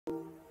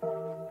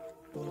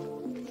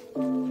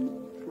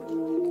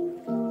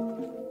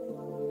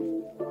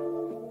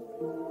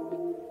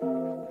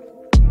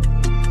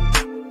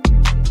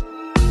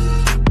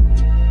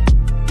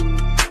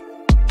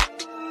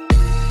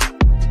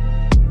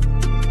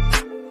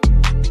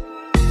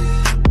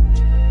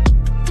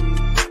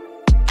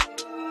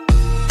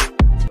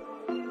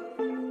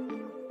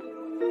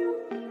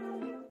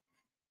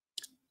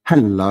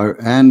Hello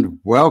and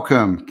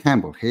welcome.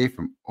 Campbell here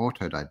from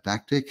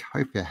Autodidactic.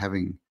 Hope you're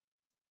having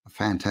a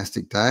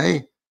fantastic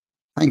day.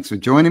 Thanks for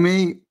joining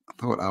me. I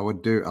thought I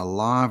would do a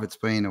live. It's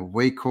been a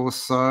week or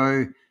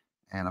so,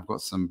 and I've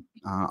got some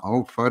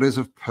old photos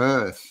of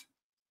Perth,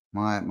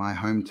 my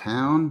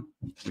hometown,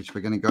 which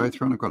we're going to go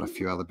through, and I've got a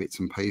few other bits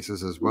and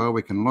pieces as well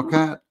we can look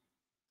at.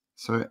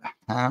 So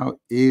how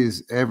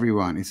is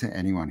everyone? Is there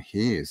anyone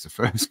here is the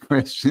first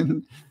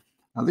question.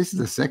 This is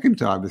the second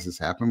time this has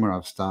happened where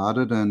I've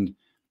started, and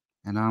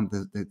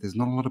there's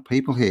not a lot of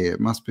people here. It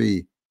must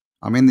be,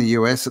 I'm in the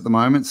US at the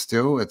moment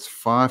still. It's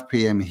 5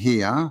 p.m.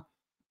 here.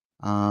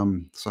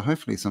 So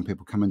hopefully some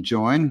people come and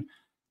join.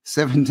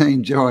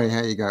 17 Joy,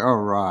 how you go?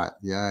 All right.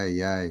 Yay,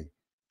 yay.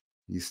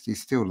 You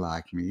still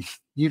like me.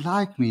 You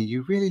like me.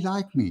 You really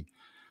like me.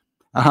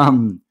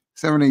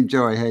 17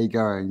 Joy, how you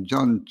going?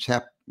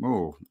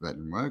 Oh, that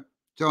didn't work.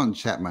 John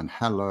Chapman,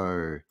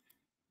 hello.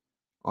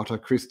 Otto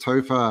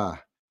Christopher.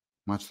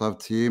 Much love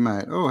to you,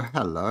 mate. Oh,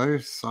 hello.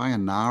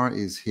 Sayonara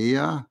is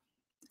here.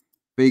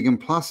 Vegan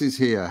Plus is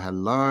here.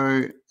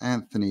 Hello.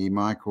 Anthony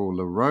Michael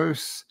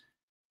LaRose.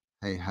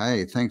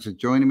 Hey. Thanks for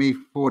joining me.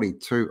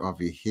 42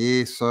 of you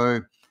here.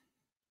 So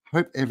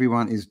hope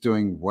everyone is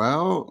doing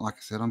well. Like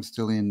I said, I'm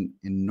still in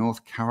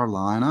North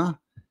Carolina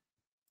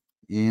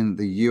in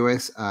the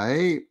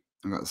USA.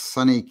 I've got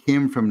Sunny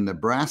Kim from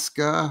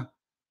Nebraska.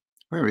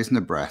 Where is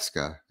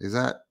Nebraska? Is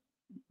that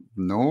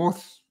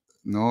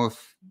northwest?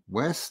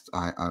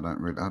 I don't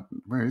really.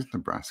 Where is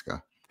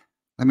Nebraska?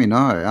 Let me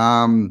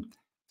know.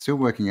 Still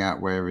working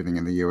out where everything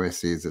in the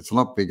US is. It's a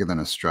lot bigger than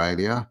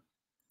Australia.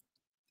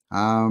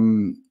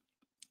 Thumb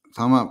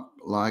up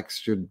likes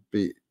should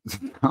be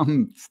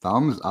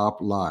thumbs up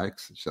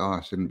likes.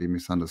 Shouldn't be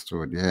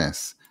misunderstood.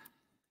 Yes.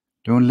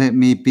 Don't let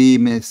me be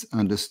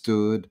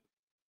misunderstood.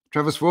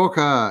 Travis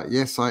Walker.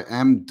 Yes, I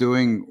am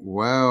doing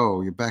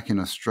well. You're back in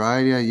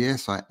Australia.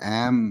 Yes, I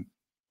am.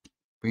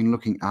 Been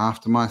looking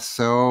after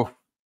myself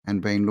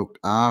and being looked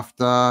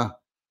after.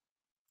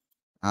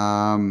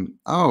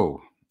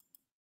 Oh,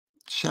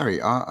 Sherry,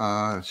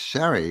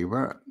 Sherry,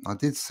 I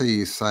did see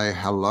you say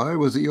hello.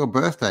 Was it your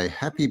birthday?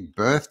 Happy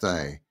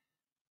birthday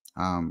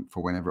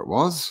for whenever it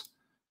was.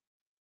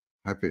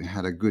 Hope it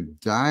had a good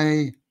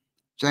day.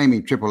 Jamie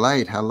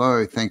 888,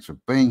 hello. Thanks for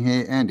being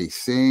here. Andy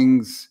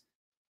Sings.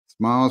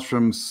 Smiles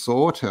from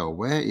Sawtell.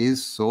 Where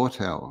is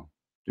Sawtell?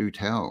 Do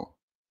tell.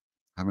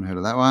 Haven't heard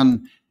of that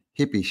one.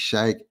 Hippie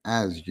Shake,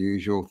 as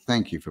usual.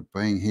 Thank you for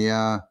being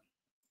here.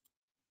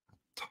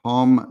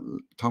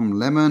 Tom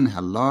Lemon,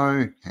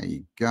 hello. How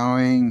you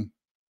going?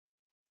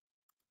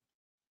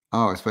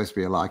 Oh, it's supposed to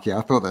be a like. Yeah,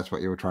 I thought that's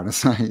what you were trying to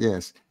say.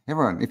 Yes.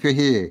 Everyone, if you're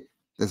here,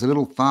 there's a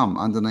little thumb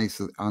underneath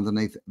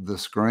the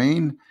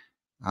screen.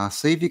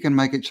 See if you can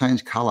make it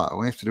change color. All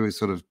we have to do is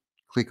sort of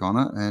click on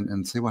it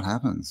and see what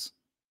happens.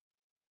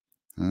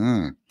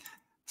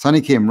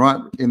 Sunny Kim, right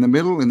in the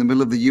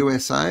middle of the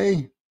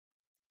USA.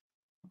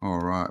 All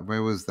right.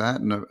 Where was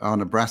that? No,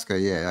 Nebraska.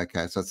 Yeah.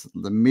 Okay. So it's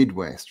the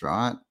Midwest,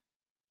 right?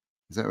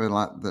 Is that where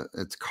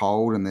it's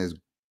cold and there's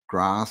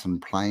grass and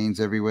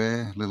plains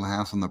everywhere? Little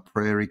house on the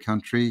prairie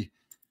country.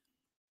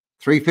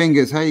 Three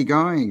Fingers, how you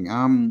going?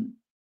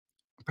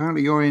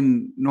 Apparently you're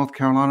in North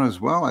Carolina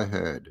as well, I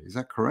heard. Is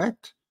that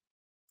correct?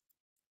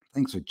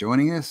 Thanks for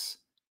joining us.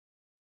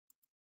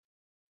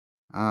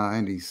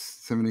 Andy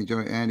 70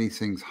 Joy. Andy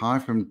sings hi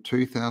from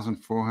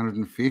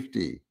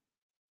 2,450.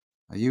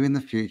 Are you in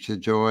the future,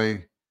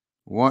 Joy?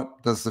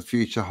 What does the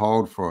future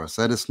hold for us?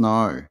 Let us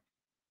know.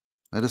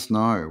 Let us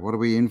know. What are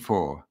we in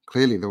for?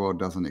 Clearly, the world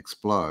doesn't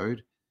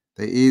explode.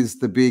 There is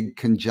the big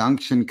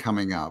conjunction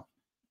coming up.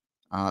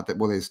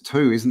 There's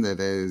two, isn't there?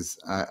 There's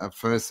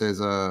first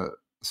there's a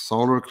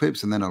solar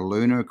eclipse and then a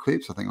lunar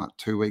eclipse. I think like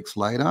 2 weeks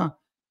later,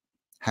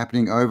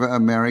 happening over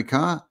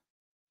America,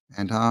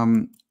 and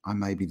I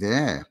may be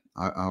there.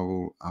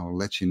 I'll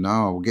let you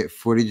know. I will get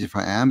footage if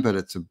I am, but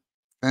it's a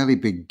fairly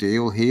big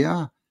deal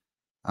here.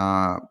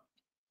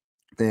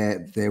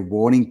 They're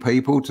warning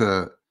people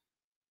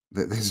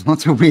there's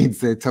lots of winds.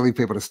 They're telling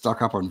people to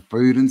stock up on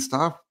food and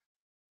stuff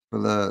for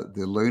the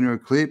lunar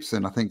eclipse.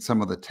 And I think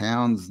some of the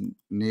towns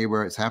near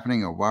where it's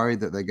happening are worried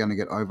that they're going to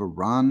get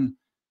overrun.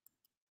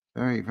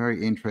 Very,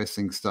 very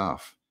interesting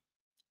stuff.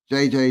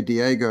 JJ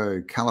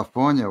Diego,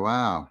 California.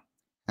 Wow.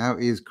 How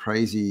is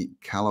crazy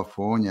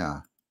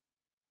California?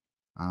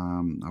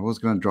 I was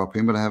going to drop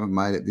in, but I haven't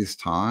made it this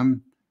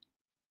time.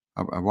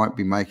 I won't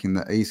be making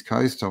the East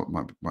Coast. I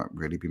won't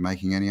really be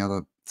making any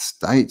other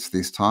states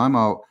this time.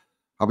 I'll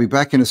be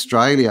back in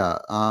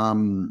Australia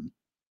on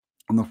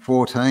the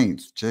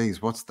 14th.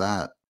 Geez, what's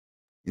that?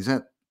 Is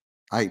that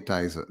 8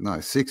 days?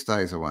 No, 6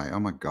 days away. Oh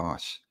my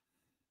gosh.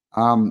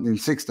 In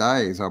 6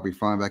 days, I'll be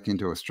flying back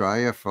into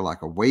Australia for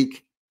like a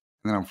week.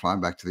 And then I'm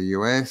flying back to the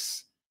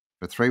US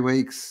for 3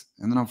 weeks.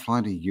 And then I'm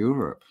flying to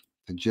Europe,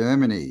 to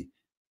Germany,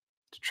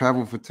 to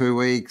travel for 2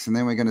 weeks. And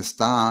then we're going to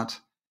start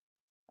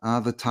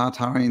the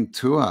Tartarian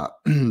tour,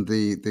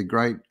 the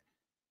great,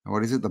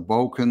 what is it? The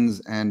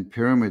Balkans and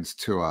Pyramids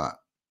tour.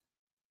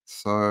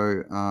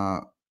 So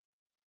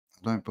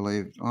I don't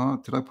believe. Oh,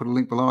 did I put a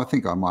link below? I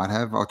think I might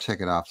have. I'll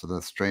check it after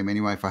the stream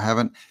anyway. If I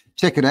haven't,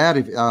 check it out.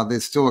 If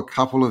there's still a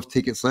couple of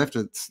tickets left,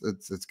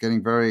 it's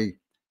getting very,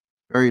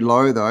 very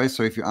low though.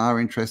 So if you are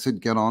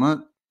interested, get on it.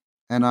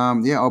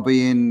 And yeah, I'll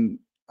be in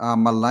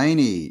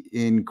Mullaney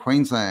in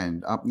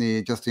Queensland, up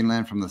near just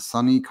inland from the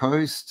sunny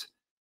coast,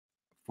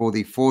 for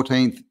the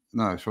 14th.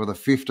 No, for the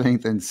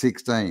 15th and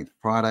 16th,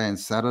 Friday and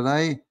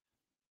Saturday,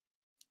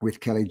 with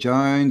Kelly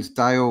Jones.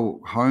 Dale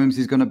Holmes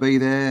is going to be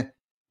there,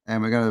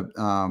 and we're going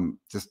to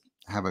just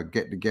have a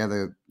get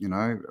together,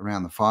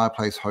 around the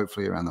fireplace.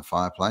 Hopefully, around the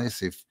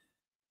fireplace, if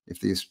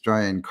the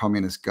Australian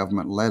Communist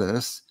government let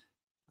us.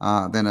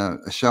 Then a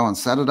show on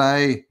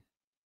Saturday,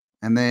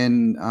 and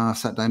then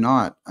Saturday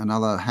night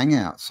another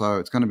hangout. So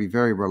it's going to be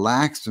very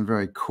relaxed and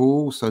very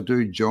cool. So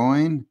do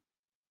join.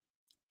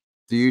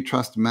 Do you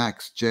trust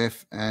Max,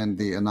 Jeff, and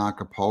the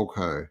Anarcha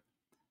Polko?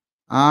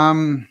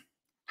 I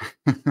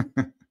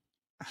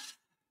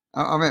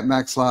met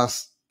Max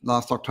last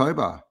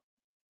October.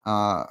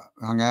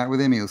 Hung out with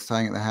him. He was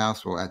staying at the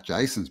house, or at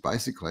Jason's,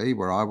 basically,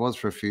 where I was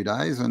for a few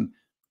days. And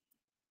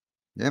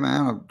yeah,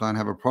 man, I don't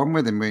have a problem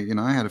with him. We,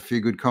 had a few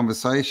good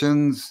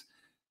conversations.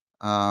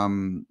 He's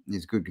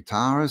a good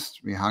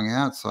guitarist. We hung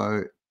out,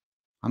 so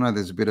I know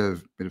there's a bit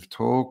of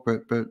talk,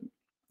 but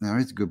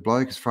he's a good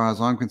bloke as far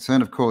as I'm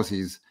concerned. Of course,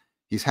 his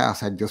house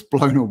had just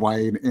blown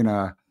away in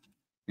a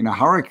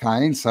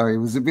hurricane, so he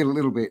was a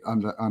little bit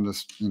under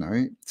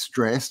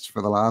stressed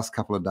for the last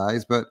couple of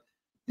days. But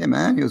yeah,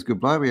 man, he was a good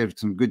bloke. We had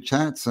some good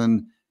chats,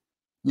 and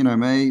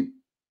me,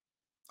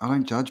 I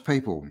don't judge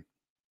people.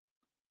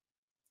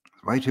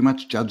 Way too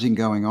much judging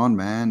going on,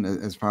 man,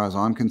 as far as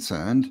I'm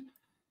concerned.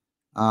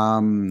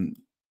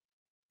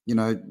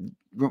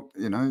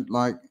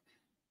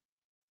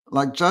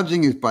 Like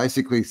judging is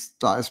basically,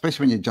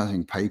 especially when you're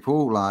judging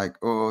people, like,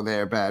 oh,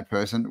 they're a bad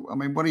person. I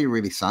mean, what are you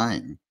really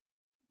saying?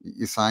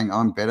 You're saying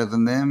I'm better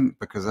than them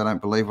because they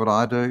don't believe what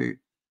I do.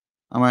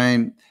 I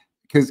mean,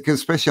 because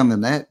especially on the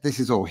net,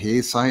 this is all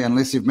hearsay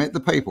unless you've met the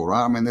people,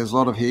 right? I mean, there's a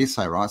lot of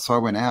hearsay, right? So I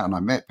went out and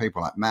I met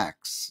people like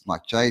Max,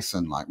 like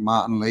Jason, like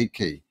Martin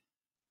Leakey.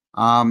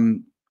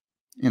 And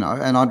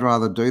I'd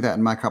rather do that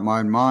and make up my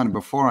own mind. And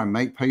before I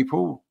meet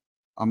people,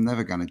 I'm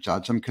never going to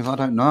judge them because I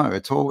don't know.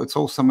 It's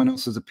all someone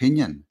else's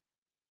opinion,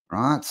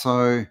 right?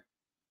 So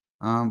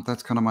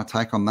that's kind of my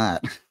take on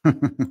that.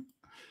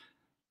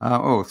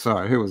 Oh,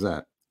 sorry, who was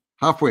that?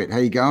 Halfwit, how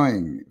you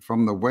going?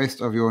 From the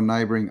west of your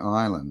neighbouring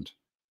island.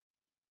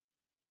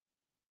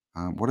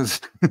 What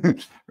is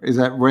is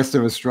that west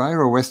of Australia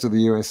or west of the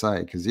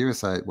USA? Because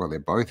USA, well, they're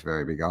both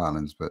very big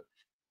islands, but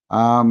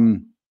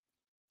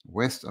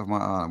west of my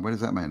island. What does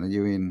that mean? Are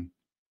you in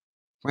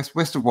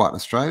west of what?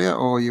 Australia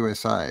or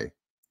USA?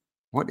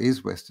 What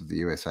is west of the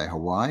USA?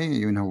 Hawaii? Are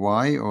you in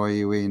Hawaii or are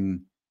you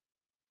in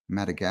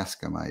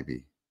Madagascar?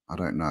 Maybe, I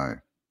don't know.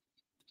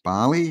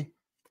 Bali.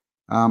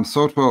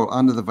 Saltwell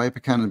under the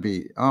vapor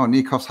canopy. Oh,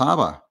 near Coffs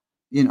Harbour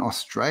in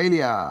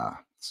Australia.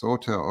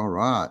 Saltwell, all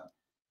right.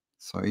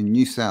 So in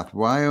New South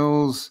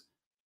Wales,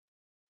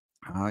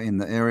 in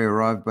the area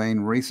where I've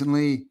been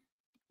recently.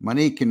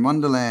 Monique in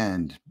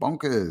Wonderland.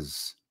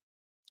 Bonkers.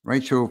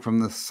 Rachel from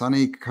the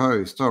sunny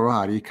coast. All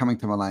right. Are you coming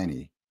to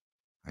Mullaney?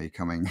 Are you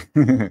coming?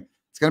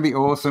 It's going to be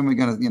awesome. We're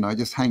going to,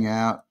 just hang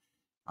out.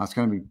 It's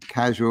going to be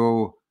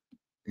casual,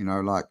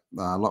 like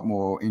a lot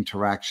more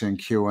interaction,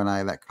 Q&A,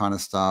 that kind of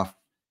stuff.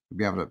 You'll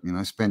be able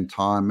to, spend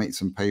time, meet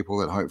some people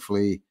that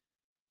hopefully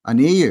are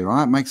near you,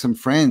 right? Make some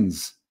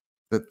friends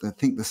that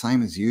think the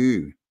same as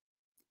you.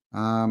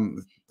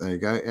 There you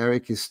go.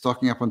 Eric is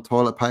stocking up on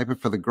toilet paper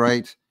for the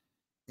great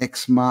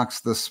X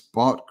marks the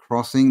spot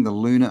crossing the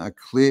lunar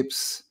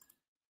eclipse.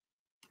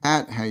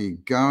 Kat, how you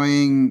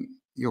going?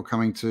 You're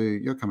coming to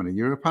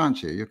Europe,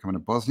 aren't you? You're coming to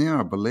Bosnia,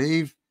 I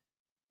believe.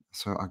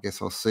 So I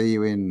guess I'll see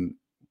you in,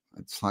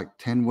 it's like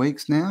 10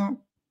 weeks now,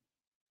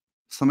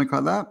 something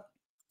like that.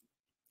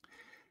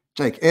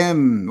 Jake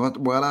M,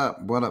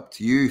 what up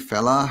to you,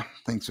 fella?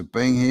 Thanks for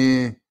being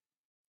here.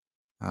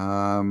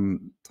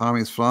 Time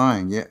is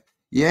flying.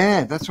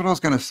 Yeah, that's what I was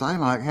going to say.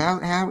 Like,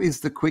 how is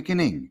the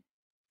quickening?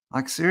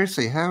 Like,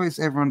 seriously, how is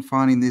everyone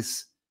finding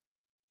this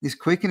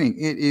quickening?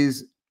 It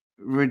is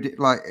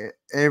like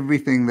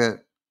everything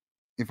that,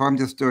 if I'm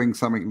just doing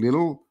something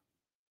little,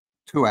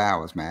 2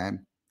 hours,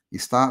 man. You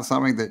start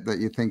something that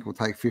you think will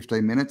take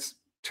 15 minutes,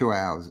 2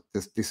 hours,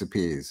 just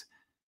disappears.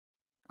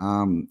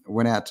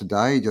 Went out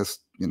today, just,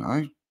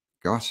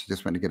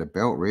 just went to get a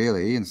belt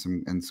really and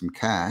some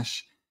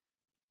cash.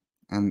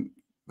 And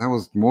that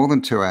was more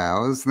than 2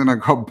 hours. Then I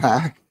got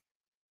back,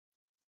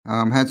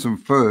 had some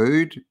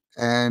food,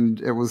 and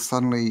it was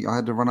suddenly, I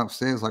had to run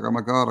upstairs like, oh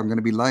my God, I'm going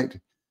to be late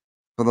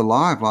for the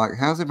live. Like,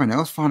 how's everyone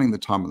else finding the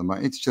time at the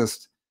moment? It's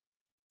just,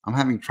 I'm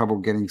having trouble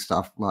getting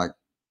stuff like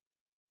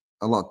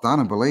a lot done.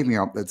 And believe me,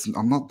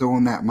 I'm not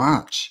doing that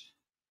much.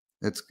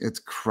 It's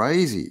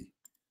crazy.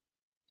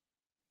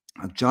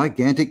 A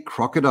gigantic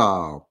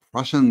crocodile.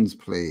 Prussians,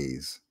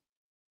 please.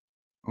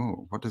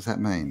 Oh, what does that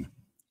mean?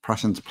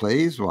 Prussians,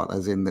 please? What,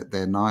 as in that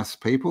they're nice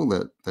people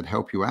that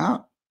help you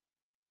out?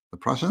 The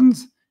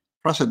Prussians?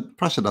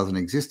 Prussia doesn't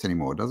exist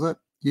anymore, does it?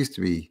 Used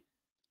to be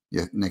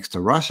yeah, next to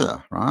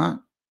Russia, right?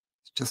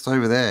 It's just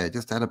over there,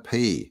 just at a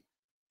P.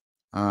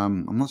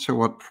 I'm not sure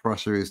what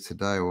Russia is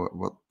today or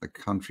what the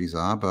countries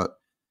are, but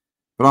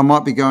I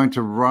might be going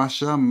to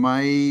Russia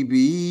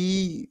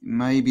maybe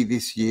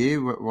this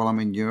year while I'm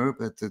in Europe.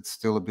 That's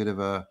still a bit of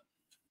a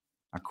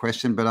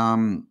question, but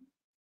I'll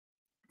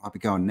be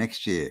going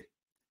next year,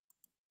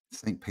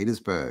 St.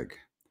 Petersburg.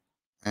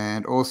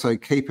 And also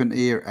keep an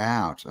ear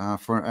out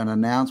for an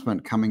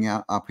announcement coming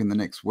out up in the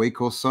next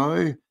week or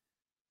so.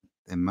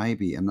 There may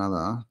be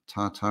another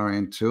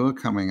Tartarian tour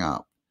coming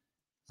up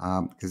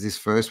because this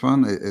first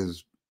one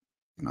is,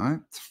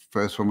 it's the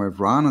first one we've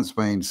run. It's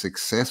been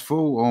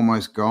successful,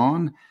 almost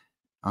gone.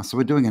 So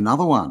we're doing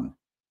another one.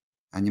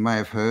 And you may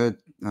have heard,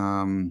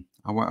 I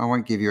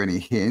won't give you any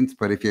hints,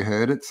 but if you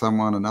heard it,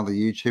 another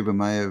YouTuber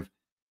may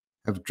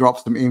have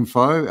dropped some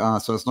info.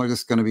 So it's not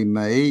just going to be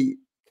me.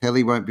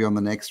 Kelly won't be on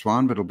the next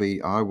one, but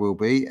I will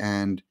be.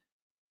 And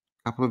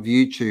a couple of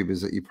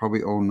YouTubers that you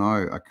probably all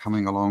know are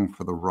coming along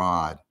for the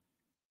ride.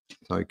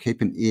 So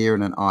keep an ear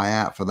and an eye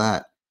out for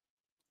that.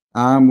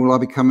 Will I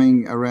be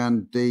coming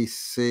around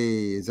DC?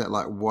 Is that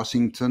like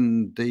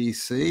Washington,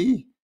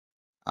 DC?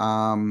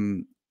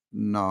 No.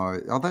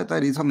 Oh,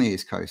 that is on the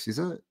East Coast, is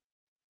it?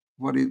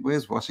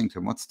 Where's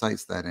Washington? What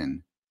state's that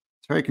in?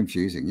 It's very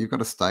confusing. You've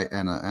got a state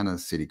and a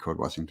city called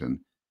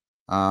Washington.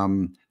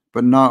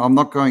 But no, I'm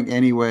not going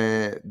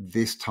anywhere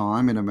this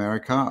time in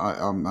America.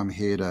 I'm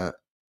here to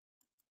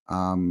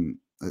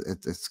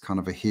it's kind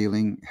of a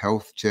healing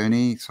health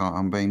journey. So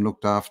I'm being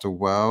looked after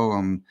well.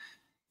 I'm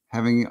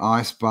having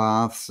ice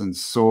baths and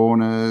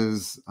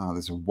saunas.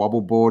 There's a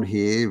wobble board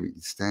here. You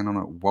stand on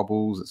it,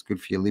 wobbles. It's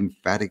good for your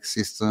lymphatic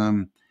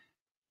system.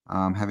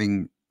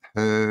 Having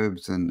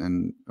herbs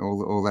and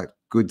all that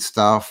good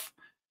stuff.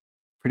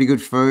 Pretty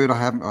good food. I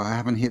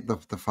haven't hit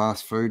the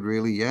fast food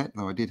really yet.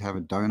 Though I did have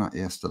a donut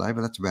yesterday,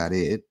 but that's about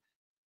it.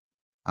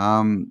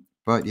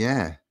 But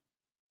yeah,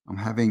 I'm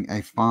having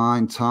a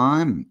fine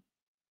time.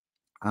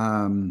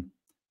 Same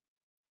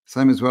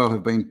as well,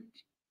 have been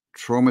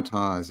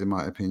traumatized in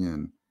my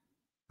opinion.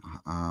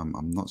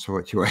 I'm not sure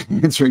what you were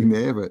answering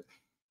there, but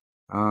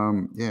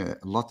yeah,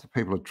 lots of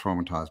people are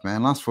traumatized,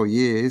 man. Last 4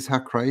 years, how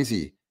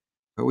crazy.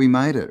 But we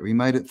made it. We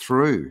made it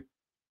through.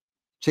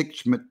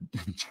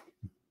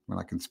 When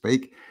I can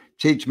speak.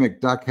 Cheech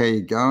McDuck, how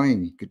you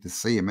going? Good to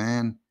see you,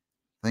 man.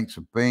 Thanks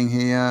for being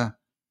here.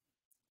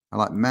 I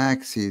like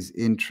Max. His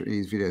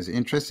videos are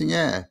interesting.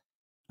 Yeah.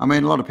 I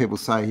mean, a lot of people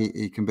say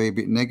he can be a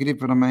bit negative,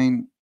 but I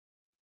mean,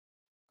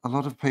 a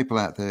lot of people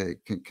out there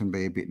can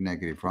be a bit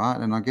negative, right?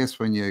 And I guess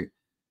when you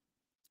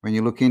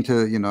look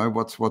into,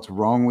 what's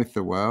wrong with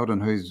the world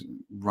and who's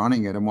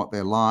running it and what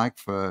they're like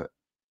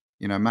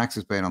Max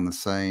has been on the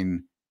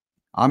scene.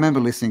 I remember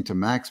listening to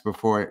Max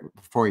before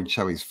he'd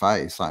show his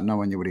face. Like no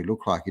one knew what he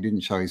looked like. He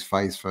didn't show his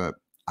face for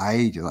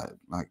ages,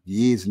 like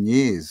years and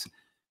years.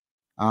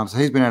 So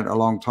he's been at it a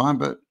long time.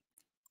 But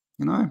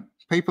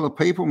people are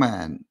people,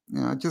 man.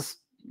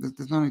 Just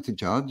there's no need to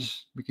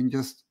judge. We can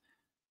just.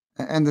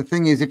 And the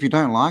thing is, if you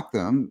don't like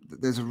them,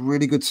 there's a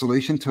really good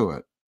solution to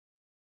it.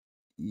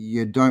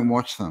 You don't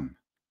watch them.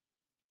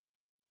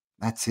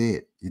 That's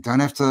it. You don't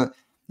have to.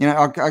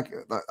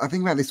 I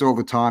think about this all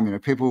the time.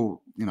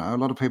 People. A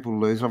lot of people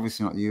lose.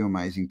 Obviously, not you,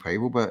 amazing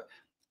people, but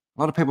a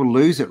lot of people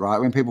lose it, right?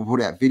 When people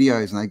put out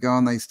videos and they go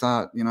and they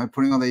start,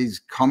 putting all these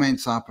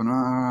comments up and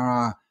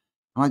I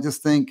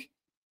just think,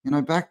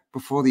 back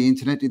before the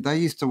internet, did they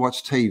used to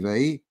watch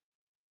TV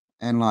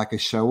and like a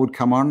show would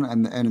come on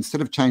and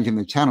instead of changing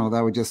the channel,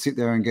 they would just sit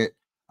there and get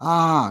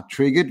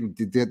triggered.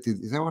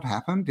 Is that what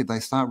happened? Did they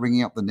start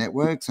ringing up the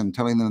networks and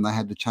telling them they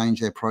had to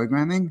change their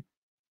programming?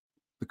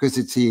 Because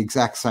it's the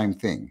exact same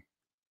thing,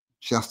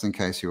 just in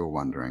case you were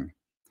wondering.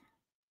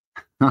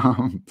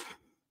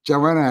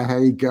 Joanna, how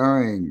you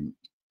going?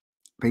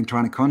 Been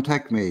trying to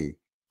contact me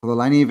for the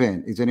Laney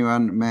event. Is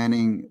anyone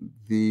manning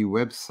the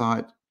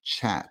website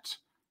chat?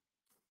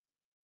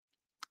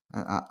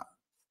 It's a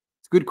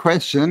good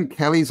question.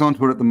 Kelly's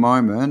onto it at the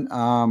moment.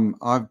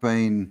 I've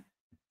been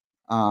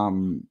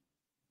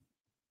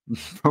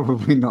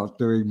probably not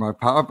doing my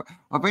part.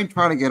 I've been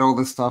trying to get all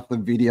the stuff, the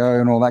video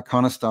and all that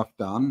kind of stuff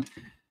done,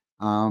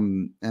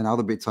 and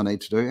other bits I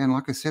need to do. And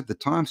like I said, the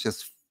time's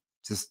just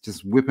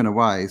whipping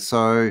away.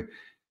 So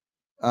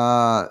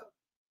that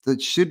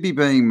should be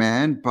being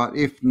manned, but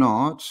if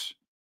not,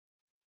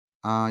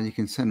 you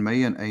can send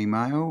me an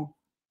email.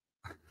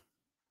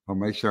 I'll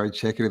make sure I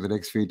check it in the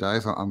next few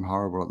days. I'm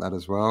horrible at that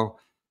as well.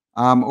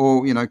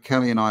 Or,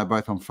 Kelly and I are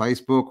both on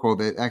Facebook, or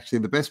actually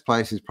the best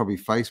place is probably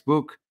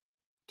Facebook,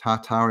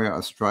 Tartaria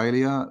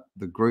Australia,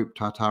 the group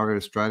Tartaria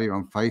Australia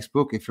on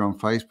Facebook, if you're on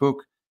Facebook.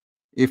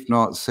 If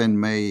not,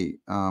 send me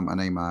an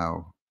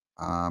email,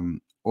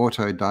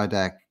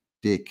 Autodidactic.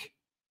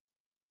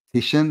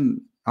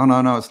 Oh,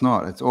 no, it's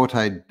not. It's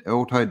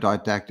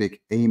autodidactic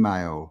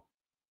email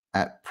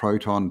at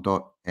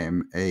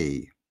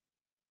proton.me.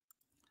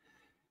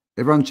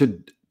 Everyone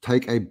should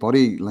take a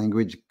body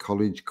language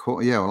college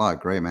course. Yeah, well, I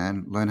agree,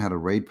 man. Learn how to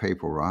read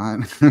people, right?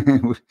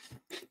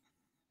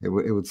 It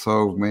would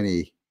solve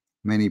many,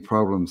 many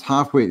problems.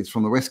 Halfwit is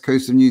from the west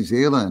coast of New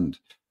Zealand.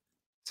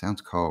 Sounds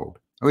cold.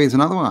 Oh, here's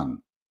another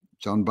one.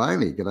 John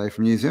Bailey. G'day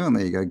from New Zealand.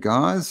 There you go,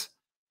 guys.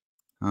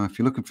 If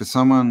you're looking for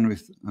someone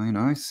with,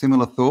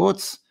 similar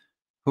thoughts,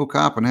 hook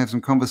up and have some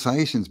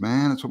conversations,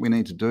 man. That's what we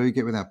need to do.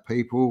 Get with our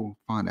people,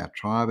 find our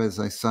tribe, as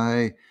they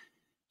say.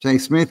 Jay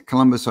Smith,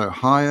 Columbus,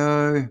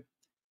 Ohio.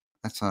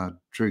 That's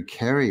Drew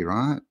Carey,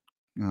 right?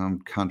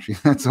 Country.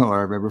 That's all I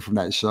remember from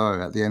that show.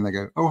 At the end, they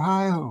go,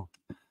 Ohio.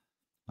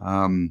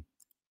 I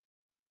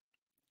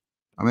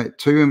met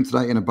two women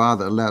today in a bar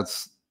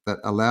that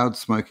allowed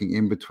smoking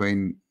in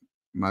between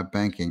my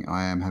banking.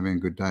 I am having a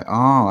good day.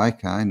 Oh,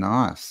 okay,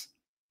 nice.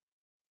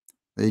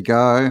 There you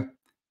go.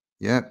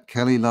 Yep,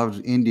 Kelly loves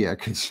India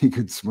because she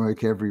could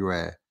smoke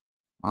everywhere.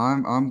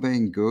 I'm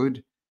being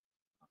good.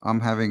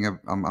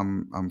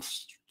 I'm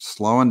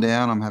slowing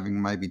down. I'm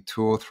having maybe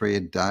 2 or 3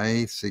 a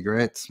day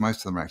cigarettes. Most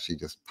of them are actually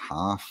just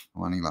half.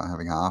 I'm only like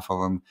having half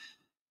of them.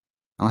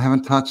 And I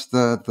haven't touched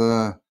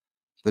the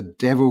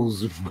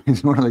devil's,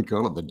 what do they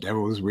call it? The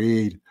devil's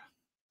weed.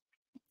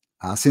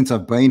 Since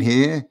I've been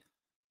here,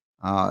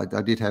 I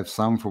did have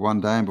some for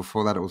one day, and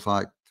before that it was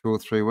like 2 or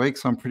 3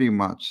 weeks. I'm pretty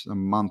much a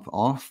month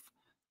off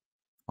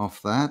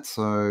that.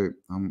 So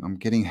I'm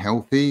getting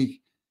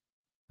healthy.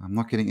 I'm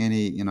not getting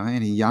any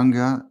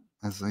younger,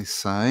 as they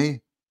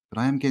say,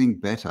 but I am getting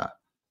better.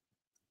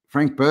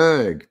 Frank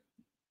Berg,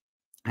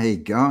 how you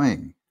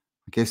going?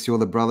 I guess you're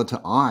the brother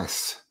to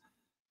Ice.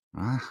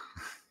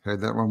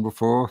 Heard that one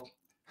before.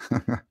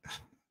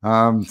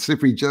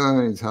 Slippery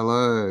Jones,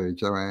 hello.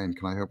 Joanne,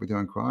 can I help with your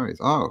inquiries?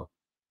 Oh.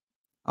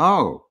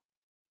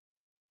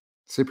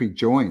 Slippery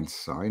Joins,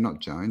 sorry, not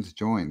Jones,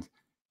 Joins.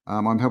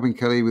 I'm helping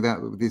Kelly with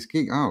this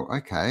gig. Oh,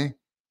 okay.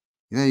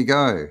 There you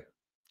go.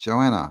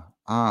 Joanna,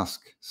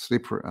 ask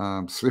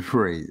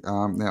Slippery.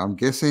 Now I'm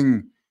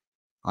guessing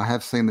I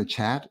have seen the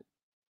chat.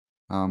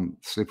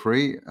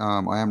 Slippery.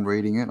 I am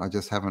reading it. I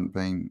just haven't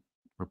been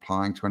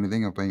replying to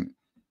anything.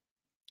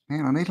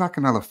 Man, I need like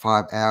another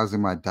 5 hours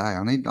in my day.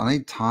 I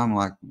need time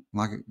like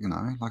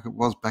it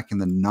was back in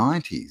the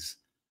 90s.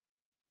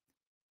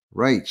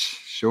 Rach,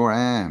 sure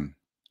am.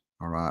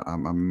 All right,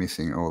 I'm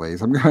missing all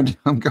these. I'm going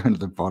to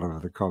the bottom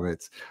of the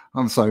comments.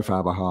 I'm so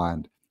far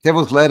behind.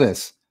 Devil's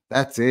lettuce.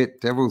 That's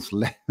it. Devil's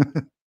lettuce.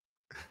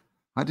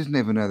 I didn't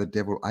even know the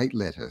devil ate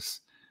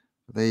lettuce.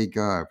 There you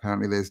go.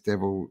 Apparently there's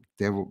devil's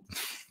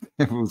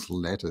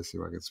lettuce,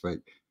 if I can speak.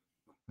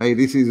 Hey,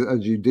 this is a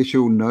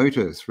judicial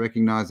notice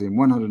recognising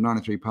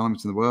 193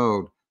 parliaments in the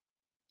world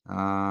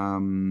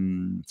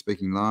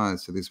speaking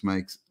lies. So this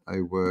makes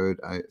a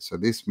word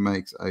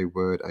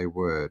a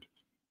word.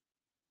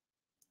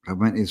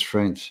 Government is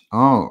French.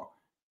 Oh,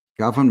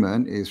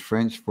 government is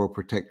French for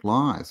protect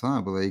lies.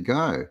 Oh, well, there you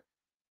go.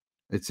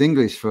 It's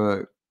English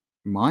for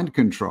mind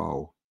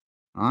control,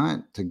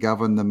 right? To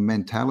govern the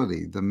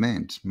mentality,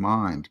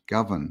 mind,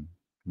 govern,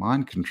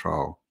 mind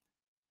control.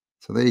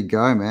 So there you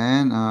go,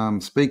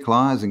 man. Speak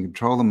lies and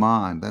control the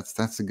mind. That's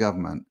the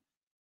government.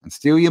 And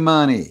steal your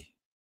money.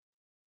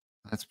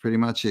 That's pretty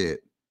much it.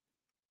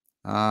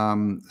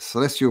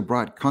 Celestial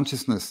bright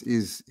consciousness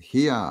is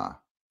here.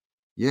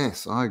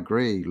 Yes, I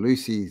agree.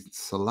 Lucy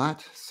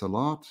Salat.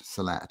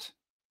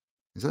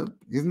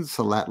 Isn't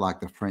Salat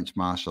like the French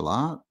martial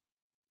art?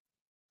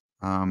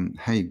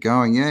 How you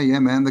going? Yeah,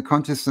 man. The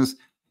consciousness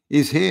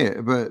is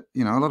here, but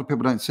a lot of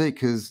people don't see it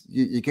because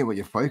you get what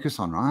you focus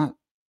on, right?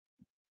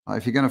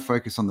 If you're going to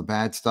focus on the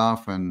bad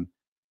stuff and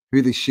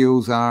who the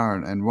shills are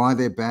and why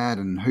they're bad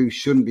and who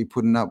shouldn't be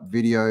putting up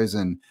videos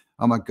and,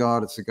 oh my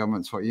God, it's the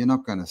government's fault, you're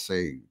not going to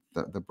see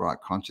the bright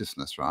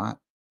consciousness, right?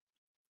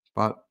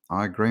 But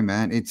I agree,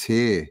 man. It's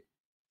here.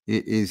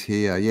 It is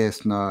here.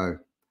 Yes, no.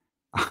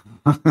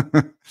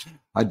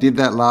 I did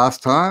that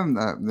last time,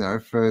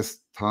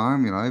 first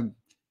time,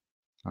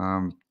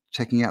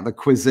 checking out the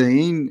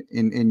cuisine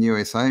in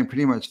USA, and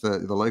pretty much the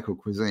local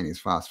cuisine is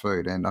fast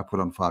food, and I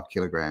put on 5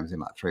 kilograms in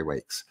like 3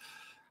 weeks.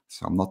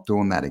 So I'm not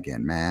doing that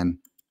again, man.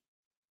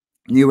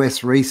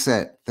 US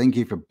Reset, thank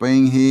you for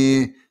being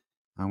here.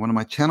 One of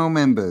my channel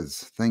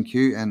members, thank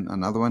you. And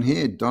another one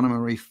here, Donna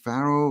Marie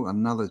Farrell,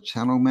 another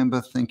channel member.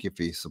 Thank you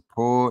for your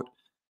support.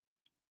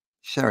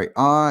 Sherry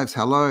Ives,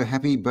 hello.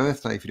 Happy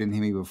birthday if you didn't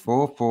hear me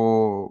before,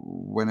 for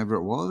whenever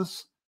it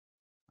was.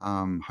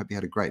 Hope you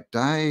had a great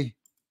day.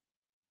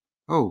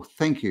 Oh,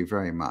 thank you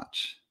very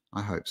much.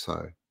 I hope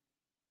so.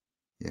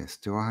 Yes,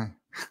 do I?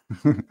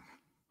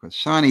 Got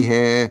shiny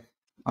hair.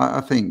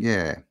 I think,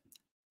 yeah.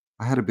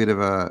 I had a bit of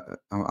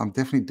I'm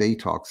definitely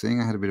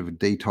detoxing. I had a bit of a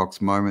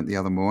detox moment the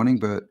other morning,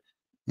 but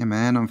yeah,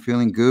 man, I'm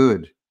feeling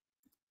good.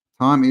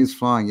 Time is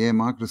flying. Yeah,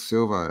 Michael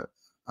Silva.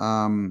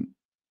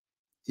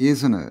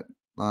 Isn't it?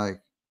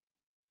 Like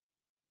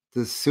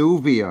the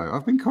Silvio.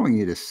 I've been calling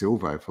you the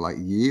Silvo for like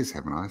years,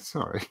 haven't I?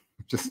 Sorry.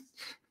 Just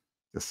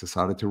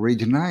decided to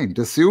read your name.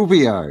 De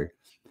Silvio.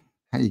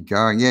 How you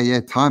going?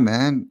 Yeah, time,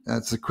 man.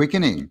 It's a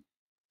quickening.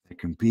 There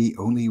can be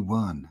only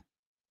one.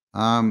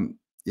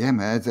 Yeah,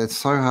 man, it's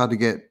so hard to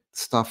get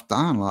stuff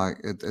done.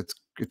 Like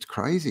it's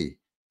crazy.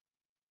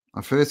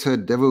 I first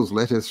heard Devil's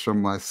Lettuce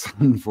from my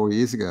son 4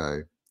 years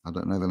ago. I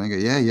don't know the lingo.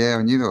 Yeah,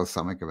 I knew there was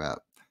something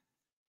about,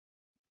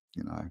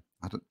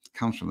 it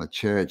comes from the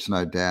church,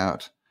 no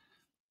doubt.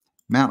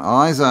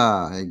 Mount Isa,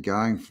 how you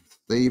going?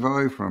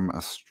 Steve-O from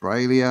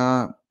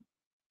Australia.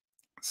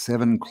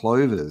 Seven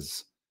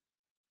Clovers.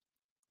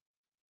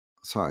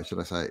 Sorry, should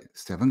I say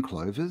Seven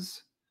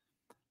Clovers?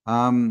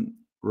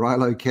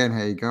 Rilo Ken,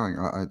 how you going?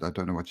 I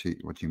don't know what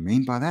you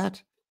mean by that.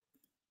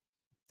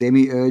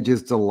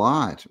 Demi-urge's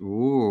delight.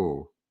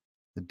 Ooh,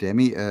 the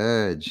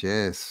demi-urge.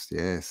 Yes,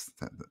 yes.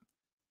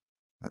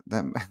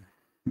 That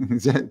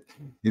is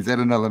that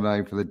another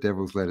name for the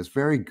devil's lettuce?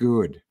 Very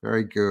good,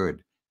 very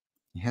good.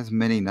 He has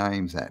many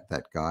names, that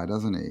guy,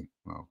 doesn't he?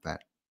 Well,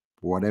 that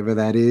whatever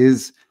that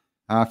is.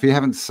 If you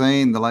haven't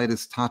seen the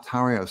latest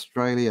Tartaria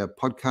Australia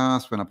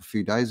podcast, went up a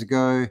few days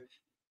ago,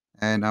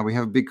 and we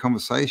have a big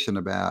conversation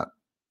about,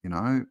 you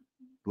know,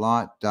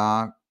 light,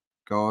 dark,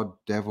 God,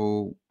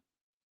 devil,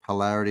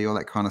 polarity, all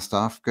that kind of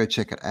stuff. Go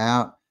check it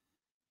out.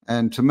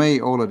 And to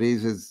me, all it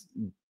is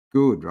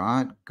good,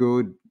 right?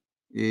 Good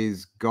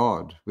is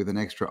God with an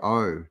extra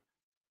O.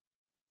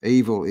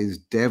 Evil is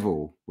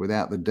devil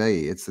without the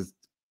D.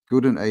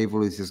 Good and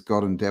evil is just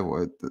God and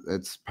devil.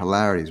 It's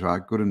polarities,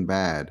 right? Good and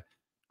bad.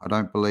 I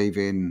don't believe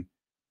in,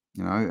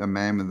 a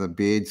man with a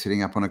beard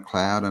sitting up on a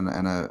cloud and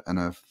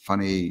a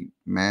funny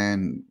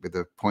man with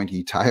a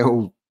pointy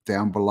tail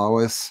down below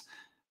us.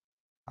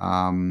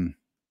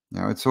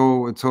 It's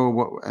all it's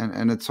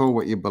all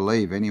what you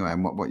believe anyway,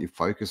 and what you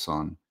focus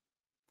on.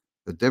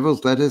 The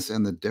devil's lettuce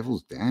and the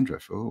devil's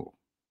dandruff. Oh,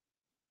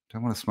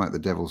 don't want to smoke the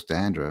devil's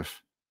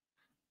dandruff.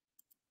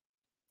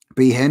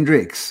 B.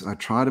 Hendrix. I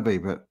try to be,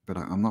 but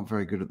I'm not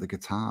very good at the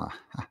guitar.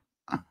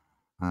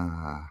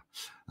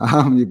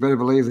 You better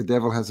believe the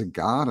devil has a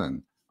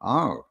garden.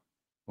 Oh,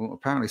 well,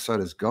 apparently so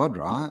does God,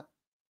 right?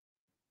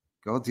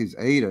 God's his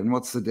Eden.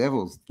 What's the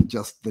devil's?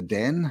 Just the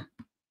den?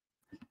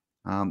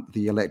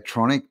 The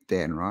electronic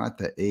den, right?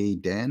 The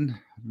E-den.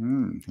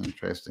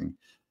 Interesting.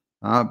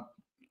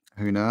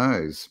 Who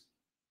knows?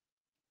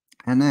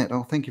 Annette,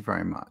 thank you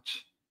very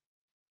much.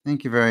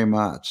 Thank you very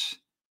much.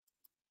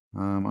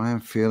 I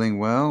am feeling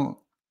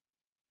well.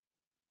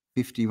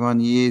 51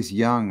 years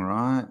young,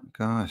 right?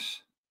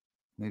 Gosh,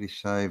 need a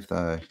shave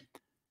though.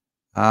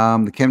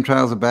 The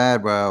chemtrails are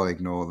bad. Well,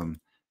 ignore them.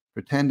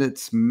 Pretend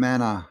it's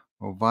manna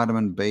or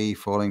vitamin B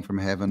falling from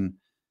heaven.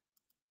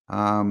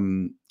 I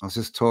was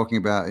just talking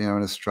about, in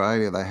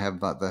Australia, they have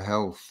like the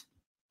health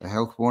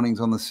warnings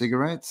on the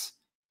cigarettes,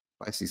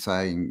 basically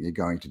saying you're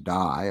going to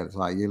die. It's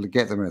like you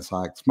get them and it's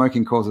like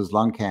smoking causes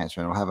lung cancer,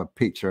 and it'll have a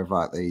picture of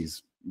like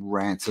these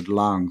rancid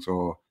lungs,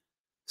 or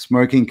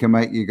smoking can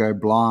make you go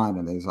blind,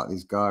 and there's like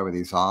this guy with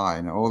his eye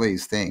and all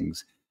these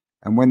things.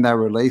 And when they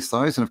release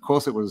those, and of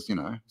course it was,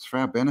 it's for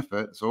our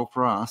benefit, it's all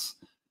for us.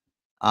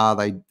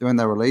 When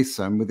they release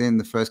them, within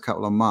the first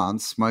couple of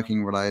months,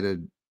 smoking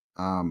related,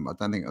 I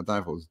don't know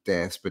if it was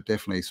deaths, but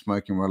definitely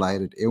smoking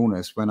related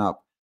illness went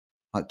up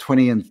like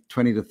 20 to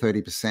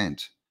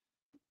 30%.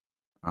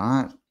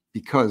 Right?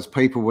 Because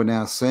people were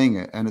now seeing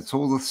it, and it's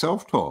all the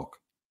self-talk.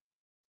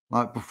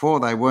 Like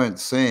before, they weren't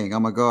seeing, oh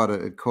my God,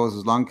 it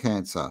causes lung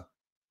cancer.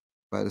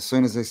 But as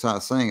soon as they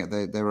start saying it,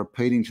 they're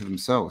repeating to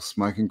themselves,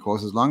 smoking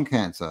causes lung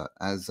cancer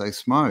as they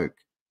smoke.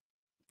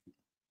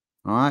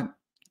 All right?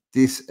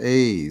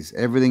 Dis-ease.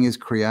 Everything is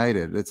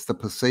created. It's the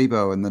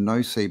placebo and the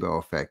nocebo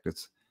effect.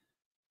 It's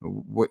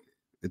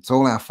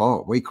all our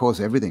fault. We cause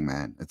everything,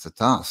 man. It's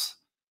us.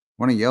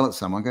 Want to yell at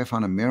someone, go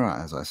find a mirror,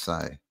 as I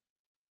say.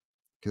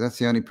 Because that's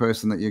the only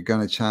person that you're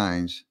going to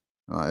change.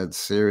 It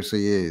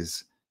seriously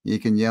is. You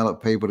can yell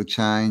at people to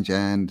change,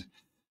 and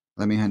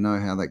let me know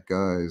how that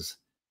goes.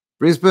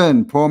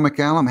 Brisbane, Paul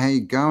McCallum, how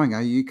you going?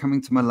 Are you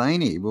coming to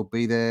Mullaney? We'll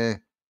be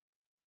there,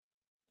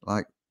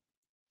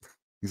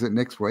 is it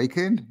next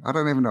weekend? I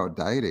don't even know what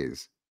day it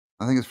is.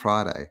 I think it's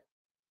Friday.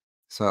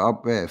 So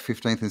up there,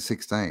 15th and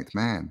 16th.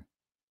 Man,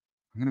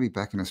 I'm going to be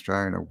back in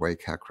Australia in a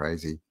week. How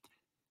crazy.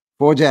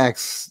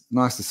 Borjax,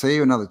 nice to see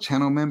you. Another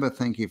channel member.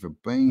 Thank you for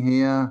being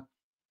here.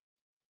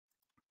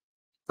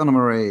 Donna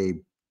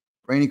Marie,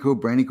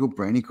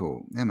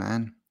 Brainicle. Yeah,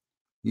 man.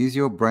 Use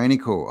your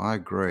Brainicle. I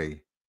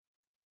agree.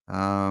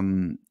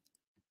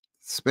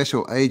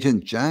 Special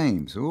Agent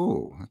James.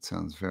 Oh, that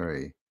sounds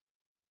very,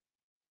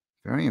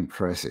 very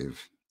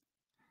impressive.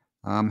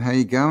 How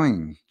you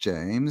going,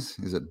 James?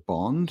 Is it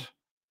Bond?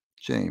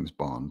 James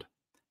Bond.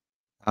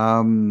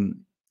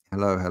 Hello.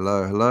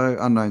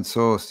 Unknown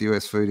source.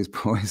 US food is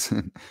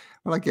poison.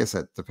 Well, I guess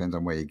that depends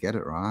on where you get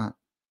it, right?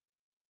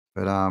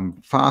 But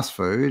fast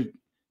food.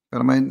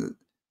 But I mean,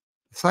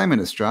 same in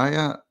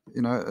Australia.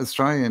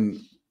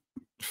 Australian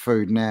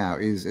food now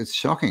it's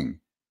shocking.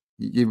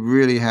 You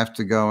really have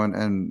to go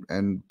and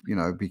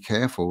be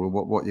careful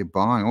with what you're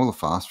buying. All the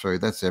fast food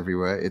that's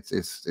everywhere.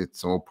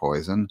 It's all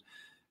poison.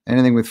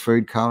 Anything with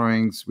food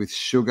colorings, with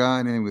sugar,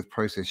 anything with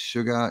processed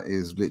sugar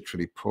is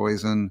literally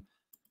poison.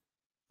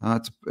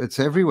 It's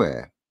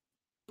everywhere,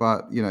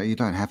 but you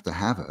don't have to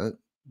have it.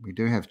 We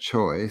do have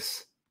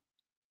choice.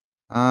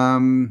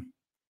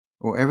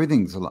 Or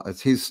everything's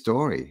it's his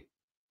story,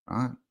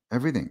 right?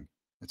 Everything.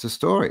 It's a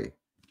story.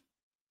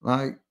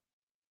 Like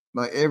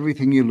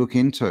everything you look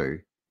into,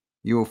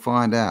 you will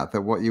find out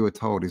that what you were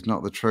told is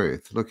not the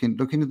truth. Look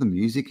into the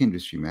music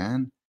industry,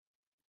 man.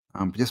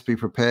 Just be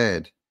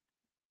prepared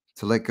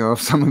to let go of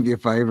some of your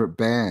favorite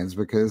bands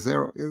because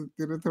they're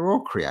all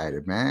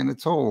created, man.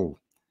 It's all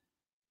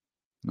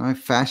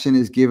fashion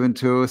is given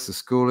to us. The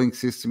schooling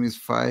system is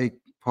fake.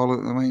 I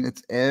mean,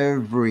 it's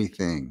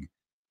everything.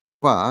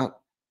 But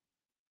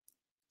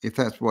if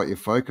that's what you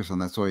focus on,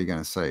 that's all you're going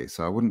to see.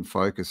 So I wouldn't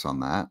focus on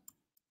that.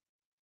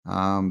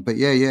 But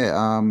yeah.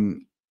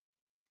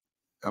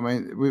 I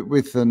mean,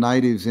 with the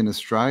natives in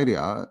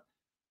Australia,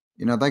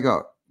 they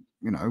got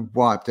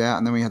wiped out,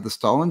 and then we had the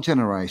stolen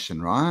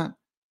generation, right?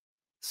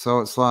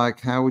 So it's like,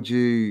 how would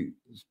you,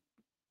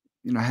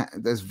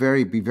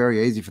 be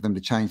very easy for them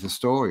to change the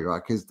story,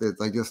 right? Because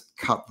they just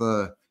cut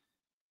the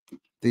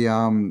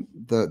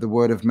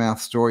word of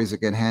mouth stories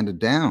that get handed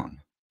down.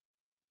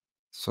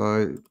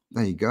 So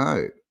there you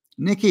go.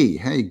 Nikki,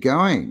 how you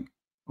going?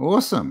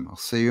 Awesome. I'll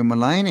see you in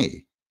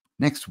Mullaney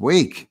next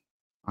week.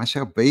 I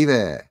shall be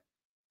there.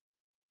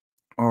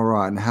 All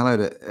right. And hello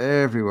to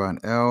everyone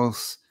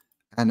else.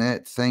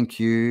 Annette, thank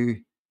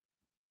you.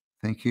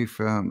 Thank you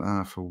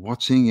for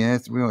watching.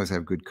 Yes, we always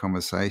have good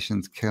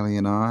conversations, Kelly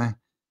and I.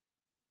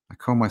 I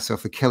call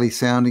myself the Kelly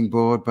sounding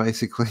board,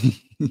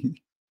 basically.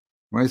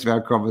 Most of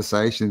our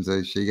conversations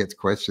is she gets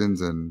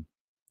questions and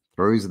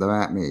throws them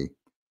at me.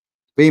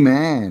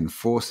 B-Man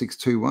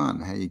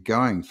 4621, how you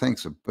going?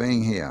 Thanks for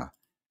being here.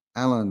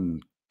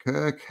 Alan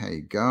Kirk, how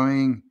you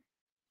going?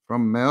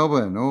 From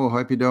Melbourne. Oh,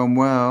 hope you're doing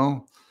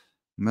well.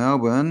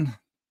 Melbourne,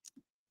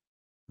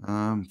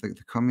 the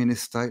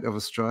communist state of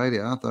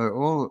Australia, though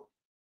all,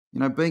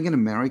 being in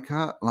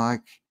America,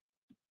 like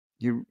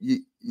you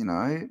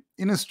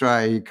in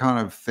Australia, you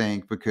kind of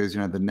think because,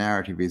 the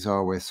narrative is,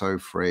 oh, we're so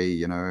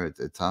free,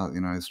 it's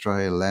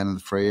Australia, land of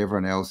the free,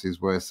 everyone else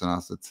is worse than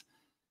us.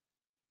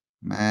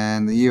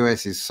 Man, the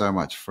US is so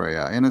much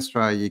freer. In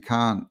Australia,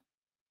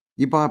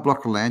 you buy a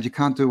block of land, you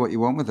can't do what you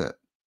want with it.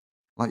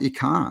 Like, you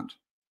can't.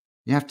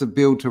 You have to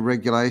build to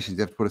regulations.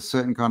 You have to put a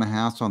certain kind of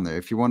house on there.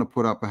 If you want to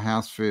put up a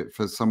house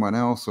for someone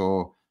else,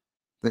 or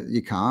that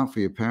you can't, for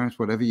your parents,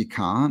 whatever, you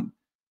can't.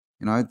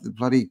 The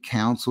bloody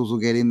councils will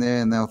get in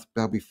there and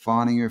they'll be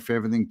fining you for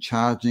everything,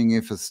 charging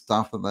you for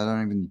stuff that they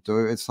don't even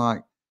do. It's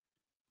like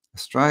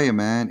Australia,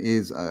 man,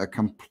 is a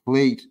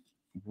complete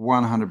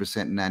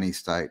 100% nanny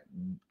state,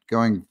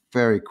 going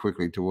very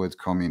quickly towards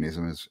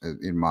communism,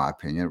 in my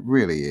opinion. It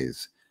really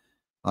is.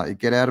 Like, you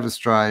get out of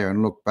Australia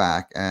and look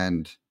back,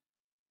 and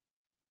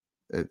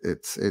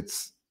it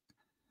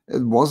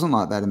wasn't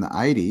like that in the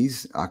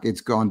 80s. Like,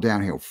 it's gone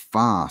downhill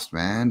fast,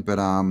 man.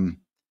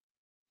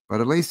 But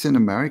at least in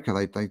America,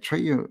 they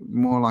treat you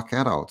more like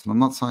adults. And I'm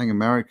not saying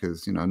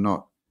America's,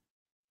 not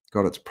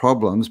got its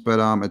problems, but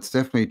it's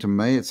definitely, to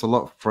me, it's a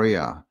lot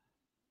freer.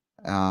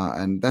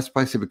 And that's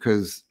basically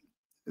because,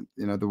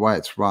 the way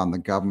it's run, the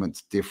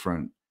government's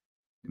different.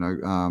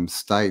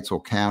 States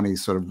or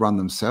counties sort of run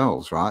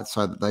themselves, right?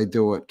 So that they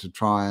do it to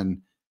try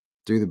and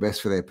do the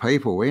best for their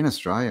people. We in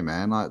Australia,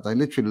 man, like, they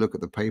literally look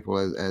at the people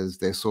as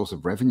their source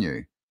of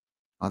revenue.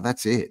 Like,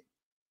 that's it.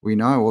 We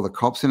know all the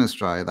cops in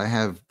Australia, they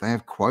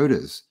have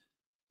quotas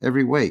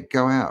every week.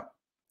 Go out,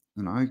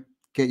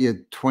 get your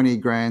 20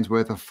 grand's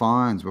worth of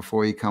fines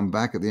before you come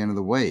back at the end of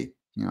the week.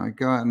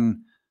 Go out and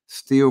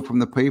steal from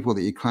the people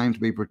that you claim to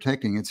be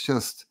protecting. It's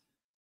just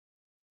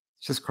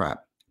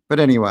crap. But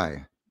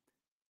anyway,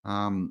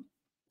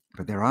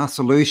 but there are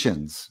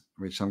solutions,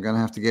 which I'm going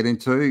to have to get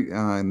into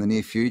in the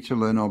near future,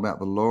 learn all about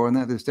the law and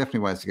that. There's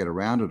definitely ways to get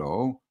around it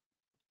all,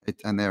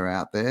 and they're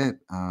out there.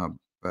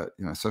 But,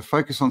 so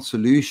focus on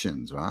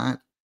solutions, right?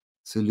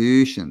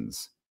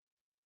 Solutions.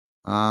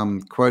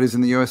 Quotas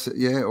in the US,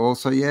 yeah,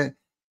 also, yeah.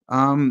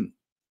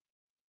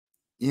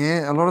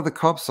 Yeah, a lot of the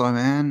cops, though,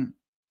 man,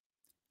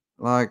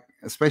 like,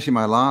 especially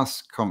my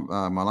last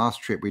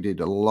trip, we did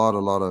a lot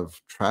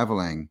of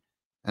traveling.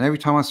 And every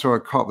time I saw a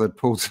cop that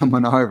pulled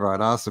someone over,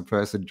 I'd ask the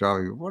person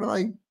driving, what do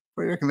you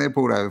reckon they're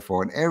pulled over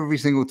for? And every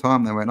single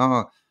time they went,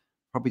 oh,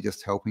 probably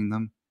just helping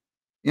them.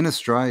 In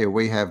Australia,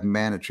 we have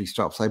mandatory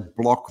stops. They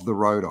block the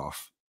road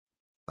off.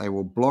 They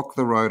will block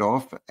the road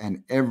off,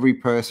 and every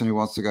person who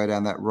wants to go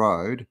down that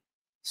road,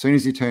 as soon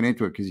as you turn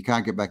into it, because you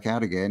can't get back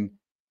out again,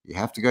 you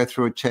have to go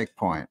through a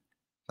checkpoint.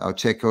 They'll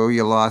check all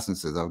your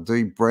licenses. They'll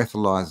do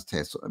breathalyzer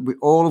tests,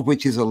 all of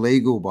which is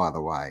illegal, by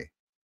the way.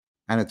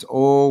 And it's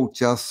all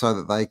just so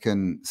that they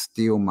can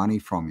steal money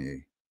from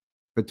you.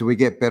 But do we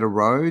get better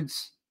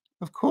roads?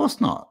 Of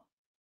course not.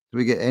 Do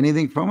we get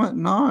anything from it?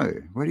 No.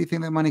 Where do you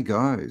think that money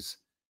goes?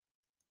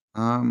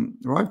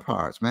 Road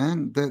pirates,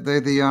 man.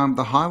 They're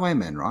the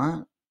highwaymen,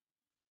 right?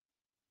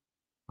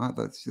 Right,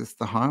 that's just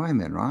the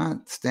highwaymen, right?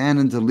 Stand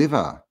and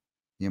deliver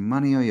your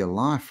money or your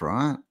life,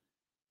 right?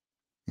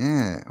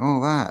 Yeah,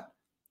 all that.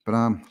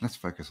 But let's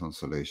focus on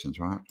solutions,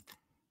 right?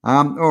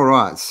 All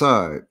right.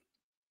 So,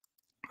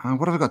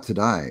 what have I got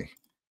today?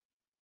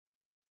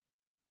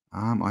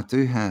 I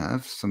do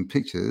have some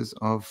pictures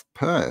of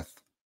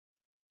Perth.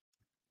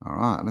 All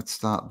right, let's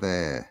start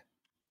there.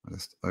 I'll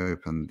just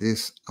open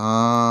this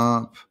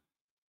up.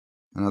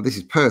 This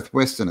is Perth,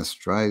 Western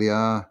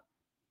Australia,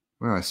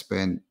 where I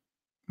spent,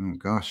 oh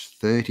gosh,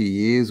 30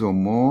 years or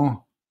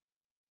more.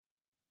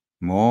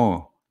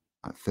 More.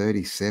 like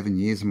 37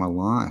 years of my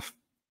life.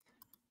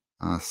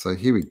 So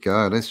here we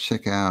go. Let's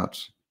check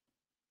out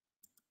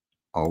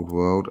Old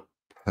World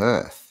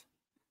Perth.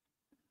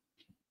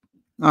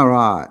 All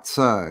right,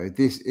 so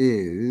this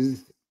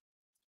is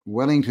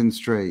Wellington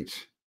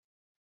Street,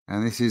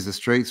 and this is the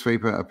street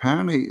sweeper.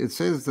 Apparently, it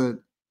says that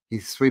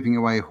he's sweeping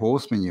away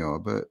horse manure,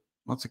 but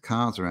lots of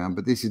cars around.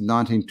 But this is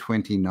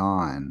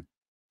 1929,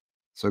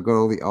 so I've got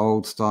all the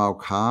old style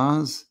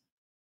cars,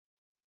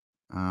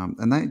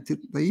 and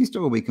they used to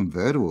all be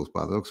convertibles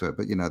by the looks of it.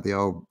 But you know, the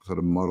old sort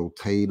of Model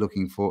T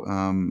looking for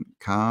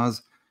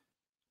cars,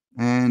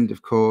 and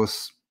of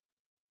course,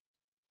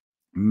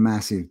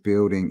 massive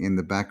building in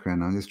the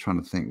background. I'm just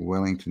trying to think.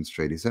 Wellington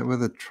Street, is that where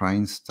the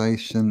train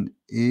station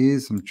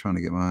is? I'm trying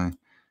to get my,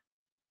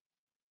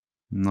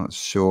 not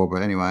sure,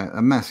 but anyway,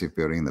 a massive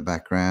building in the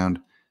background,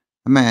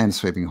 a man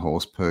sweeping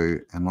horse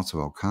poo, and lots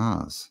of old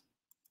cars.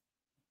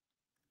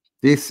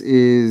 This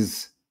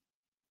is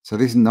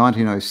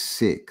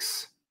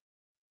 1906.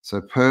 So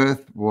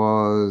Perth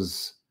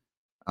was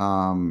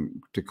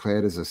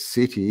declared as a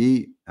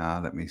city.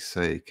 Let me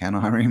see. Can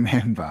I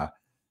remember?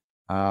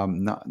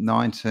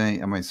 18.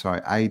 I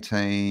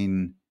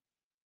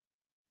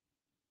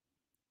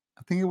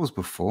think it was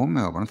before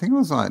Melbourne. I think it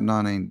was like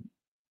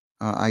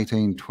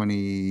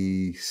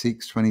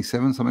 1826,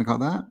 27, something like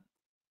that.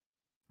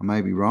 I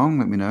may be wrong.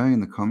 Let me know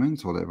in the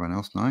comments, or let everyone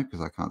else know, because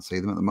I can't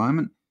see them at the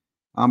moment.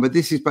 But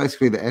this is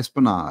basically the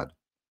Esplanade,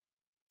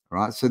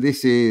 right? So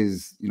this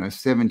is,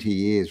 70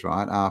 years,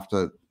 right,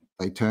 after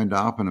they turned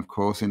up. And of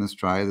course, in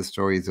Australia, the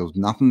story is there was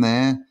nothing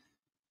there.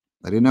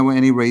 They didn't know where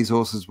any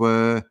resources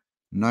were,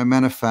 no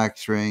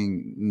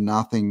manufacturing,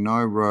 nothing,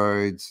 no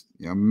roads,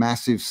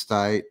 massive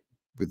state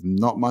with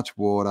not much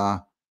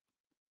water,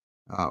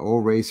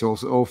 or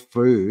resources, or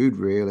food,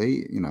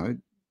 really.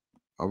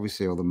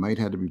 Obviously all the meat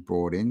had to be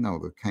brought in, all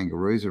the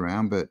kangaroos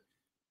around, but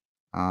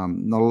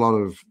not a lot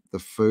of the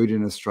food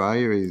in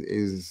Australia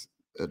is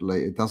at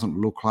least, it doesn't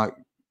look like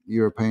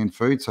European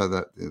food, so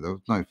that there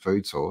was no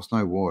food source,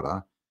 no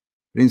water.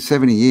 But in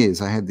 70 years,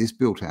 they had this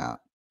built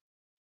out,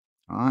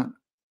 right?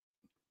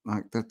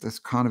 Like that's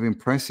kind of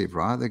impressive,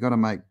 right? They've got to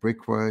make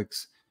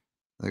brickworks,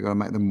 they've got to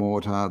make the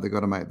mortar, they've got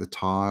to make the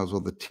tiles or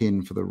the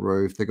tin for the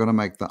roof, they've got to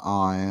make the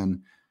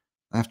iron,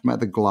 they have to make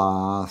the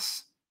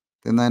glass,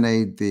 then they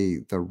need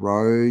the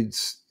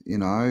roads, they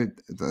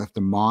have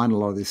to mine a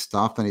lot of this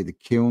stuff, they need the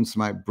kilns to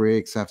make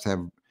bricks, they have to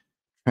have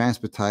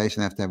transportation,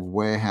 they have to have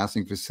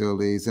warehousing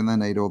facilities, and they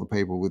need all the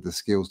people with the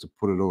skills to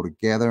put it all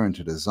together and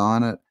to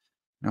design it.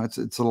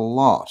 It's a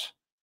lot.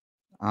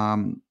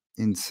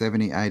 In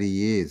 70, 80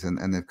 years,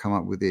 and they've come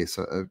up with this.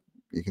 So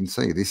you can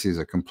see this is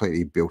a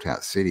completely built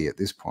out city at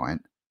this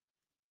point.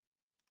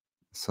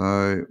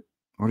 So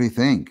what do you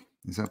think?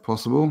 Is that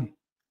possible?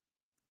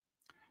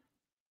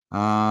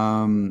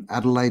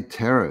 Adelaide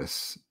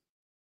Terrace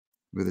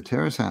with the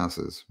terrace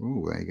houses.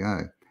 Oh, there you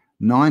go.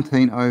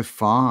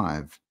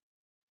 1905.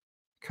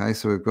 Okay,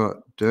 so we've got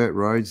dirt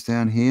roads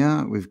down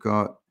here. We've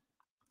got,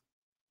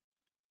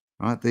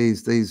 right,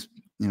 these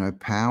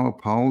power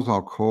poles,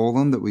 I'll call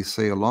them, that we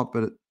see a lot,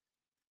 but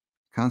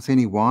can't see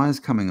any wires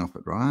coming off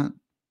it, right?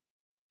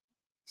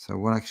 So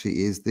what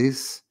actually is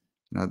this?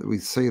 We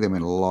see them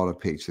in a lot of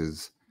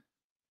pictures,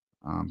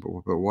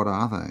 but what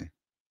are they?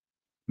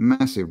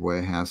 Massive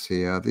warehouse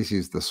here. This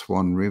is the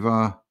Swan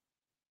River.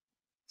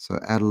 So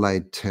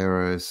Adelaide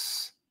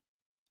Terrace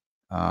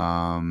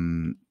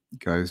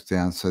goes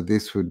down. So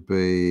this would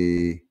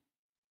be,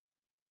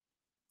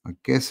 I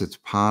guess it's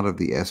part of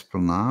the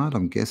Esplanade.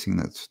 I'm guessing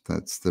that's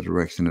the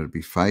direction it would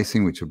be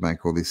facing, which would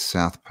make all this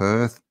South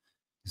Perth.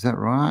 Is that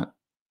right?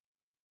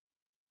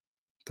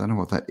 Don't know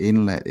what that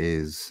inlet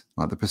is.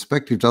 Like, the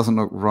perspective doesn't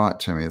look right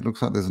to me. It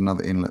looks like there's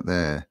another inlet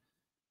there.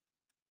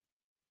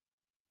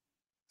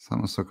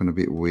 Something's looking a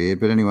bit weird.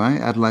 But anyway,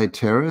 Adelaide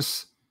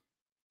Terrace.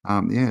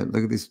 Yeah,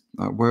 look at this.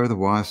 Where are the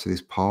wires to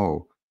this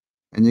pole?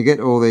 And you get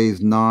all these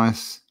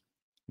nice,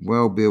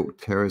 well-built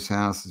terrace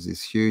houses,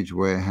 this huge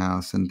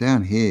warehouse. And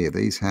down here,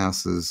 these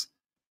houses,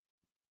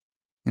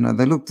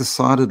 they look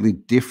decidedly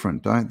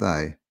different, don't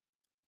they?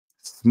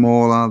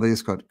 Smaller.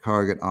 They've got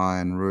corrugate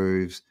iron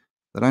roofs.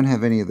 They don't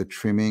have any of the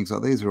trimmings.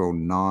 Like, these are all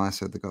nice.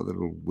 So they've got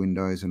little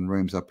windows and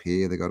rooms up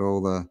here. They've got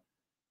all the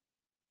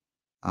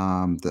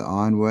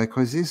ironwork.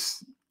 Is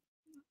this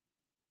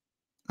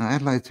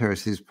Adelaide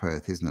Terrace is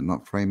Perth, isn't it?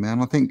 Not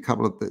Fremantle. I think a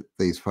couple of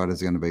these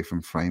photos are going to be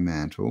from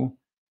Fremantle.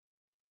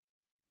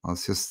 I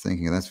was just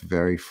thinking that's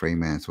very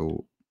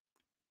Fremantle,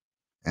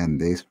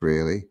 and this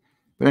really.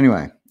 But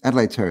anyway,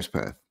 Adelaide Terrace,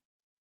 Perth,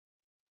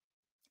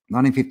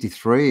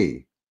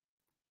 1953.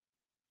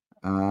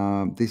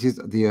 This is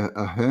the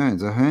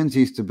Ahern's. Ahern's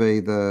used to be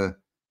the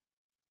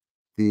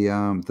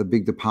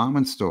big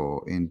department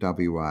store in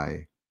WA.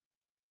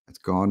 It's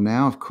gone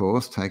now, of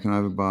course, taken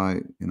over by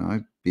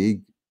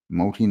big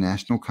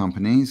multinational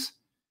companies.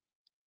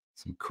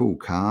 Some cool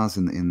cars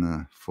in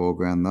the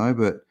foreground though,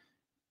 but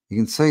you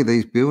can see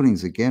these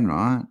buildings again,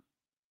 right?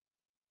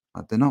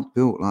 Like, they're not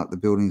built like the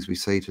buildings we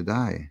see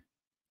today.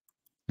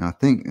 Now, I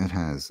think it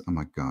has. Oh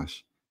my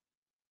gosh.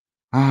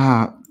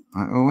 Ah,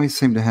 I always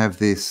seem to have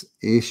this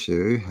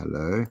issue,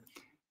 hello,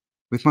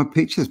 with my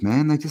pictures,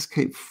 man. They just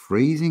keep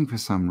freezing for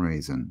some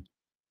reason.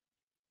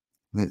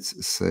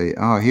 Let's see.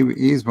 Oh,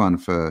 here's one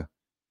for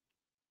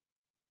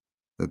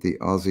that the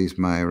Aussies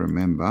may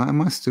remember.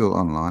 Am I still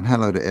online?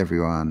 Hello to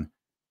everyone.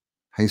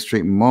 Hay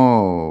Street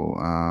Mall.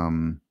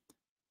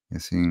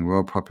 Seeing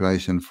world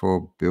population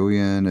 4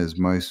 billion as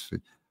most.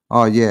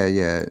 Oh yeah,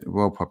 yeah.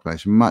 World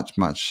population much,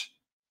 much,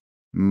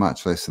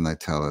 much less than they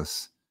tell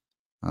us.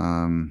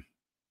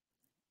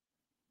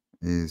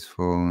 Is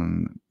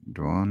fallen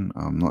drawn.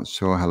 I'm not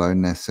sure. Hello,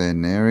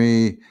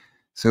 Neri.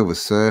 Silver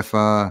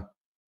Surfer.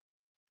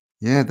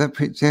 Yeah, that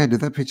picture. Yeah,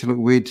 did that picture look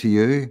weird to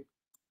you?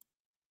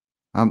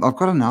 I've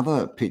got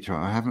another picture.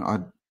 I haven't. I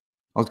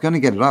was going to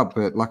get it up,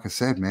 but like I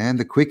said, man,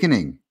 the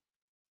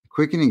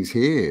quickening's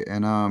here,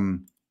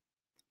 and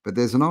but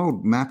there's an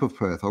old map of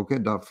Perth. I'll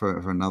get it up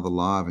for another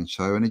live and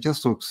show, and it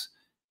just looks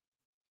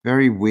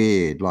very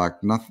weird.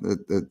 Like nothing.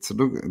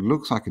 It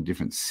looks like a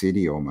different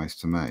city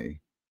almost to me.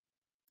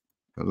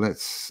 But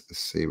let's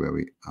see where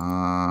we.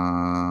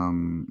 Oh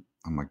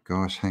my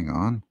gosh, hang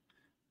on.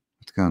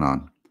 What's going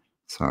on?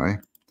 Sorry,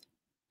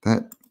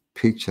 that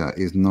picture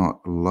is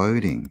not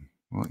loading.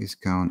 What is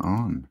going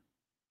on?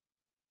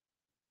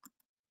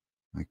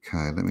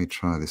 Okay, let me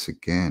try this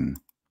again.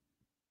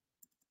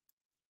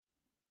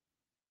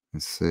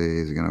 Let's see,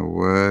 is it going to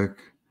work?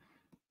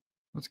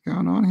 What's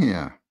going on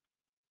here?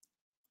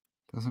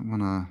 Doesn't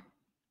want to.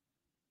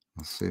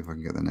 I'll see if I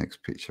can get the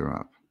next picture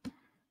up. Oh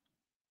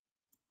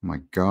my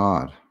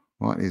God,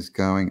 what is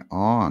going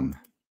on?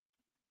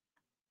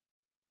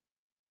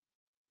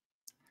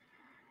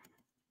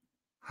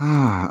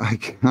 Ah,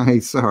 okay,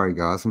 sorry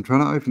guys. I'm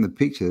trying to open the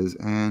pictures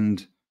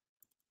and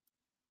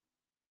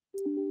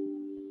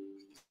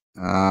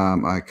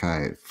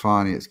okay,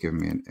 finally it's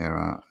giving me an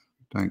error.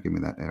 Don't give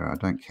me that error. I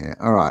don't care.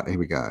 All right, here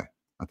we go.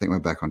 I think we're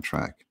back on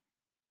track.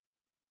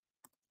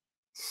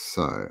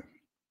 So,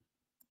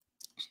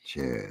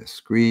 share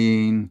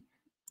screen.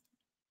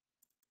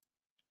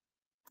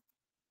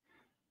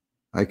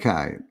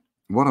 Okay,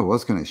 what I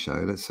was going to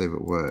show, let's see if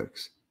it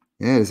works.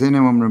 Yeah, does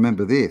anyone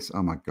remember this?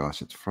 Oh my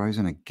gosh, it's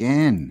frozen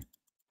again.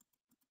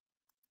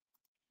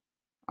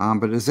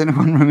 But does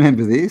anyone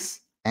remember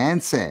this?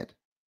 Ansett.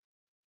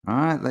 All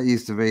right, that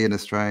used to be an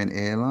Australian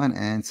airline,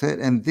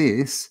 Ansett. And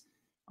this,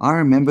 I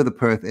remember the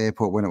Perth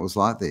airport when it was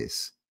like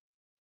this.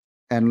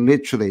 And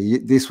literally,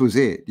 this was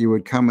it. You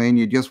would come in,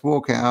 you'd just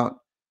walk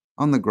out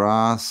on the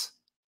grass,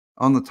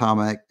 on the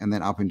tarmac, and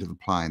then up into the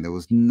plane. There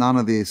was none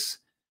of this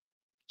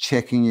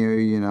checking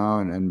you,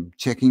 and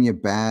checking your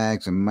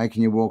bags and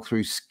making you walk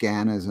through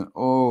scanners and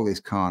all this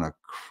kind of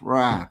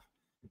crap.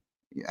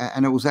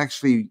 And it was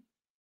actually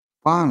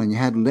fun, and you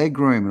had leg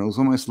room, and it was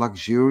almost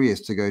luxurious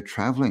to go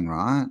traveling,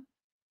 right?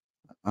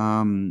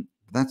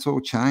 That's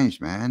all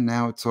changed, man.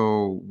 Now it's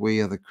all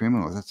we are the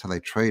criminals. That's how they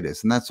treat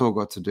us, and that's all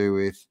got to do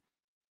with.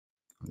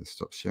 I'll just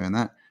stop sharing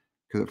that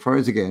because it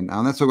froze again.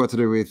 And that's all got to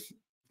do with.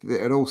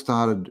 It all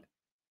started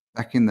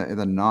back in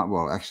the night.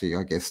 Well, actually,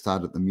 I guess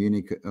started at the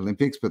Munich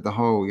Olympics, but the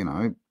whole,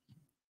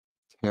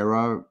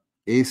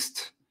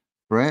 terrorist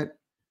threat,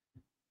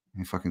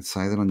 if I can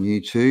say that on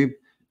YouTube,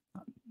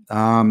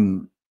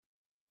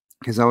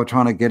 because they were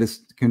trying to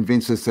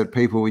convince us that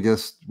people were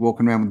just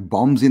walking around with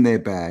bombs in their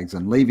bags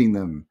and leaving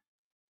them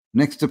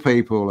next to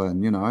people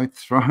and,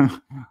 throwing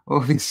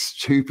all this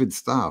stupid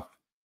stuff.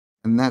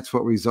 And that's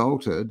what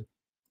resulted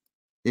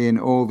in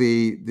all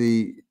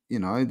the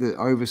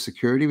over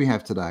security we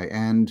have today.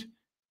 And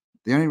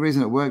the only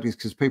reason it worked is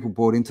because people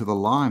bought into the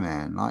lie,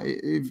 man. Like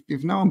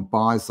if no one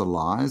buys the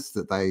lies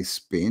that they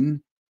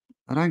spin,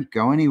 they don't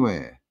go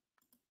anywhere.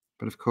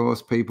 But of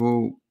course,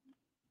 people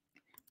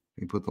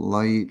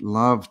that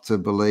love to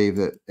believe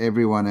that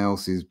everyone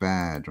else is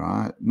bad,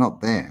 right?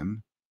 Not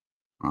them,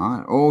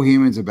 right? All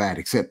humans are bad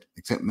except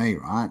me,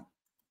 right?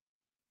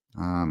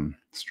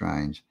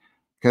 Strange.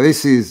 Okay,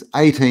 this is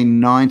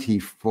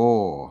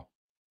 1894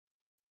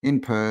 in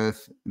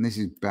Perth, and this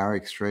is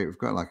Barrack Street. We've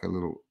got like a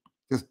little,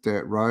 just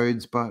dirt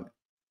roads, but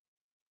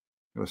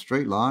got a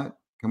street light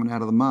coming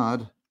out of the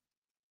mud.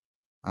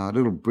 A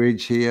little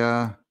bridge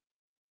here.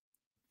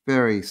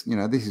 Very,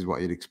 this is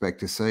what you'd expect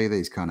to see.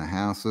 These kind of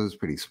houses,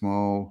 pretty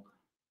small,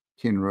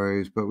 tin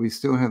roofs, but we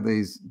still have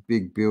these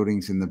big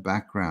buildings in the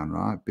background,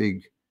 right?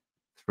 Big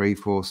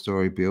 3-4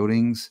 story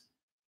buildings.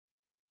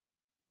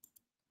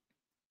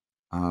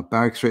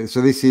 Barrack Street.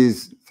 So this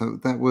is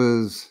what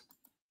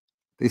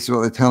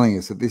they're telling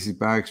us, that this is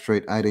Barrack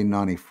Street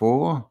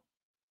 1894.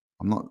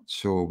 I'm not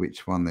sure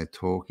which one they're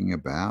talking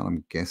about.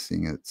 I'm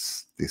guessing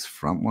it's this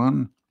front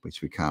one,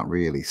 which we can't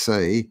really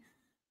see.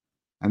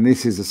 And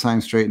this is the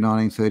same street,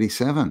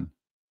 1937.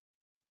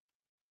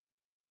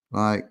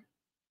 Like,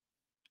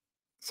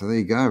 so there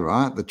you go,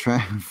 right? The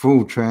tram,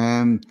 full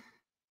tram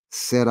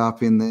set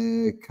up in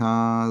there,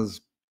 cars,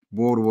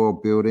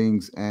 wall-to-wall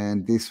buildings,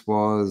 and this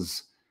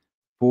was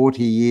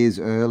 40 years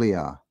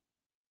earlier,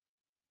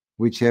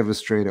 whichever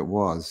street it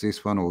was,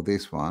 this one or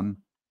this one,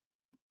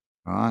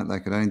 right? They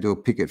could only do a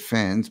picket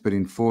fence, but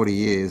in 40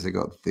 years, they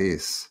got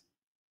this.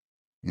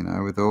 you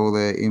know, with all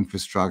their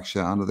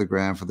infrastructure under the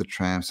ground for the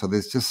tram. So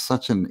there's just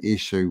such an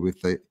issue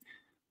with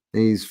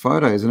these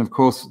photos. And of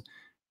course,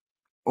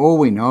 all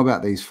we know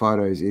about these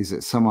photos is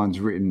that someone's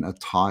written a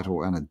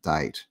title and a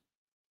date.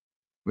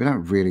 We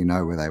don't really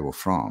know where they were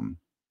from.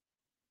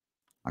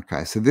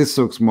 Okay, so this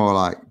looks more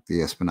like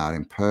the Esplanade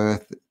in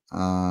Perth.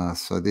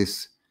 So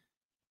this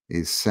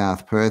is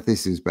South Perth.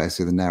 This is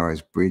basically the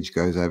Narrows Bridge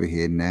goes over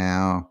here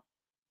now.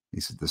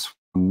 This is the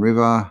Swan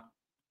River,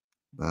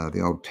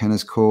 the old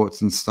tennis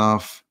courts and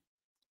stuff.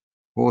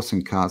 Horse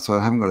and cart. So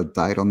I haven't got a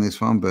date on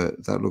this one,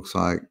 but that looks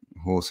like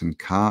horse and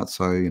cart.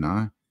 So, you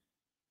know,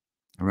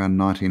 around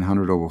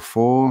 1900 or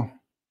before.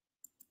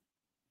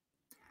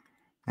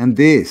 And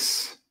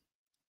this,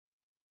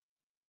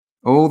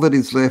 all that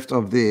is left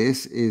of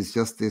this is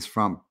just this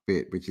front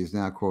bit, which is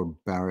now called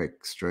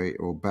Barrack Street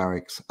or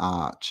Barracks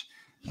Arch.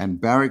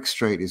 And Barrack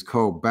Street is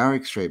called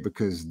Barrack Street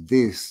because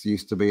this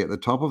used to be at the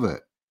top of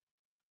it,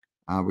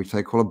 which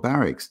they call a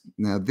barracks.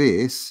 Now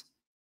this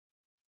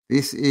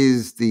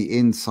is the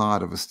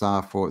inside of a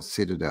star fort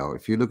citadel.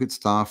 If you look at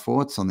star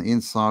forts, on the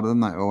inside of them,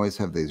 they always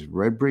have these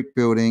red brick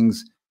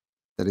buildings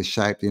that are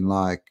shaped in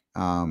like,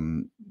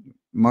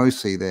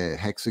 mostly they're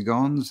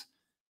hexagons.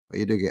 But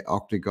you do get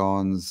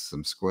octagons,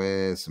 some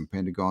squares, some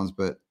pentagons,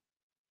 but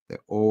they're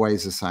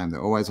always the same.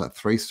 They're always like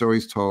 3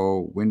 stories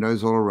tall,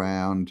 windows all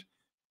around,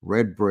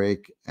 red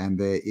brick, and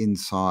they're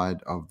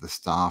inside of the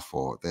star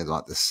fort. They're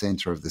like the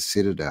center of the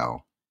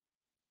citadel.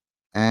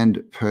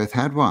 And Perth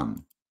had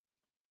one.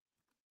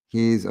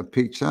 Here's a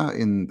picture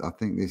in, I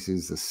think this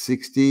is the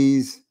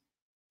 60s.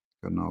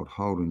 Got an old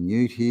Holden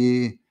Ute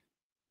here.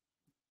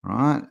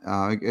 Right.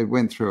 It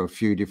went through a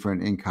few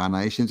different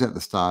incarnations. At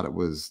the start, it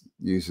was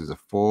used as a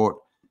fort.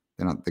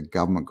 Then the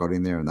government got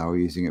in there and they were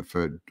using it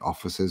for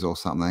offices or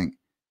something.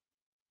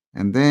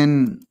 And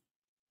then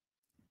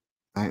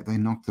they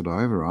knocked it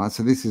over, right?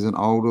 So this is an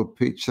older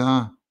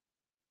picture.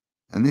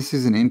 And this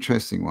is an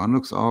interesting one.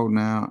 Looks old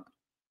now.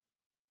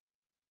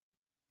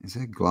 Is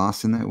there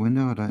glass in that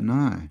window? I don't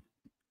know.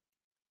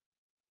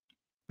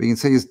 But you can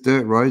see there's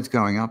dirt roads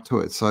going up to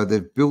it. So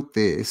they've built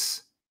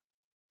this,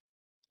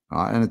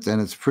 right? And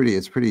it's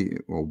pretty,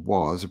 well,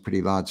 was a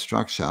pretty large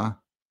structure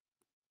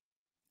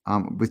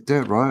with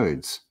dirt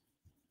roads.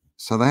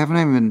 So they haven't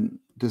even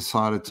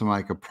decided to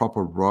make a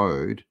proper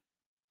road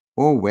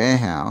or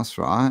warehouse,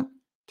 right,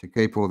 to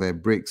keep all their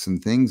bricks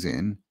and things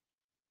in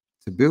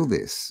to build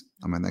this.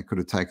 I mean, they could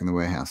have taken the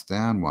warehouse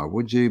down. Why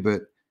would you?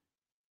 But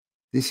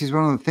this is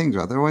one of the things,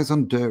 right? They're always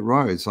on dirt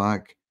roads.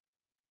 Like,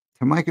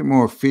 to make it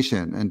more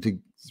efficient and to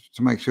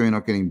make sure you're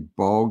not getting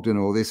bogged and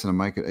all this and to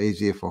make it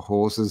easier for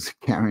horses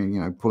carrying, you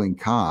know, pulling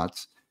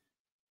carts,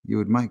 you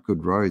would make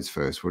good roads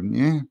first, wouldn't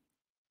you?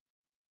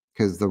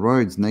 Because the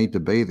roads need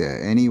to be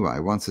there anyway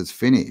once it's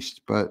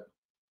finished. But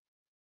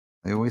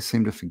they always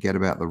seem to forget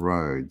about the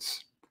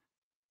roads.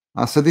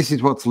 So this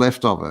is what's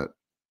left of it.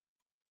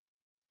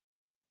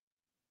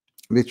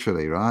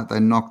 Literally, right? They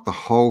knocked the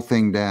whole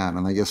thing down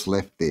and they just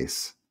left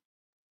this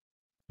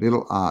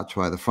little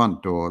archway. The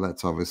front door,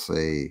 that's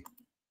obviously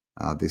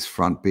this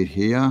front bit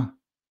here.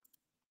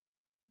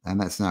 And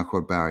that's now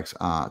called Barracks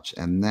Arch.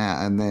 And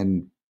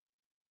then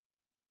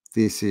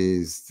this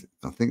is,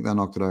 I think they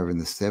knocked it over in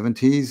the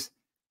 70s.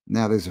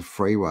 Now there's a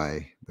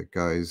freeway that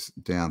goes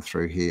down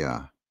through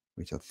here,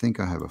 which I think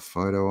I have a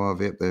photo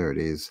of it. There it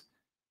is.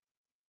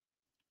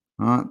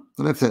 All right,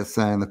 they left that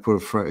saying they put a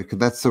free, because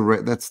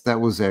that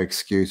was their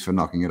excuse for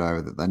knocking it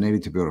over, that they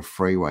needed to build a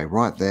freeway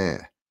right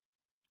there.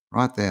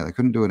 Right there. They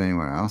couldn't do it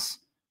anywhere else.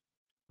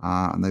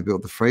 And they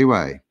built the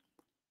freeway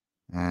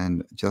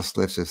and just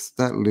left us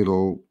that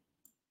little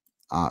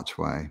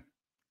archway.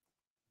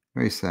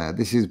 Very sad.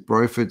 This is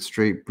Broford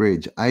Street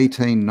Bridge,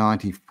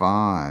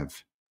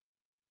 1895.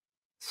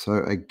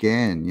 So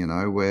again, you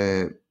know,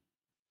 we're,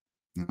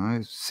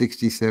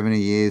 60, 70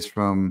 years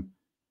from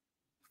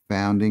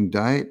founding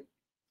date.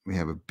 We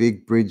have a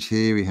big bridge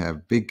here. We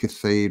have big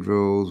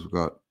cathedrals. We've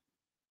got,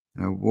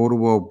 water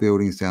wall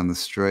buildings down the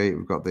street.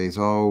 We've got these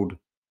old,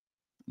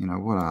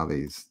 what are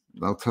these?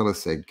 They'll tell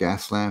us they're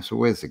gas lamps.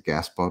 Well, where's the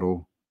gas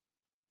bottle?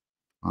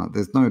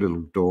 There's no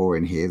little door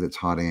in here that's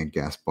hiding a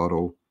gas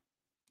bottle.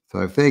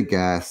 So if they're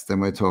gas, then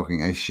we're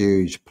talking a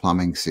huge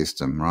plumbing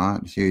system,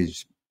 right?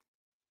 Huge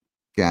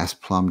gas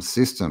plumbed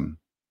system.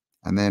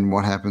 And then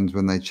what happens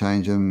when they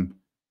change them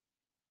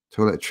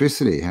to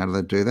electricity? How do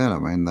they do that? I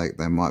mean,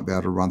 they might be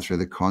able to run through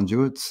the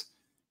conduits,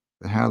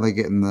 but how are they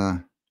getting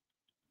the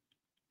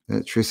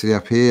electricity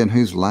up here? And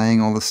who's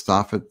laying all the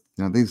stuff?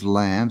 These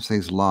lamps,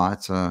 these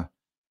lights are a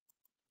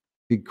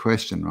big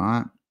question,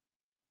 right?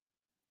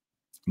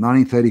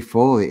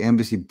 1934, the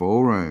Embassy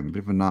Ballroom,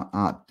 bit of an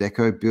Art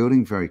Deco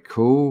building, very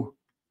cool.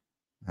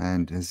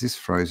 And has this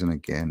frozen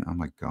again? Oh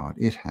my God,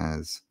 it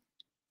has.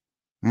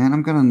 Man,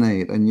 I'm going to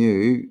need a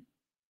new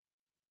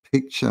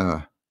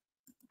picture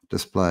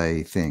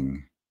display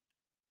thing.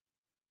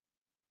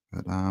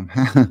 But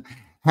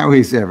how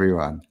is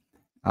everyone?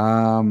 They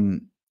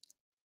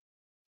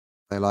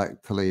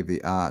like to leave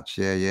the arch.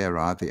 Yeah,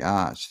 right. The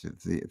arch,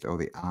 or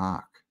the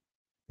arc,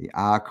 the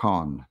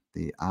archon.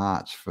 the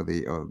arch for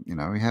the, or,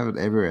 we have it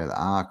everywhere. The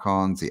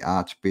archons, the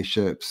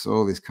archbishops,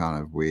 all this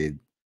kind of weird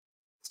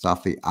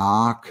stuff. The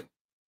ark,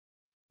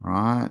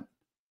 right?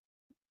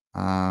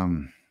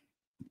 Um,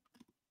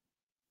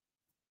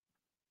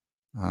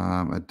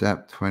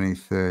 adapt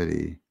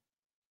 2030.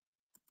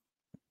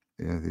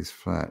 Yeah, this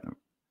flat.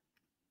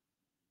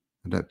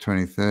 Adapt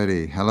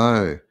 2030.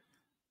 Hello.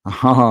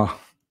 Oh,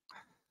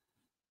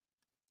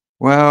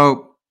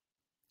 well,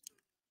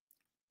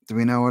 do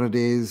we know what it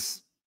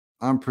is?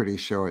 I'm pretty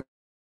sure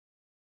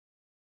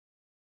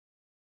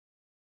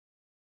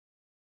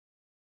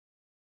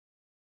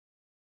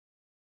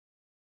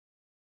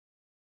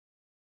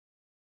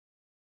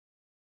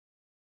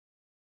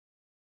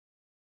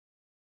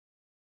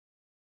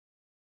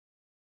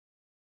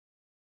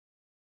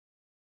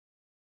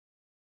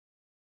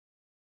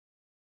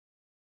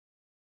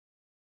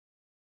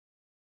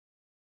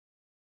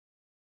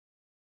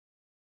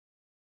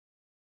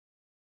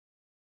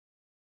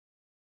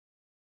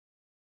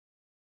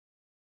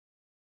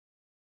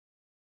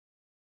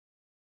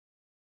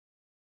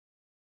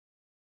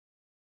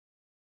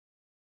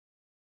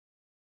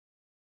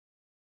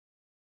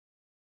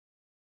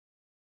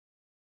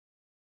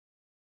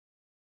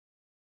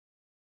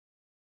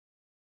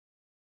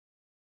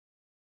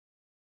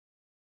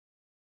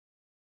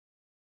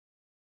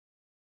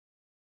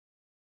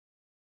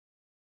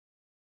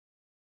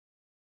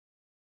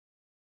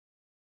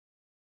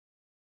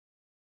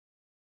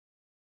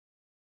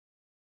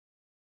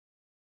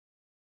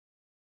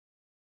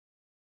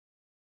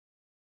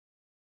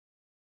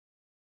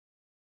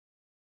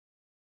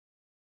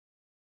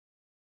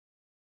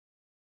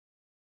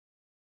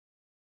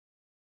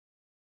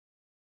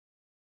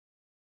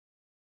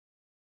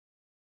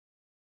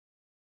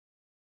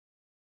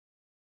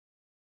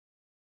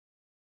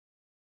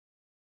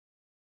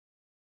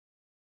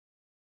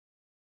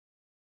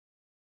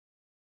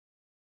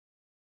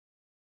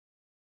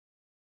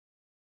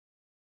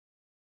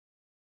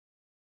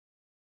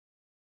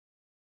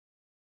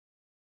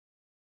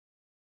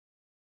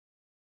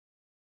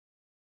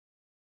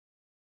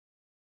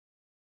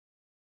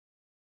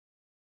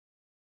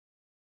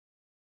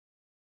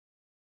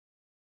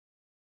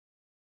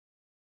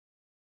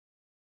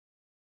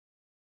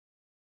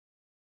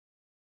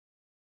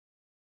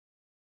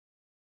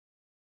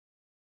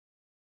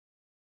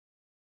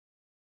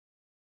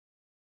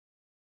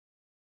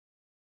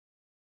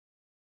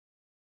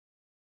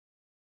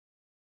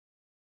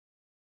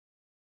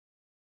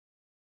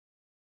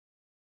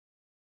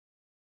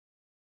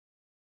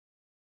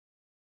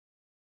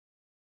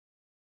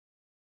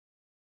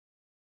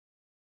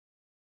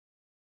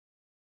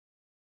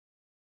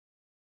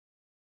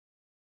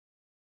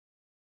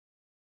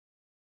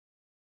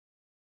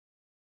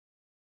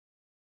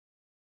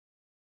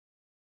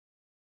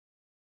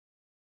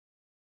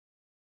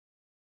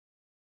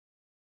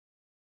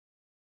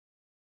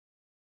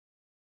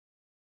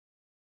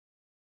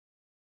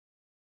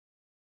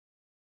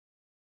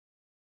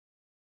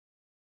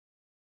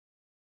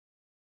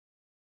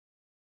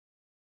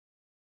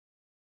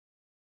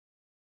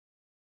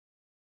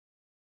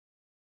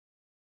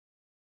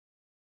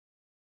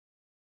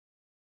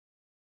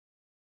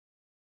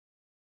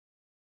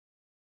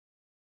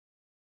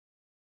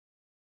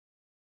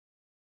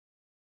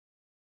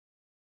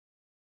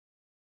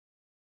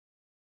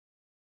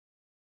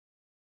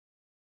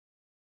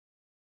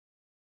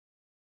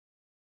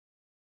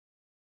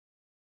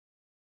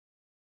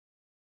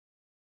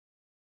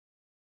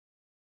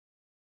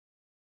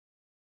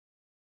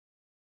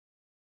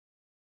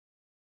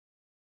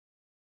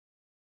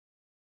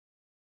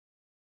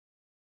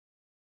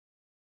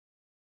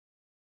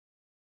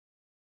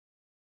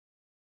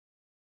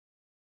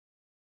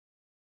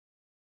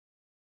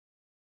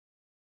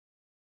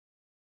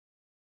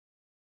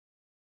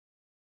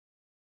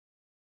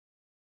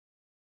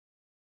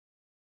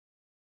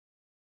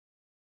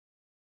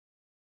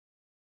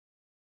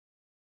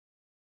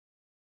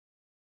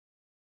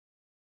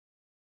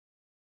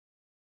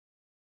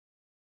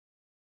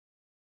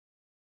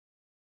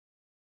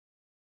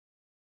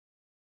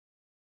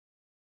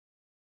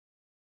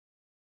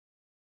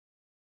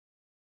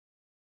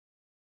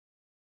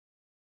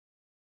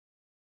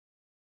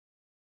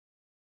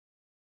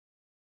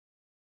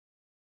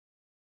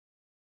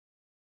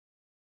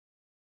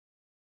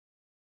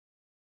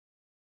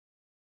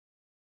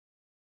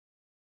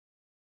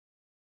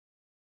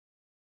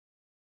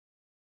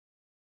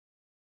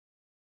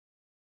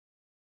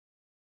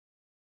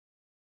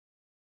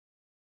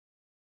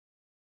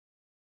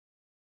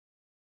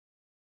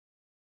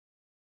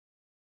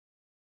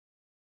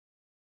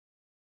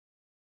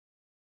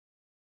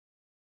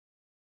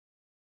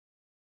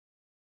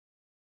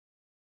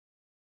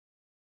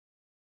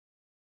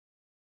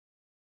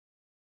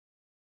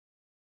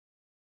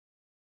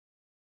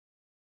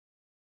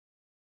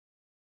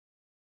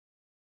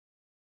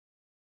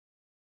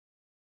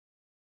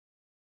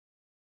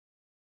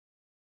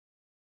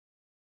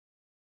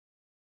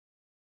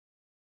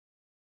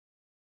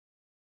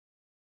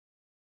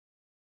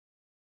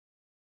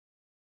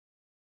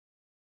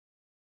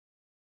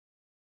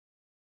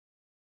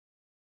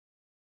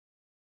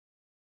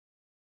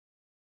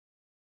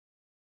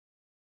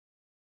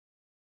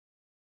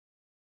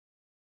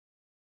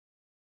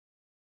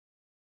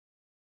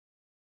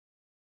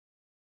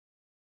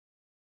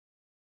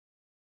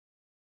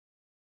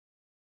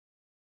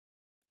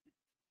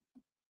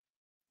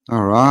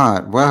All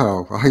right.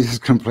 Well, I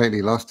just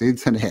completely lost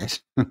internet.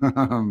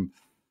 Hello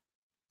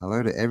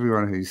to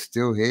everyone who's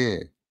still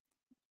here.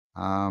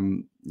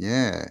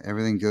 Yeah,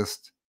 everything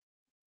just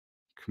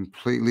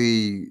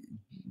completely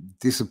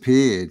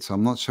disappeared. So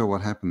I'm not sure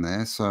what happened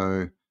there.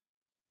 So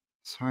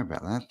sorry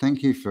about that.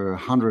 Thank you for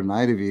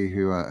 108 of you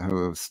who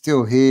are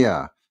still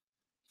here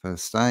for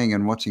staying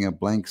and watching a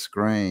blank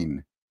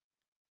screen.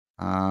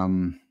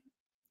 Um,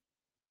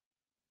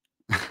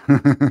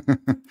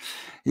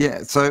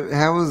 yeah. So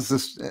how was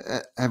this?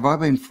 Have I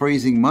been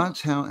freezing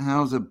much?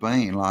 How's it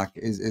been? Like,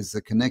 is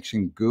the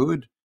connection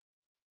good?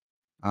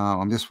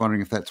 I'm just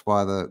wondering if that's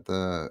why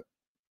the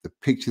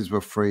pictures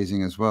were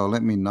freezing as well.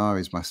 Let me know.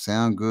 Is my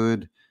sound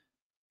good?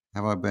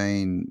 Have I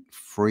been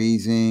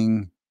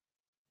freezing?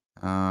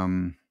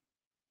 Um,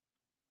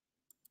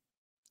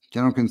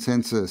 General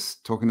consensus: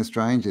 talking to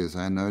strangers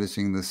and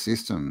noticing the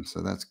system.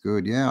 So that's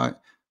good. Yeah,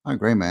 I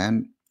agree,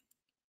 man.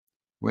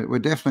 We're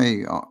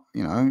definitely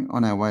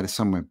on our way to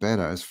somewhere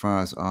better as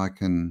far as I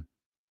can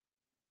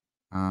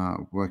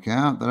work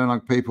out. They don't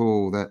like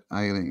people that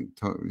alien.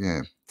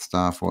 Yeah,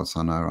 Star Force.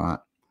 I know, right?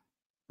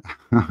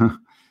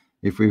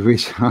 If we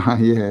wish,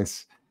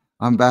 yes,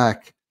 I'm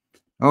back.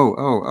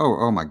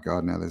 Oh my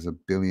God, now there's a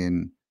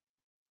billion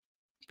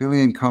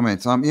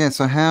comments. Yeah,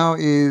 so how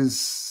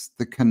is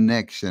the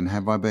connection?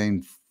 Have I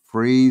been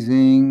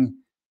freezing?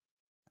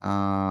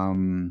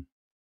 Um,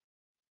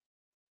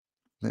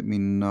 Let me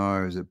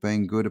know. Has it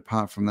been good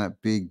apart from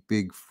that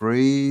big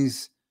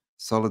freeze?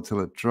 Solid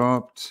till it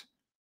dropped.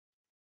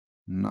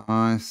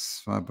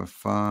 Nice. 5 by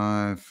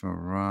 5. All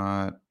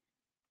right.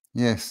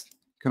 Yes.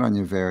 Good on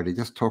you, Verity.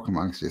 Just talk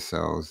amongst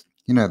yourselves.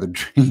 You know the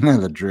you know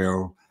the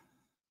drill.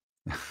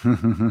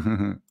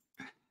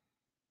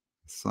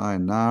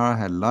 Sayonara,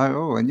 hello.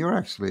 Oh, and you're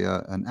actually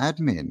an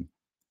admin.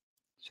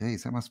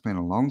 Geez, that must have been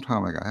a long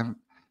time ago.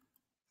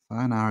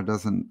 Sayonara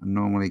doesn't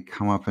normally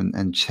come up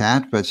and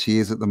chat, but she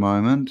is at the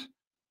moment.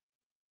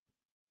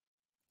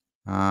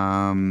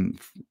 And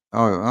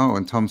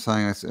Tom's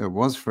saying it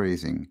was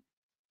freezing.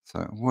 So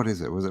what is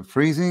it? Was it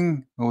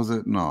freezing or was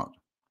it not?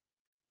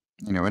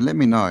 Anyway, let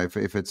me know if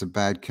it's a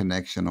bad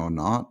connection or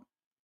not.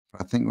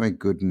 I think we're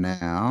good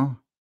now.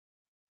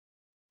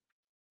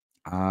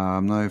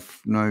 No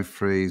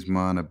freeze,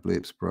 minor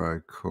blips, bro.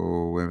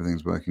 Cool.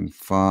 Everything's working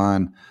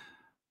fine.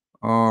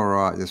 All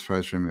right, just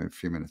froze for a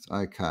few minutes.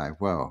 Okay,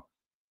 well,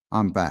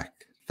 I'm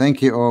back.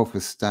 Thank you all for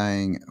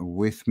staying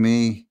with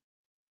me.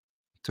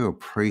 Do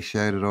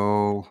appreciate it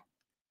all.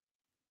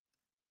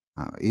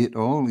 It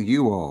all,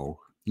 you all,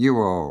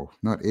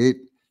 not it.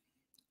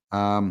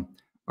 Um,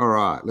 all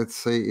right, let's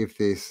see if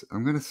this.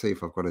 I'm going to see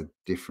if I've got a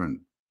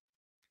different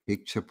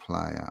picture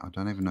player. I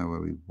don't even know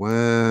where we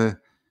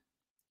were.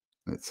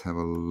 Let's have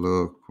a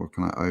look. What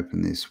can I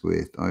open this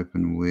with?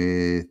 Open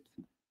with.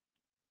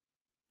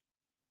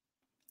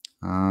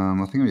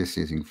 I think I'm just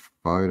using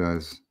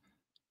photos.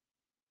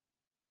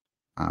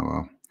 Oh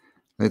well.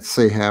 Let's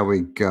see how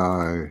we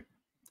go.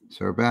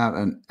 So about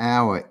an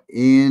hour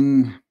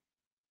in.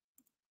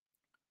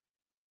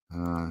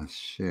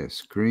 Share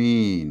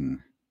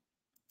screen.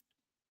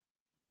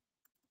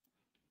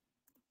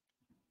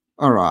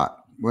 All right,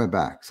 we're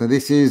back. So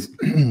this is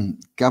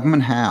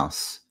Government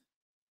House,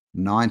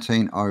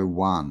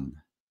 1901,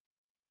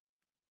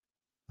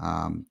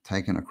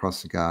 taken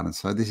across the garden.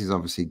 So this is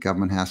obviously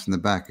Government House in the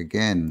back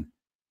again.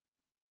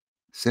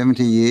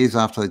 70 years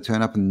after they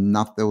turned up, and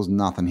there was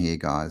nothing here,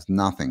 guys,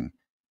 nothing.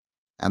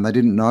 And they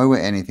didn't know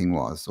where anything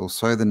was, or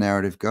so the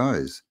narrative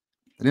goes.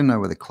 They didn't know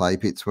where the clay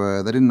pits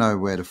were. They didn't know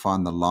where to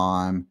find the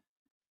lime.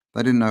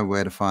 They didn't know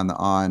where to find the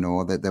iron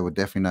ore. That there were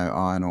definitely no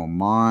iron ore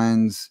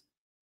mines.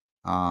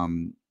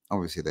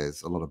 Obviously,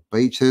 there's a lot of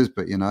beaches,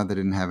 but they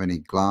didn't have any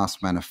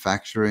glass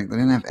manufacturing. They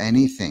didn't have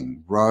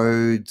anything.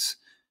 Roads,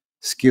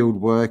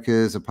 skilled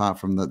workers, apart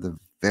from the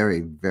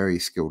very, very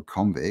skilled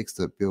convicts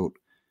that built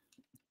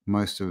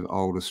most of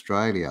old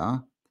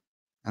Australia.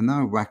 And they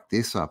whacked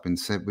this up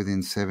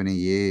within 70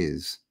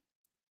 years.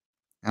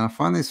 And I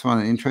find this one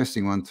an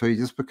interesting one too,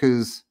 just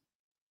because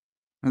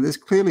there's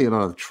clearly a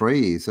lot of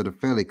trees that are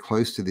fairly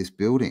close to this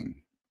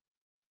building.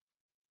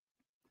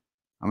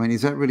 I mean,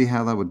 is that really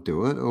how they would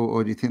do it?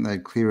 Or do you think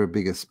they'd clear a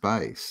bigger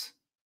space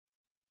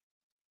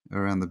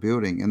around the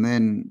building? And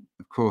then,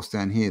 of course,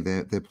 down here,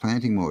 they're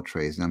planting more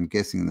trees. And I'm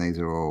guessing these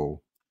are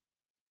all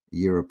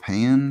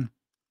European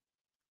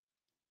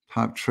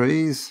type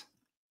trees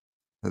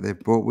that they've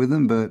brought with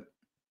them, but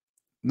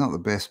not the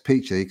best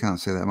picture. You can't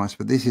see that much,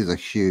 but this is a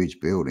huge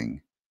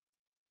building.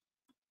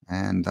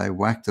 And they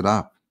whacked it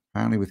up,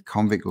 apparently with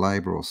convict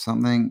labour or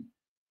something.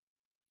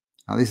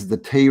 This is the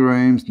tea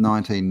rooms,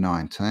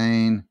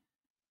 1919.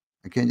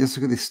 Again, just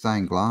look at this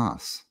stained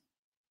glass.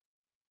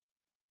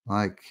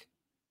 Like,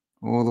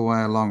 all the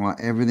way along,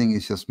 like everything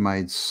is just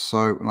made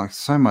so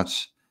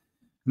much.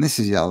 And this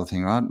is the other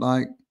thing, right?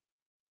 Like,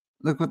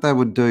 look what they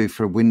would do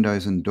for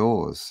windows and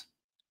doors.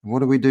 What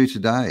do we do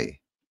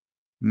today?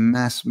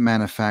 Mass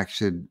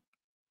manufactured,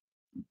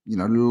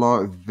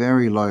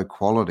 very low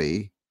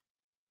quality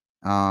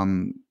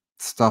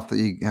stuff that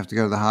you have to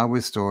go to the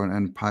hardware store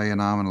and pay an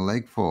arm and a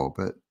leg for.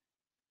 But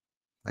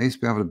They used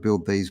to be able to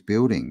build these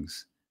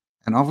buildings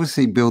and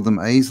obviously build them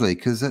easily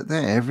because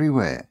they're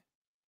everywhere,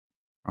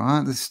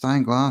 right? The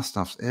stained glass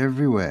stuff's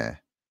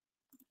everywhere.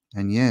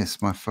 And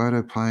yes, my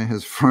photo player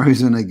has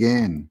frozen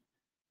again.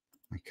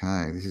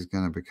 Okay, this is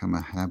going to become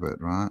a habit,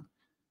 right?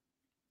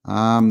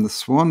 The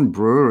Swan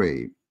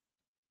Brewery,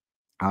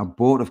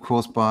 bought, of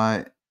course,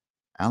 by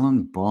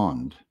Alan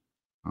Bond,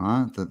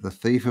 right? The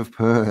thief of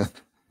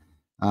Perth.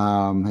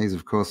 He's,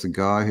 of course, the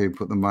guy who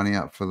put the money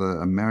up for the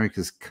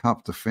America's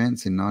Cup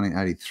defense in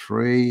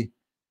 1983.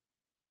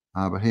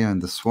 But he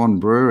owned the Swan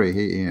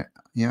Brewery.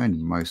 He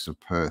owned most of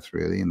Perth,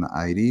 really, in the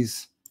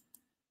 80s.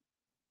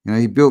 You know,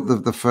 he built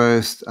the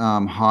first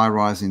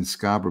high-rise in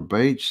Scarborough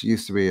Beach. It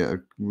used to be a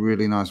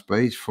really nice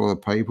beach for the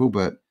people,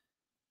 but,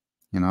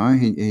 you know,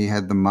 he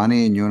had the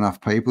money and knew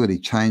enough people that he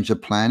changed the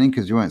planning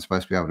because you weren't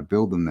supposed to be able to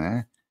build them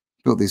there.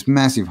 Built this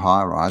massive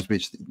high-rise,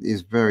 which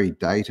is very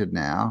dated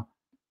now.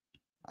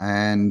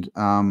 And,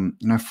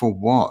 you know, for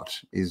what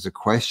is the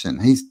question?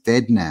 He's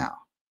dead now.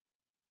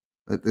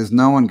 There's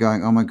no one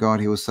going, oh, my God,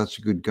 he was such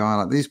a good guy.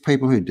 Like, these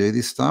people who do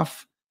this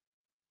stuff,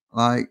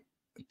 like,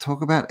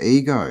 talk about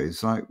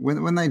egos. Like,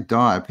 when they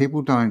die,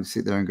 people don't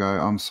sit there and go,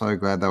 I'm so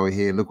glad they were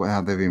here. Look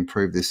how they've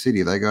improved this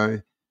city. They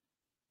go,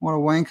 what a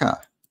wanker.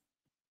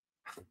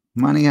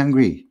 Money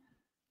hungry.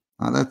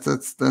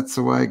 That's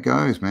the way it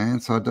goes, man.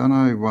 So I don't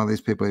know why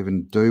these people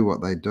even do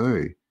what they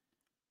do.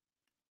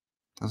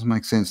 Doesn't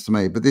make sense to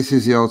me. But this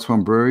is the Old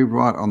Swan Brewery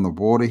right on the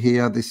water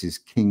here. This is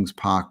Kings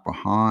Park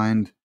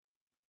behind.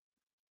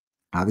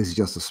 This is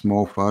just a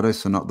small photo,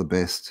 so not the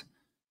best,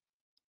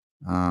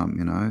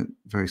 you know,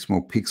 very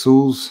small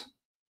pixels.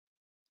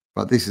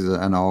 But this is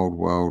an old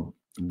world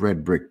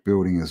red brick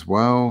building as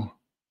well.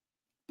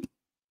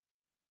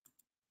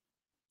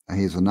 And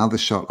here's another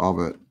shot of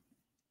it.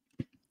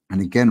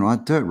 And again,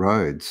 right, dirt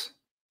roads.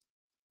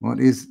 Why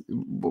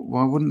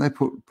wouldn't they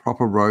put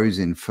proper roads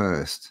in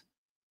first?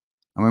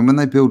 I mean, when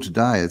they build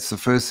today, it's the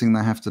first thing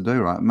they have to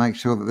do, right? Make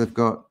sure that they've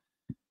got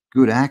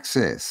good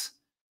access,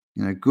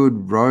 you know,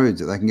 good roads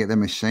that they can get their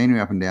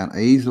machinery up and down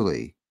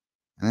easily.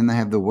 And then they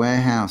have the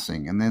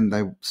warehousing, and then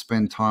they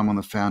spend time on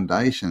the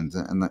foundations.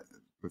 And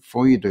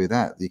before you do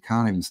that, you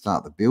can't even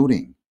start the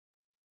building.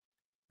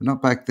 But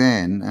not back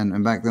then.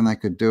 And back then they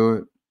could do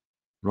it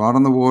right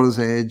on the water's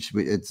edge.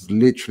 It's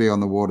literally on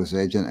the water's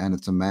edge, and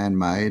it's a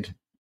man-made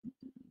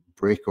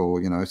brick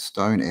or, you know,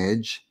 stone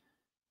edge.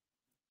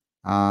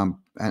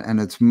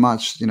 And it's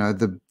much, you know,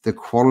 the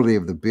quality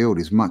of the build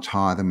is much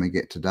higher than we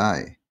get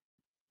today.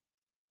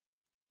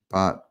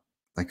 But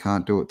they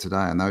can't do it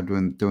today, and they're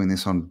doing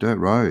this on dirt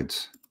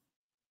roads.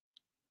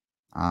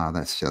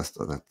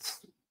 That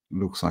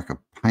looks like a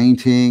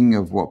painting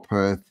of what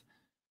Perth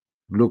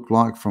looked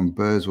like from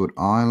Burswood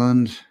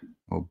Island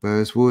or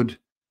Burswood,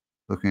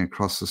 looking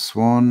across the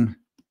Swan.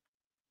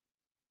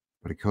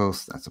 But of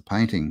course, that's a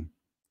painting.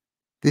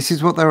 This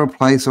is what they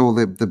replace all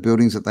the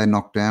buildings that they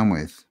knocked down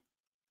with.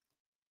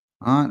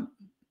 All right?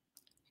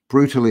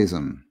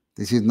 Brutalism.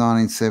 This is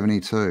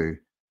 1972.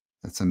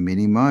 That's a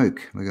mini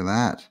moke. Look at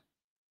that.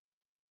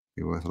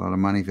 Be worth a lot of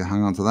money if you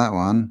hung on to that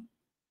one.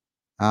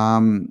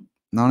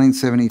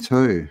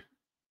 1972.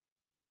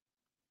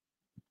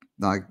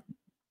 Like,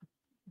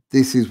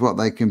 this is what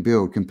they can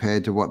build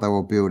compared to what they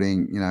were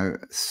building, you know,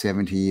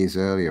 70 years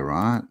earlier,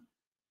 right?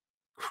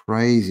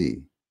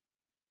 Crazy.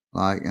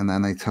 Like, and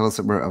then they tell us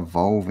that we're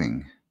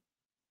evolving.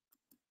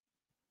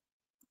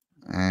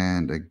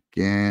 And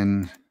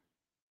again,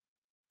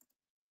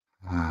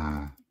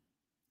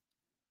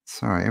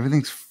 sorry,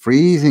 everything's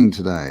freezing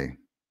today.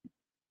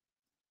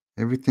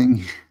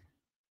 Everything.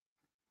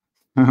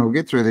 We'll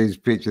get through these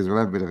pictures. We'll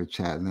have a bit of a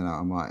chat, and then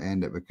I might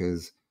end it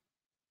because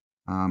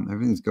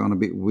everything's gone a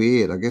bit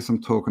weird. I guess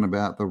I'm talking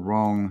about the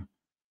wrong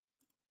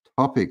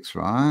topics,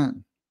 right?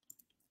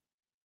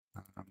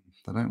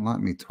 They don't like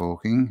me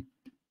talking.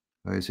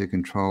 Those who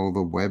control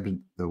the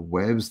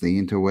webs,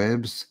 the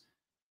interwebs.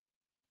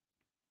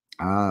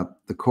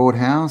 The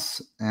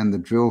courthouse and the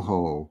drill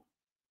hall.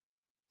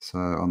 So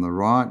on the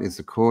right is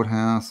the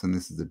courthouse, and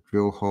this is the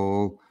drill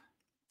hall.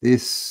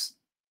 This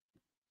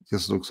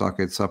just looks like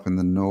it's up in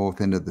the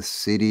north end of the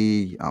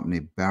city, up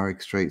near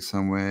Barrack Street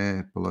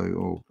somewhere, below,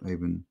 or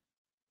even,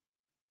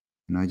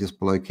 you know, just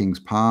below Kings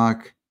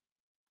Park.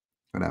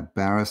 Got our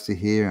barrister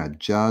here, our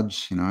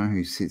judge, you know,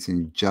 who sits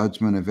in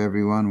judgment of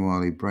everyone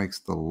while he breaks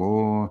the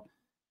law.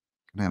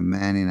 Got our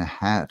man in a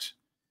hat.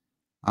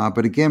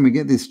 But again, we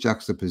get this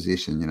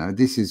juxtaposition. You know,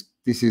 this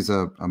is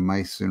a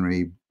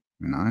masonry,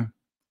 you know,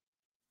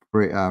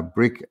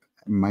 brick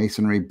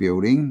masonry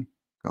building.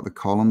 Got the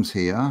columns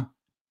here.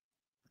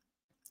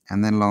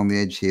 And then along the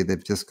edge here,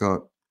 they've just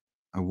got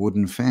a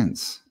wooden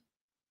fence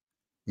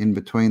in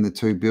between the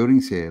two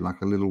buildings here, like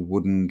a little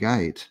wooden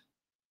gate,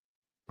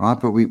 right?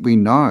 But we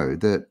know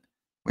that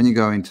when you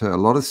go into a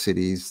lot of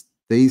cities,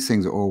 these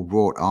things are all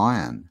wrought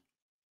iron,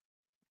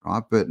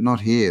 right? But not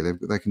here.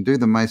 They can do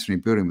the masonry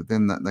building, but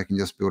then they can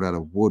just build out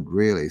of wood,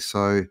 really.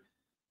 So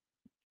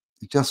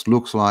it just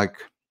looks like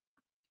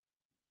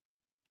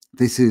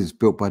this is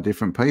built by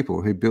different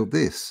people who built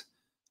this.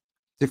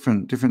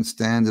 Different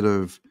standard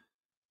of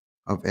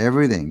of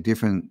everything,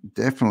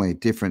 definitely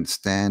different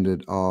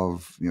standard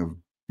of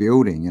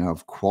building,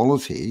 of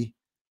quality.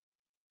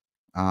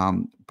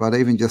 But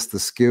even just the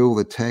skill,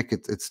 the tech,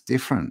 it's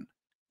different,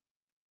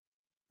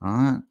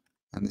 right?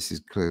 And this is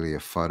clearly a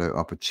photo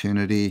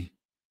opportunity.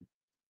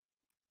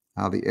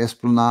 The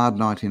Esplanade,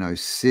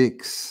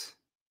 1906.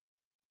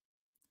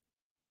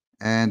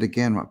 And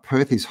again, right,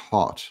 Perth is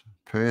hot.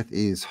 Perth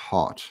is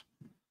hot.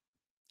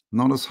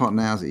 Not as hot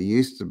now as it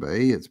used to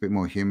be. It's a bit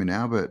more humid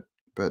now,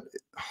 but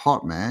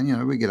hot,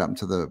 man. We get up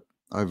into the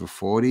over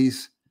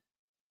 40s,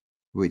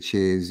 which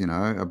is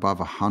above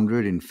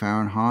 100 in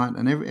Fahrenheit.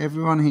 And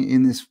everyone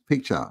in this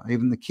picture,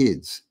 even the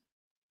kids,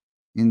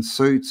 in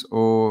suits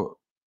or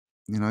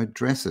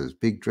dresses,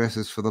 big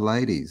dresses for the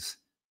ladies.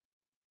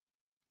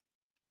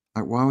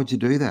 Like, why would you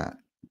do that?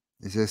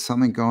 Is there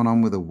something going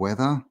on with the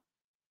weather?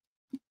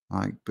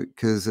 Like,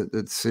 because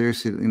it's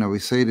seriously, we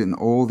see it in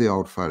all the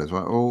old photos,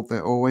 right?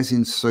 They're always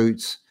in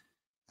suits,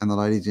 and the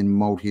ladies in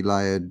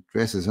multi-layered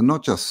dresses, and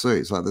not just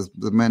suits. Like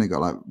the men have got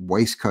like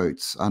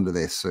waistcoats under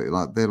their suit,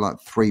 like they're like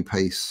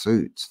three-piece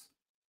suits.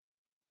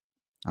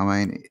 I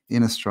mean,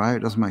 in Australia,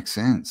 it doesn't make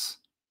sense.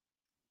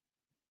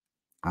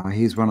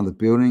 Here's one of the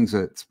buildings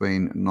that's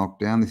been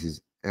knocked down. This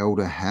is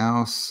Elder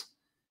House,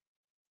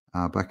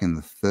 back in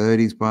the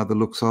 30s by the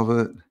looks of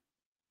it.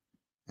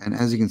 And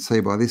as you can see,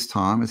 by this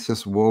time, it's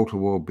just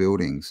wall-to-wall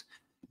buildings.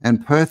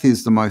 And Perth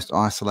is the most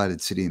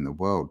isolated city in the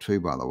world too,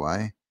 by the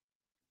way.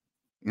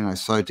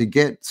 So to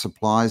get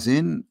supplies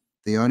in,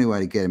 the only way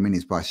to get them in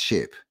is by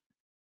ship.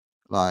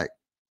 Like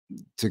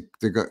to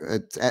go,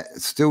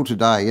 still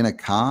today in a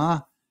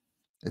car,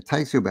 it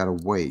takes you about a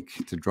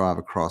week to drive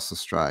across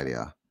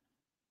Australia.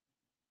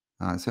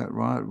 Is that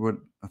right?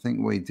 I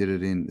think we did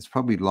it in, it's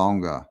probably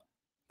longer.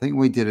 I think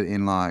we did it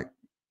in like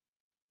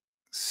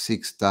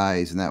 6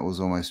 days, and that was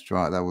almost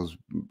dry. That was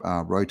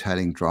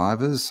rotating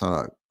drivers, so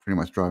like pretty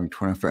much driving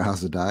 24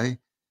 hours a day.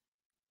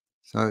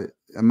 So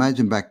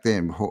imagine back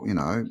then,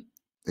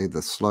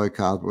 either slow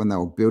cars, but when they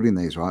were building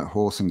these, right,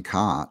 horse and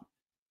cart,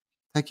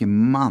 take you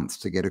months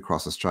to get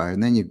across Australia,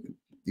 and then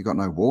you got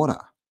no water.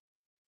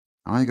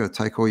 You got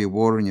to take all your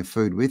water and your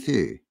food with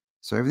you.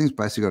 So everything's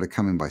basically got to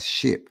come in by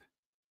ship.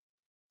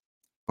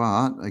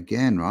 But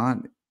again, right,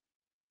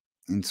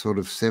 in sort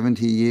of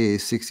 70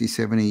 years, 60,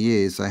 70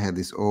 years, they had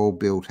this all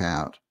built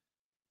out,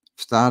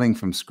 starting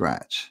from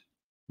scratch.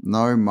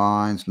 No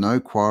mines, no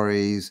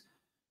quarries,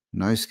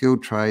 no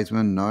skilled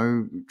tradesmen,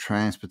 no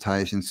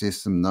transportation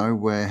system, no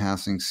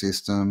warehousing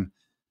system.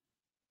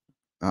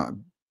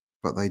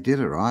 But they did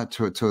it, right,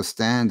 to a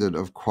standard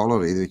of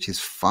quality which is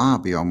far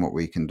beyond what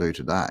we can do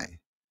today.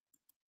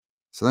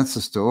 So that's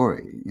the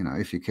story,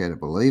 if you care to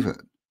believe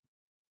it.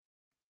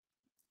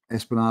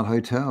 Esplanade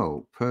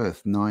Hotel,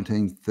 Perth,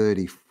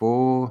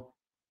 1934.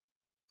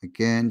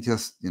 Again,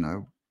 just,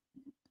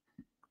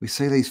 we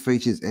see these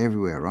features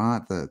everywhere,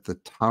 right? The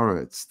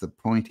turrets, the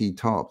pointy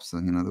tops,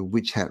 and, the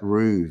witch hat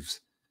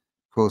roofs.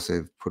 Of course,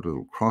 they've put a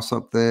little cross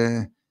up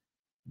there,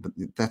 but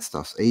that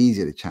stuff's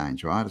easier to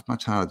change, right? It's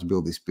much harder to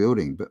build this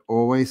building, but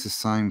always the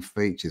same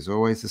features,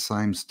 always the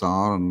same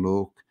style and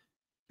look.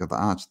 Got the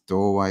arched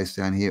doorways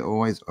down here,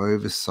 always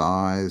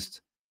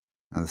oversized,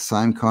 and the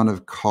same kind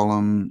of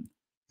column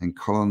and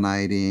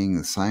colonnading,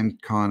 the same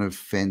kind of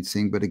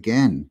fencing. But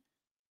again,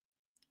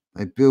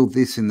 they build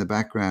this in the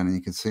background, and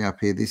you can see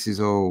up here, this is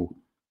all,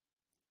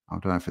 I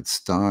don't know if it's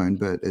stone,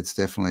 but it's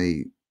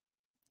definitely,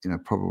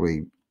 it's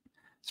probably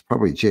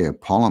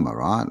geopolymer,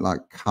 right?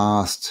 Like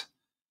cast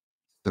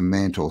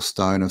cement or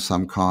stone of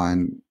some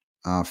kind,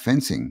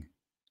 fencing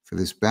for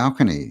this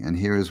balcony, and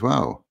here as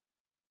well.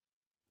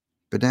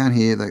 But down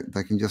here,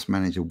 they can just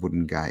manage a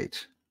wooden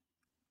gate.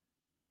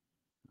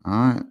 All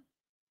right.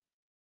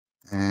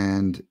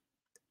 And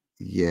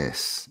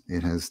yes,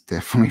 it has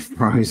definitely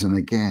frozen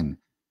again.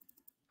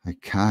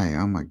 Okay.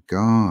 Oh my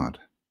God.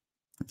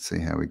 Let's see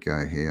how we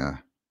go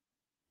here.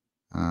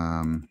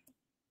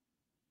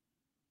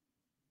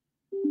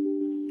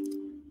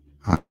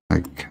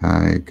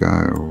 Okay, go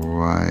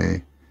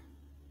away.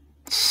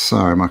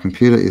 Sorry, my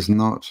computer is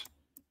not,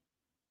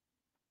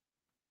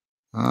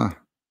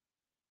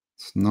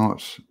 it's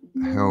not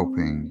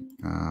helping.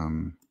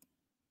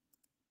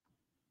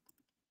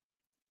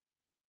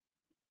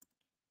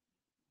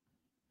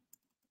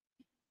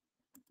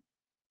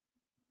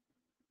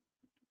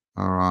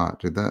 All right,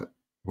 did that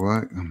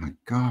work? Oh my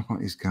God,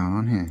 what is going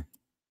on here?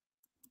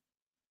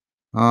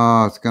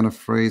 Oh, it's going to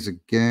freeze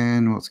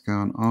again. What's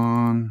going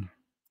on?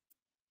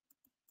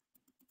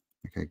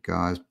 Okay,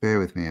 guys, bear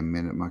with me a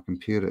minute. My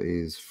computer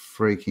is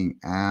freaking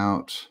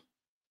out.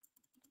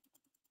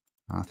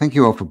 Thank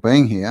you all for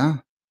being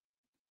here.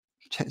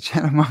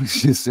 Chat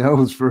amongst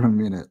yourselves for a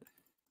minute.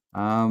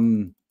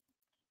 Oh,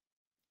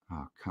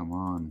 come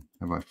on.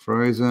 Have I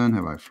frozen?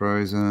 Have I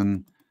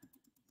frozen?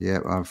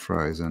 Yep, I've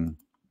frozen.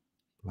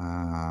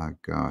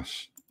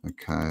 Gosh.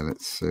 Okay,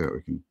 let's see what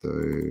we can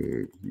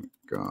do.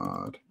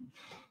 God.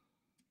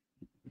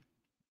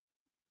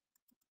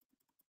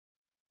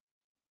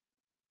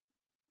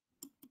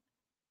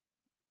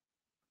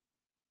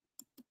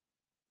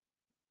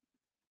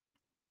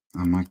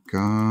 Oh my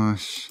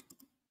gosh.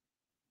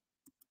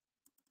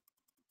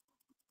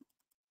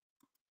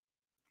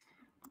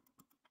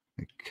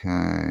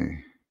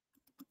 Okay.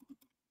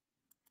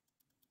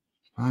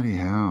 Bloody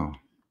hell.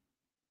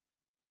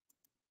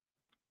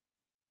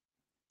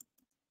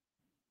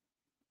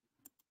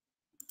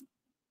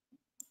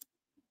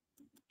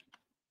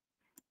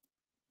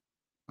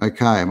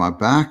 Okay, am I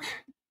back?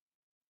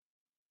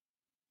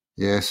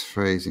 Yes,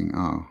 freezing.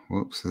 Oh,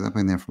 whoops. Has that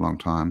been there for a long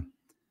time?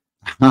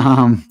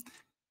 Um,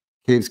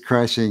 keeps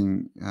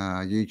crashing.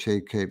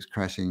 YouTube keeps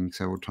crashing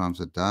several times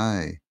a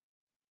day.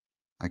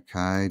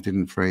 Okay,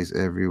 didn't freeze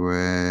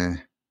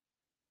everywhere.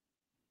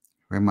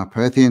 Where are my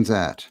Perthians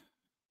at?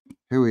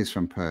 Who is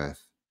from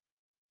Perth?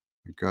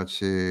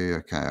 Got you.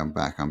 Okay, I'm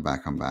back. I'm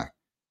back. I'm back.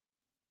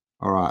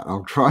 All right,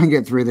 I'll try and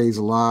get through these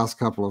last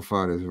couple of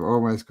photos. We've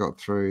almost got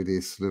through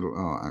this little.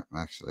 Oh,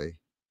 actually,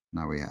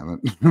 no, we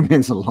haven't.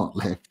 There's a lot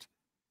left.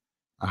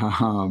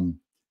 Um,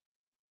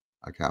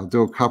 okay, I'll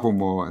do a couple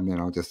more, and then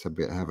I'll just have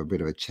a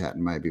bit of a chat,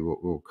 and maybe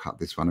we'll cut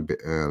this one a bit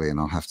early, and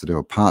I'll have to do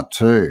a part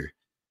two,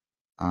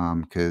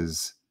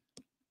 because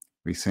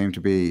we seem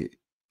to be.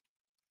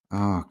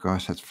 Oh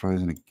gosh, that's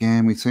frozen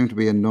again. We seem to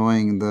be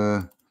annoying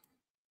the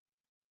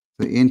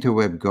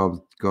interweb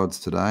gods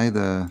today.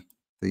 The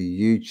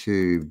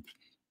YouTube.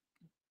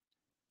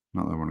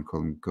 Not that I want to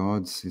call them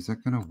gods. Is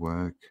that going to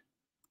work?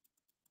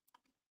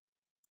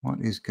 What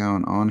is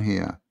going on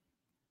here?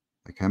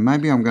 Okay,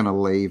 maybe I'm going to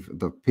leave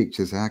the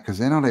pictures out because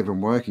they're not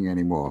even working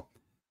anymore.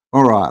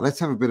 All right, let's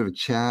have a bit of a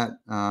chat.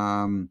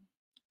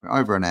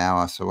 Over an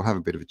hour, so we'll have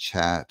a bit of a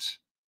chat.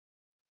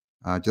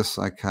 Just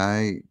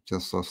okay.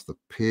 Just lost the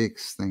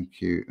pics.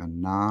 Thank you,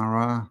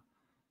 Anara.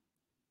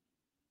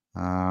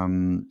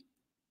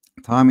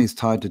 Time is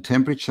tied to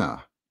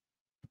temperature.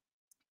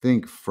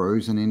 Think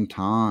frozen in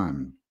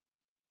time.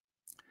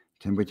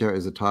 Temperature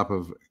is a type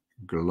of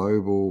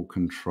global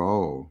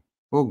control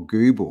or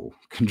Google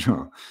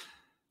control.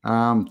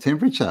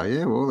 Temperature,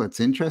 yeah, well,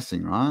 that's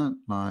interesting, right?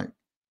 Like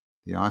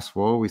the ice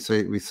wall, we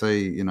see,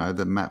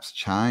 the maps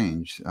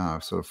change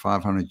sort of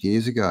 500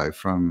 years ago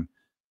from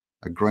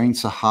a green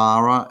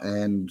Sahara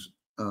and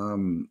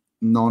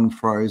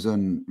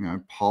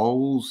non-frozen,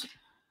 poles,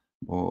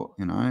 or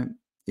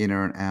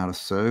inner and outer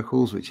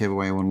circles, whichever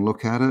way you want to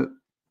look at it,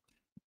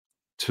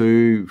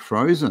 to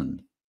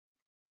frozen.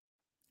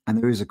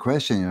 And there is a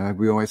question, have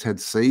we always had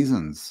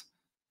seasons?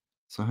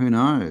 So who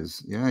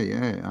knows?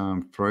 Yeah.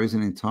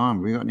 Frozen in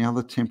time. We got any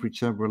other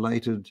temperature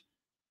related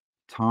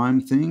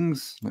time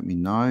things? Let me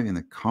know in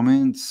the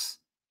comments.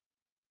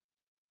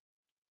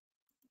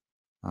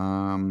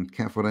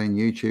 Cat 14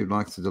 YouTube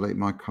likes to delete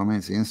my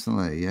comments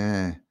instantly.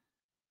 Yeah,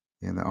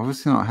 they're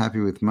obviously not happy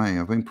with me.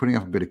 I've been putting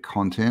up a bit of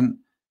content,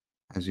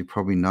 as you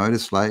probably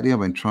noticed lately. I've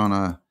been trying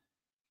to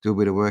do a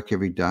bit of work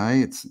every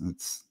day. It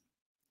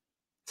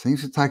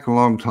seems to take a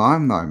long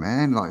time though,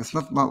 man. Like it's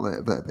not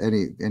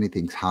that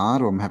anything's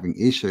hard or I'm having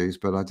issues,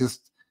 but it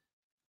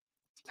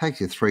takes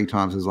you 3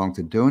 times as long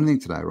to do anything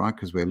today, right?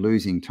 Because we're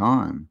losing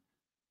time.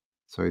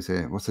 So he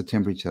said, what's the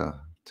temperature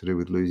to do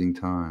with losing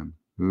time?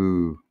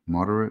 Ooh,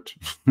 moderate.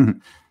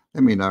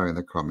 Let me know in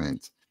the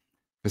comments.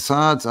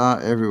 Facades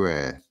are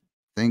everywhere.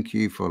 Thank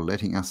you for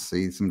letting us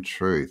see some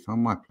truth. Oh,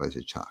 my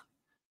pleasure, Chuck.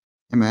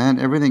 Hey, man,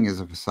 everything is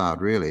a facade,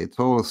 really. It's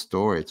all a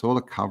story. It's all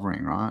a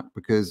covering, right?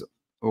 Because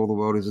all the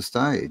world is a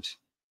stage,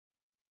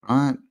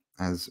 right?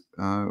 As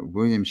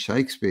William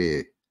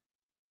Shakespeare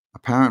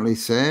apparently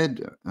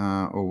said,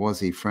 or was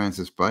he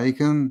Francis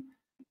Bacon?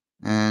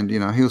 And, he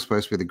was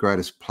supposed to be the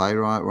greatest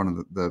playwright, one of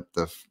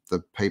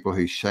the people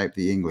who shaped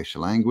the English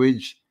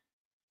language.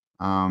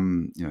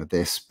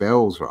 Their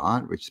spells,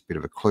 right, which is a bit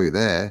of a clue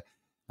there.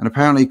 And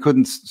apparently he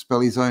couldn't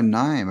spell his own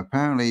name.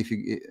 Apparently, if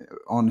you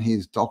on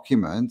his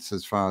documents,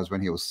 as far as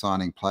when he was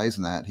signing plays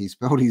and that, he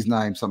spelled his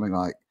name something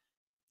like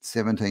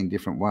 17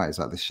 different ways,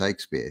 like the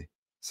Shakespeare.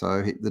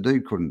 So the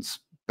dude couldn't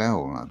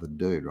spell, like the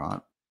dude, right?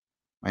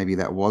 Maybe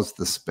that was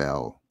the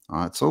spell.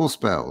 Right? It's all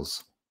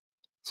spells.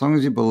 As long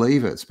as you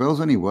believe it. Spells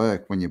only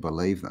work when you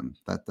believe them.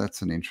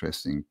 That's an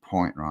interesting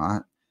point,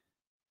 right?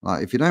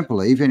 Like if you don't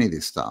believe any of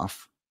this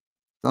stuff,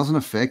 doesn't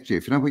affect you.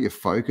 If you don't put your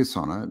focus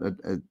on it,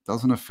 it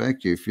doesn't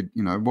affect you. If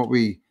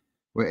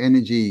where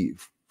energy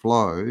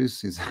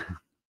flows is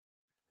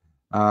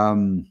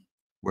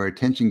where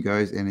attention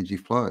goes, energy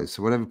flows.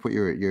 So whatever put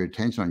your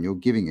attention on, you're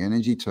giving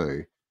energy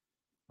to.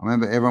 I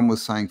remember everyone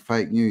was saying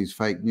fake news,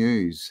 2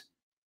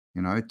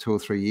 or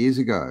 3 years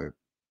ago.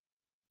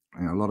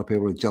 A lot of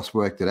people had just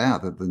worked it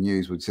out that the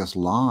news was just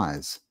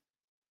lies.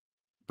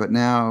 But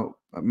now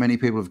many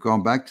people have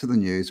gone back to the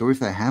news, or if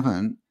they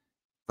haven't,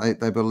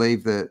 they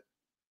believe that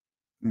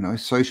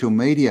social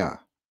media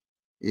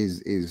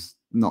is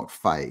not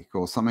fake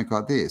or something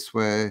like this,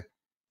 where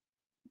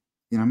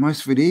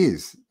most of it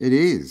is. It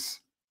is.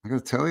 I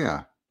got to tell you,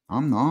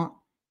 I'm not.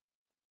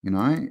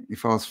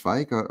 If I was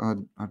fake,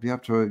 I'd be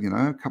up to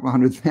a couple of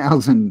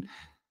 100,000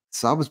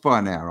 subs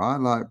by now, right?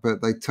 Like,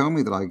 but they tell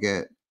me that I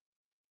get,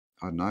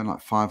 I don't know,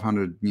 like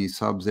 500 new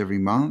subs every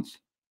month.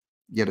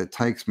 Yet it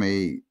takes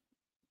me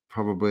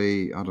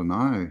probably, I don't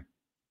know,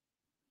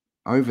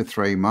 over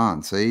 3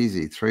 months,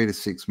 easy, 3 to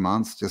 6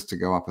 months just to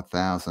go up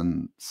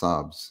 1,000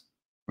 subs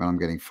when I'm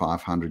getting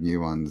 500 new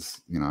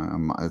ones.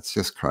 It's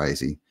just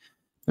crazy.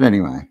 But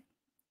anyway,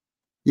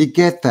 you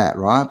get that,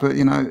 right? But,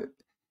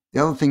 the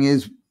other thing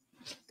is,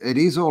 it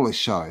is all a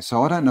show.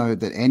 So I don't know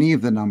that any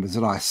of the numbers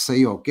that I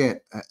see or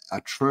get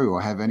are true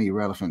or have any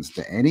relevance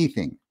to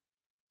anything.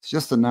 It's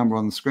just a number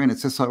on the screen.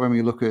 It's just like when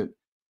we look at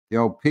the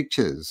old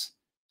pictures,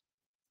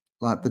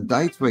 like the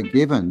dates we're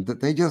given,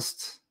 that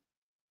it's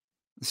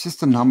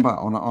just a number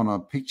on a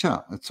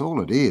picture. That's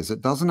all it is.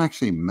 It doesn't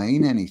actually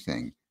mean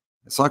anything.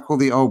 It's like all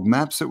the old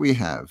maps that we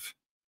have.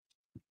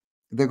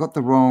 They've got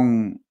the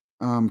wrong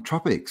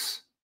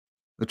tropics.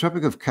 The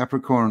Tropic of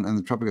Capricorn and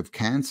the Tropic of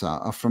Cancer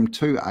are from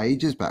 2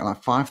 ages back,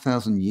 like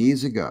 5,000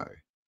 years ago,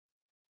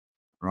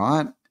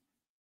 right?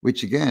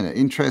 Which again,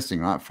 interesting,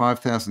 right?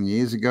 5,000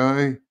 years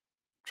ago,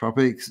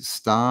 tropics,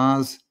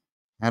 stars.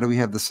 How do we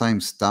have the same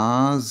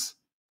stars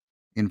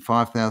in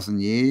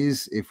 5,000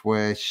 years if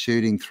we're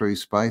shooting through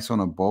space on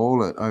a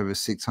ball at over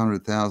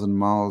 600,000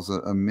 miles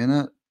a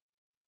minute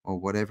or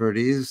whatever it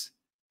is,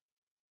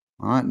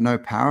 right? No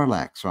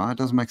parallax, right? It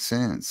doesn't make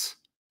sense.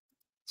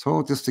 It's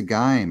all just a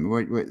game.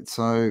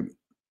 So,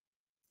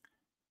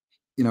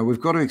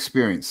 we've got to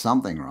experience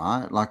something,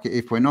 right? Like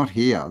if we're not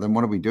here, then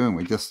what are we doing?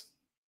 It's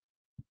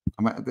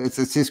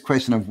this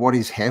question of what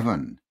is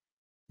heaven?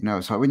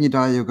 It's like when you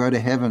die, you'll go to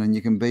heaven and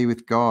you can be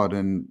with God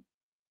and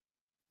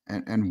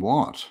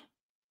what?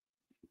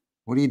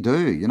 What do you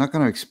do? You're not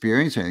going to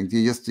experience anything. Do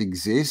you just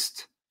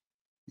exist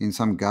in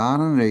some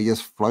garden? Or are you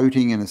just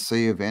floating in a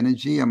sea of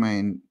energy? I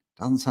mean,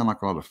 it doesn't sound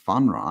like a lot of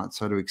fun, right?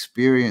 So to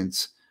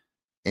experience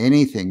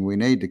anything, we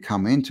need to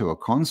come into a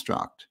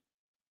construct.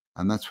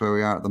 And that's where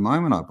we are at the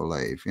moment, I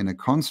believe, in a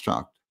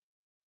construct.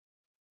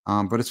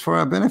 But it's for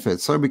our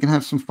benefit, so we can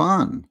have some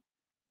fun.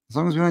 As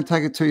long as we don't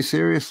take it too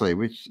seriously,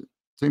 which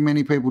too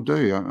many people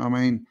do. I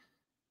mean,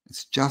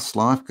 it's just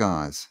life,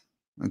 guys.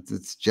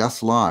 It's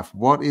just life.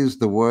 What is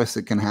the worst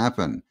that can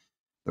happen?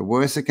 The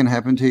worst that can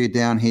happen to you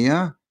down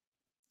here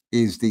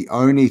is the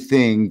only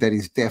thing that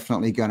is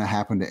definitely going to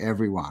happen to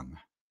everyone.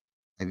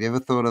 Have you ever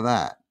thought of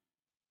that?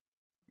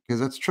 Because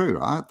that's true,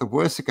 right? The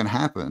worst that can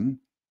happen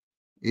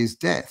is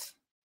death.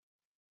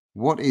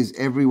 What is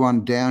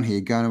everyone down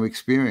here going to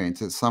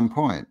experience at some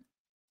point?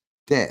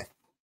 Death.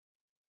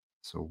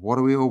 So what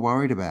are we all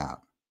worried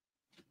about?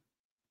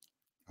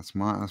 That's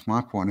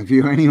my point of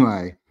view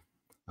anyway.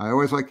 I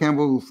always like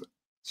Campbell's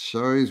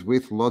shows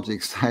with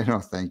logic state. Oh,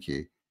 thank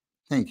you.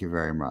 Thank you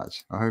very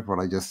much. I hope what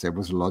I just said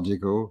was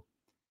logical.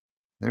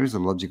 There is a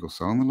logical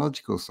song, the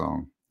logical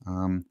song.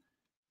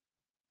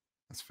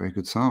 That's a very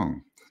good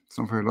song. It's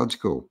not very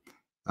logical.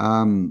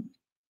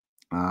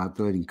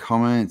 Deleting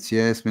comments,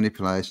 yes.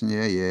 Manipulation,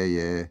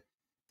 yeah.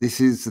 This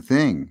is the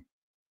thing.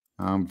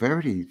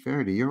 Verity,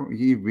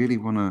 you really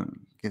want to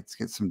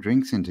get some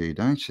drinks into you,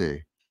 don't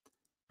you?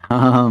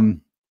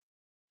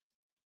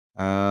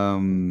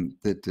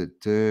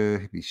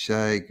 Hippie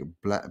Shake,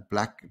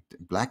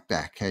 Black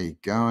Dak, how you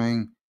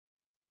going?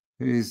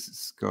 Who's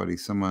Scotty?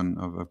 Someone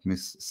I've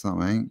missed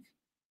something.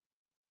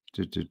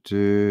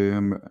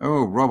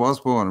 Oh, Rob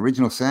Osborne,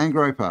 original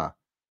Sandgroper.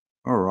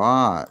 All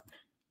right.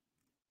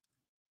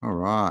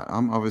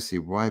 I'm obviously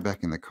way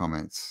back in the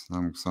comments.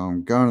 So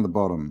I'm going to the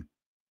bottom.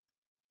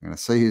 I'm going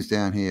to see who's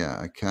down here.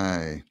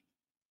 Okay.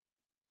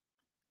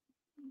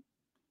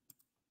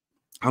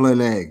 Hello,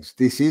 Legs.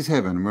 This is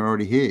heaven. We're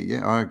already here.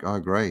 Yeah, I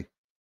agree.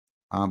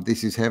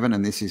 This is heaven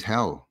and this is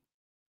hell.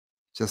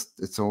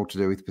 It's all to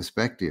do with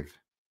perspective.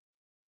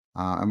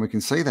 And we can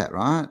see that,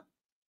 right?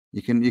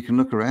 You can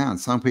look around.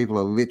 Some people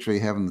are literally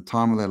having the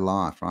time of their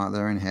life, right?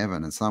 They're in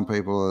heaven. And some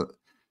people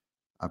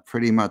are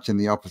pretty much in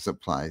the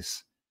opposite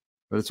place.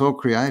 But it's all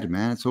created,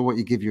 man. It's all what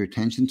you give your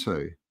attention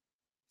to.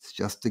 It's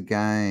just a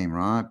game,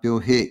 right? Bill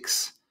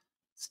Hicks.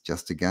 It's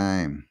just a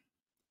game.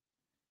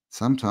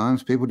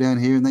 Sometimes people down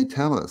here and they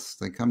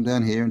come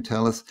down here and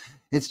tell us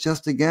it's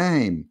just a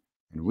game.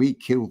 And we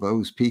kill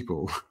those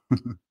people.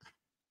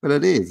 But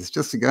it is. It's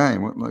just a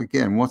game.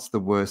 Again, what's the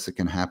worst that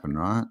can happen,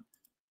 right?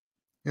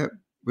 Yep.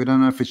 We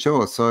don't know for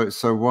sure.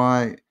 So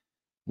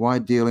why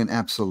deal in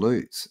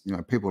absolutes?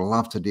 People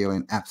love to deal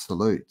in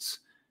absolutes.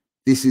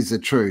 This is the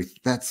truth.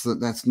 That's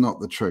not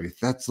the truth.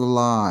 That's the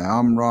lie.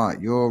 I'm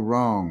right. You're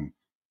wrong.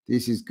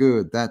 This is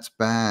good. That's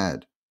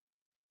bad.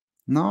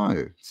 No,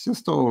 it's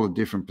just all a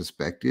different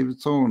perspective.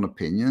 It's all an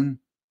opinion.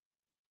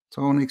 It's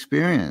all an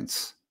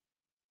experience.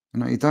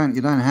 You don't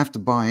have to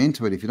buy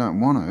into it if you don't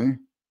want to.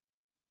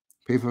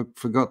 People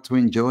forgot to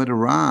enjoy the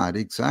ride.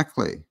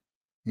 Exactly.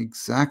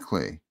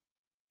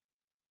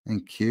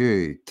 Thank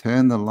you.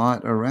 Turn the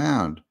light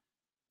around.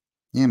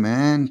 Yeah,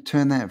 man.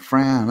 Turn that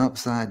frown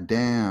upside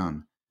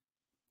down.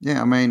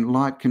 Yeah, I mean,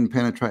 light can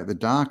penetrate the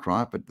dark,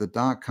 right? But the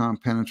dark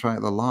can't penetrate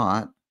the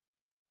light.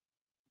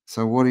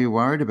 So what are you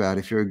worried about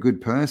if you're a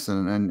good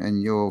person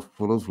and you're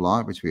full of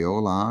light, which we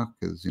all are,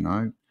 because,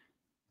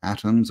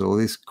 atoms, all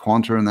this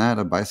quanta and that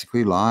are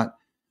basically light.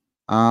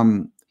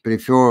 But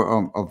if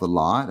you're of the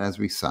light, as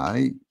we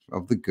say,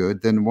 of the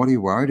good, then what are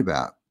you worried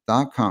about?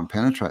 Dark can't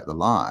penetrate the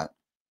light,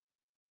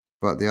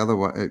 but the other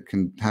way, it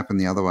can happen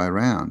the other way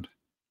around.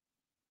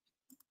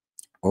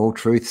 All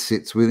truth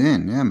sits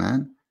within. Yeah,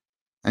 man.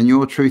 And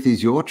your truth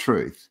is your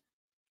truth.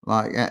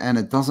 Like, and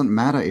it doesn't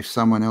matter if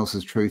someone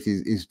else's truth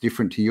is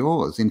different to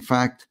yours. In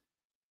fact,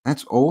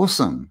 that's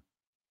awesome.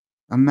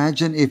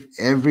 Imagine if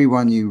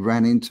everyone you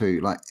ran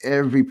into, like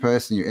every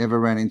person you ever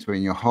ran into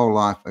in your whole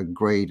life,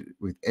 agreed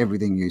with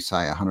everything you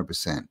say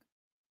 100%.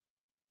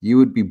 You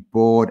would be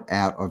bored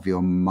out of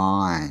your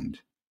mind.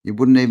 You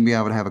wouldn't even be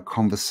able to have a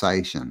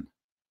conversation.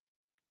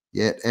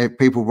 Yet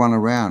people run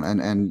around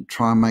and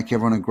try and make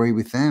everyone agree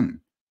with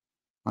them.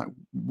 Like,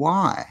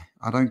 why?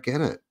 I don't get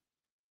it.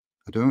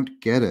 I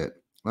don't get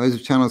it. Loads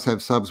of channels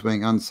have subs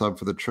being unsubbed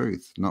for the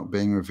truth, not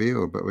being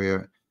revealed. But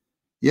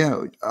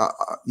yeah.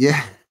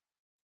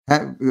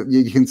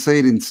 You can see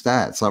it in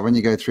stats. Like when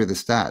you go through the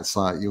stats,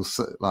 like you'll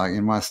see, like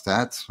in my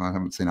stats, I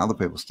haven't seen other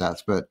people's stats,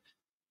 but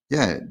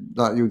yeah,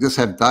 like you'll just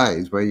have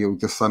days where you'll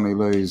just suddenly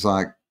lose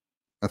like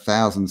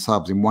 1,000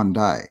 subs in one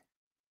day.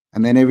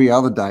 And then every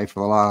other day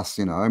for the last,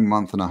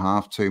 month and a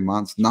half, 2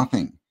 months,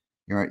 nothing.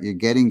 You're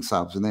getting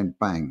subs, and then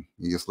bang,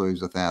 you just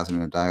lose 1,000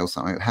 in a day or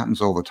something. It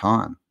happens all the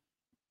time.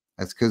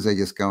 It's because they're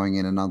just going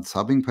in and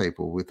unsubbing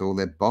people with all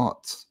their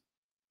bots.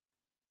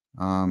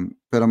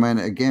 But I mean,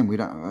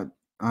 again,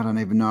 I don't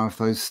even know if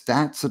those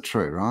stats are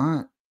true,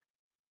 right?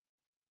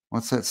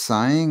 What's that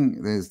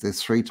saying?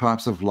 There's three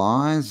types of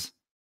lies: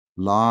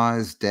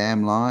 lies,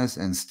 damn lies,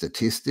 and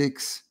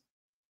statistics.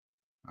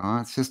 All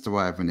right, it's just a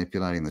way of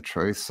manipulating the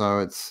truth. So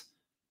it's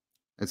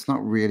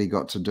not really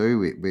got to do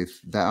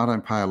with that. I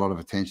don't pay a lot of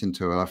attention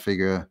to it. I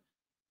figure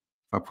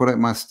if I put out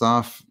my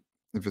stuff,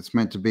 if it's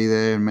meant to be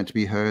there and meant to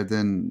be heard,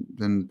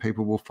 then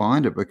people will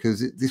find it,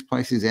 because this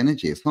place is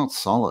energy. It's not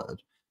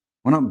solid.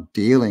 We're not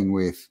dealing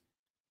with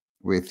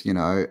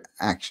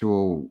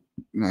actual,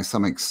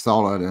 something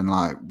solid. And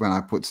like when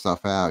I put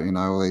stuff out,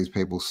 all these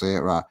people see it,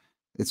 right?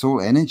 It's all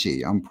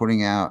energy. I'm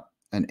putting out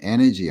an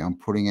energy. I'm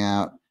putting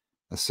out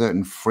a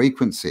certain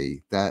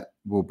frequency that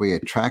will be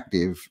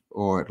attractive,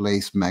 or at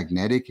least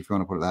magnetic, if you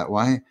want to put it that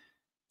way,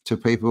 to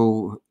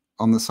people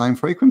on the same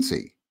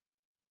frequency.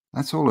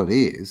 That's all it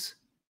is.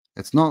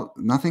 It's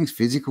nothing's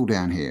physical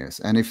down here.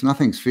 And if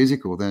nothing's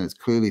physical, then it's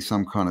clearly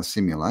some kind of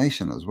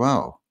simulation as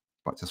well.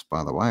 But just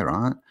by the way,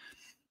 right?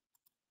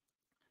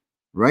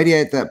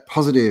 Radiate that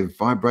positive,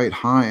 vibrate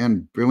high,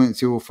 and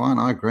brilliance you will find.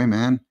 I agree,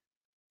 man.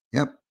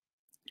 Yep.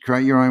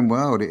 Create your own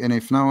world. And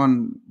if no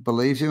one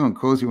believes you and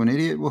calls you an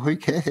idiot, well, who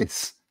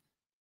cares?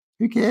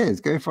 Who cares?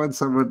 Go find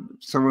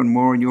someone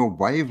more on your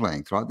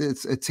wavelength, right?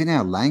 It's in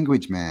our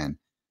language, man.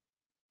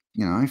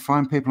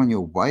 Find people on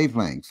your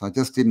wavelengths. I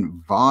just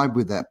didn't vibe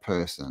with that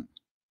person.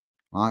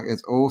 Like,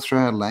 it's all through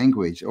our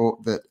language, or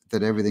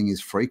that everything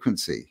is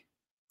frequency.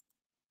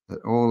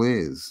 That all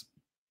is.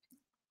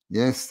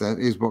 Yes, that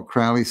is what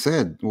Crowley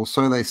said. Well,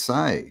 so they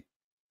say.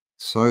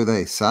 So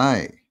they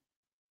say.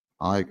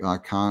 I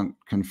can't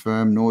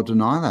confirm nor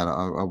deny that.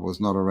 I was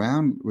not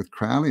around with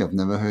Crowley. I've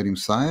never heard him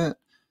say it.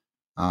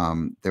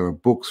 There were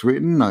books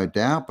written, no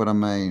doubt, but I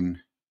mean,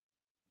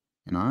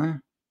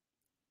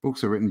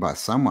 books are written by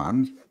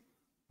someone.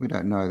 We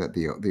don't know that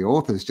the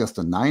author is just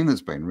a name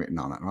that's been written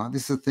on it, right?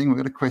 This is the thing. We've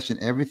got to question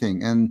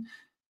everything.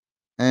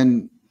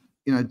 And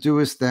do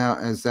as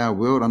thou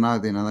wilt. I know,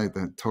 they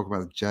talk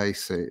about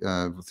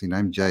JC, what's his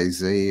name,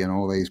 Jay-Z, and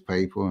all these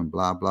people, and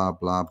blah, blah,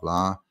 blah,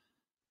 blah.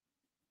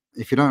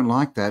 If you don't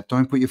like that,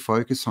 don't put your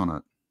focus on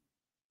it.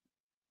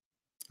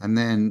 And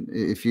then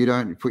if you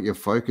don't put your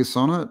focus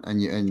on it,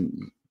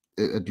 and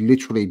it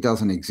literally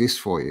doesn't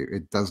exist for you,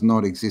 it does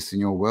not exist in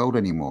your world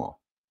anymore.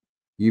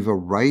 You've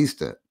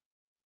erased it,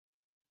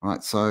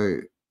 right? So,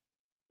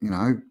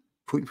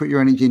 put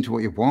your energy into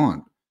what you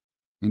want,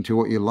 into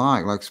what you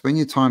like. Like, spend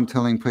your time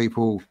telling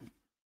people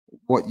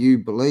what you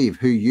believe,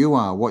 who you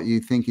are, what you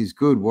think is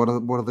good, what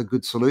are the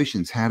good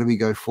solutions, how do we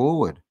go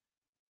forward?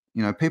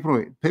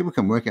 People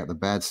can work out the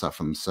bad stuff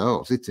for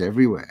themselves. It's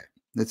everywhere.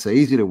 It's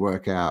easy to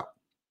work out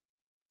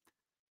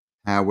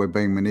how we're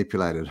being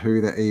manipulated, who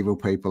the evil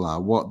people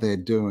are, what they're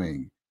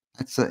doing.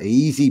 That's the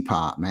easy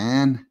part,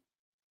 man.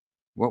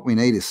 What we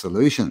need is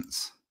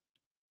solutions.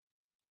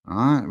 All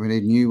right? We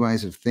need new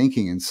ways of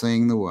thinking and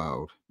seeing the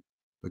world,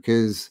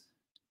 because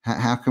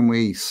how can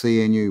we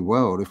see a new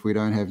world if we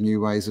don't have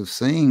new ways of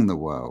seeing the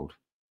world?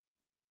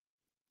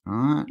 All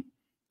right?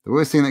 The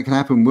worst thing that can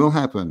happen will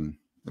happen,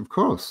 of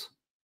course.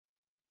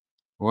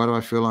 Why do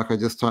I feel like I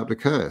just typed a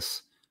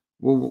curse?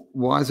 Well,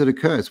 why is it a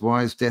curse?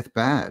 Why is death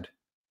bad?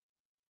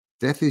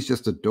 Death is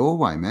just a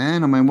doorway,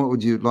 man. I mean, what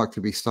would you like,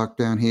 to be stuck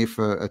down here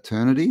for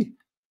eternity?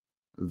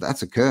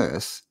 That's a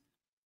curse.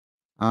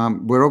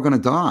 We're all going to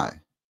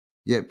die,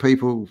 yet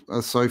people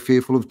are so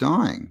fearful of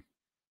dying.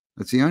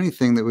 It's the only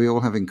thing that we all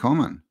have in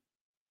common.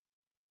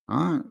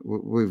 All right?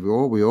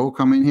 We all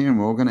come in here, and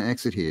we're all going to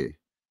exit here.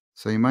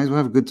 So you may as well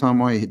have a good time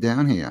while you're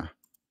down here.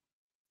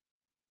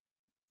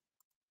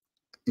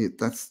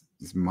 That's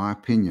my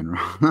opinion,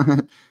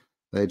 right?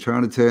 They're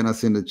trying to turn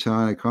us into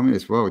China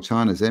communists. Well,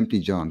 China's empty,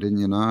 John. Didn't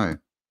you know?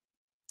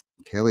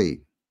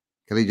 Kelly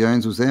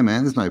Jones was there,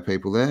 man. There's no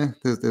people there.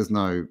 There's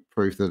no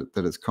proof that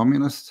it's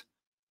communist.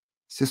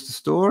 It's just a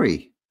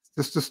story. It's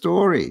just a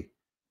story.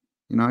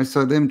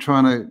 So them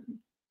trying to,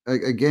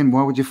 again,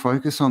 why would you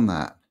focus on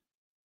that?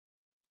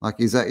 Like,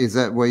 is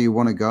that where you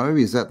want to go?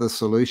 Is that the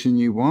solution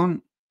you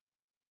want?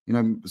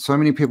 So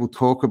many people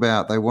talk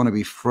about they want to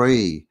be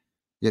free,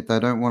 yet they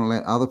don't want to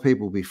let other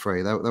people be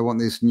free. They want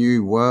this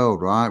new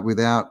world, right?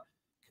 Without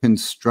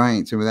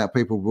constraints and without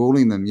people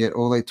ruling them, yet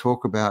all they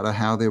talk about are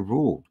how they're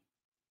ruled.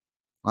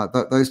 Like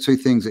those two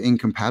things are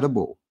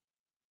incompatible.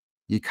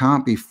 You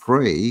can't be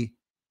free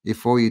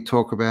if all you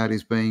talk about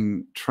is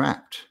being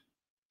trapped,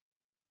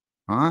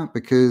 right?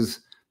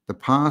 Because the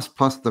past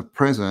plus the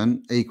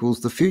present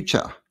equals the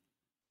future.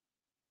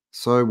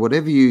 So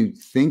whatever you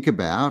think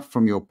about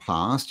from your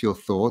past, your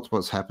thoughts,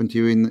 what's happened to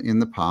you in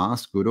the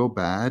past, good or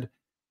bad,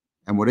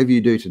 and whatever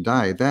you do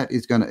today, that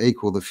is going to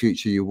equal the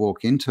future you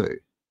walk into.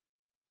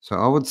 So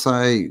I would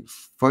say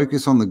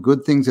focus on the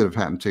good things that have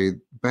happened to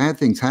you. Bad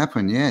things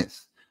happen,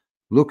 yes.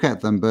 Look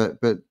at them, but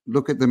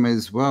look at them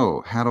as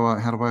well. How do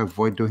I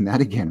avoid doing that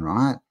again,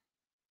 right?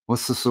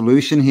 What's the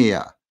solution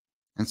here?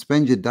 And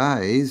spend your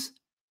days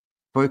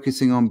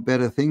focusing on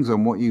better things,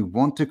 on what you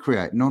want to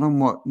create, not on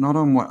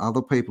what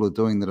other people are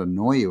doing that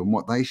annoy you and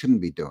what they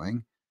shouldn't be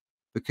doing,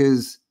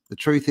 because the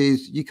truth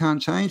is you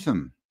can't change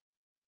them.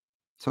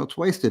 So it's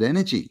wasted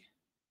energy.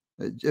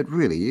 It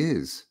really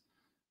is.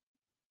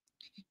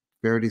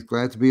 Verity's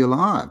glad to be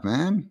alive,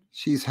 man.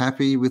 She's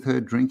happy with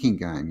her drinking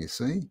game, you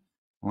see.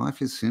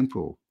 Life is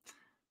simple.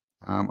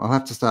 I'll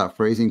have to start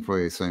freezing for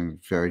you soon,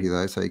 Verity,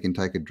 though, so you can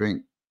take a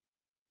drink.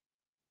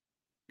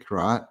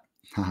 Right?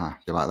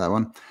 You like that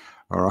one?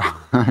 All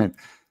right.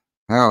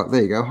 Oh,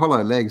 there you go.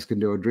 Hollow Legs can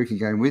do a drinking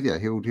game with you.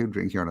 He'll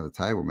drink you under the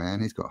table,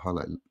 man. He's got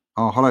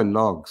hollow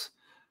logs.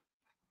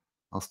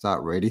 I'll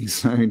start reading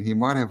soon. He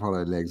might have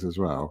hollow legs as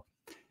well.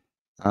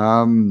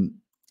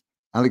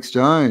 Alex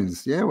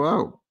Jones. Yeah,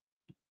 well,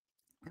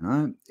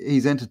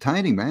 he's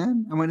entertaining,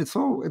 man. I mean, it's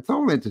all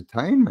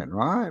entertainment,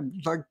 right?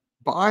 It's like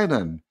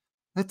Biden.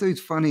 That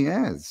dude's funny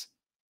as.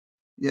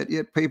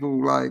 Yet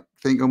people like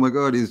think, oh my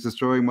God, he's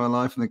destroying my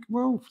life. And think,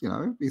 well,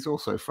 he's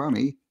also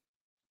funny.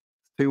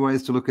 Two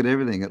ways to look at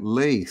everything, at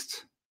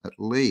least. Right?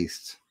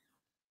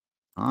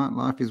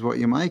 Life is what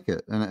you make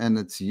it, and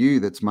it's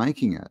you that's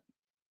making it.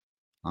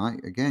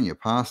 Right? Again, your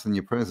past and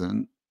your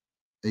present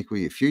equal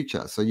your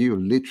future. So you're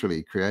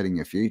literally creating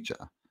your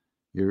future.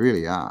 You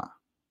really are.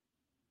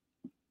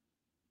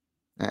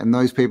 And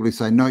those people who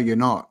say, no, you're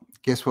not,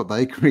 guess what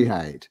they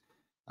create?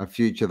 A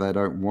future they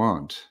don't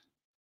want.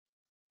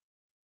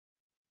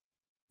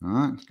 All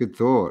right, good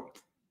thought.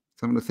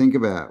 Something to think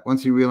about.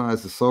 Once you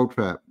realize the soul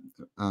trap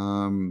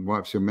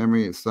wipes your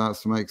memory, it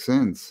starts to make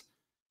sense.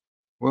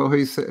 Well,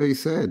 who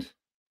said?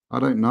 I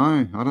don't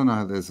know. I don't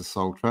know if there's a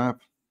soul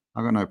trap.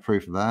 I got no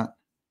proof of that.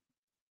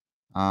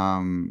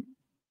 I'm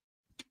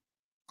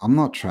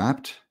not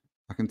trapped.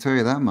 I can tell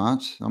you that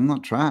much. I'm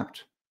not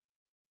trapped.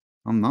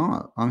 I'm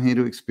not. I'm here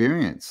to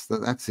experience.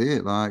 That's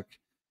it. Like,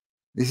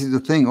 this is the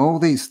thing. All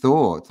these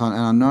thoughts, and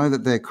I know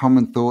that they're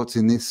common thoughts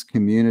in this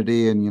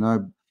community,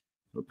 and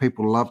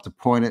people love to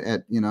point it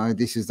at,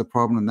 this is the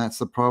problem and that's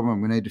the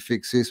problem. We need to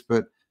fix this.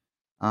 But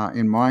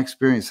in my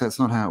experience, that's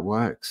not how it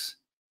works.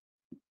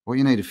 What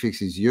you need to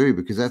fix is you,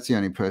 because that's the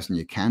only person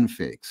you can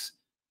fix.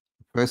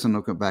 The person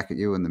looking back at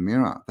you in the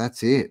mirror.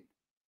 That's it.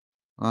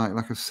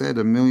 Like I've said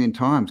a million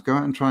times, go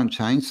out and try and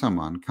change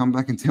someone. Come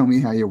back and tell me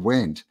how you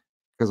went,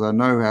 because I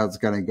know how it's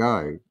going to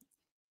go.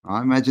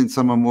 I imagine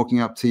someone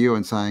walking up to you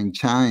and saying,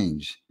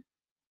 change.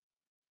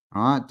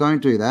 All right,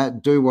 don't do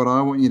that. Do what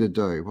I want you to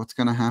do. What's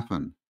going to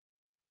happen?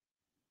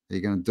 Are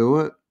you going to do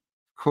it?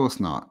 Of course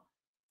not.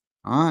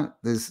 All right,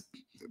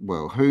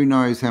 who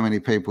knows how many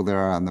people there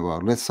are in the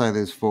world? Let's say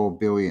there's 4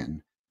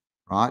 billion,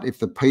 right? If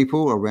the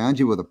people around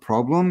you are the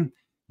problem,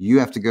 you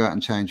have to go out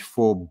and change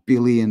 4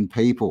 billion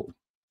people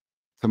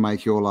to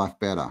make your life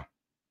better.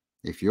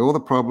 If you're the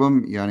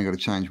problem, you only got to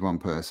change one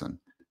person.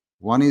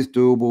 One is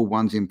doable,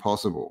 one's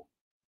impossible.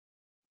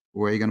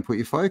 Where are you going to put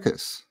your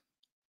focus?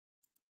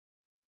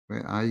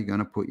 Where are you going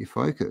to put your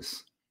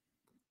focus?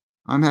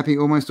 I'm happy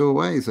almost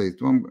always.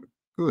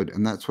 Good.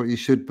 And that's what you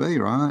should be,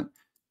 right?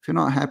 If you're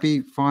not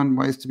happy, find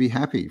ways to be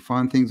happy.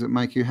 Find things that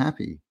make you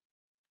happy.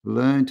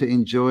 Learn to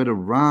enjoy the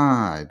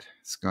ride,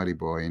 Scotty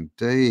boy,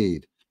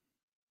 indeed.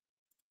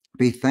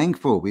 Be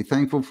thankful. Be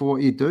thankful for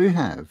what you do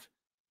have.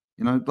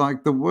 Like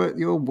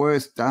your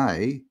worst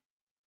day,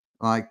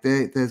 like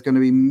there's going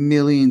to be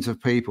millions of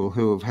people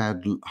who have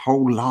had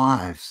whole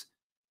lives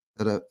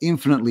that are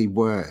infinitely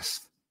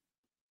worse,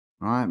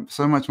 right?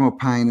 So much more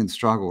pain and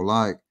struggle.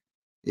 Like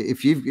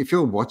if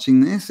you're watching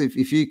this,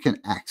 if you can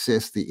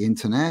access the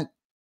internet,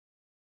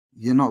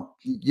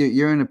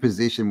 you're in a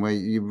position where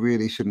you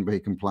really shouldn't be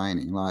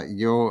complaining. Like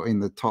you're in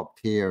the top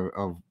tier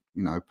of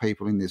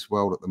people in this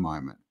world at the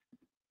moment,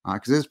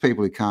 because there's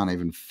people who can't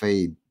even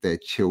feed their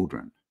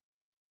children.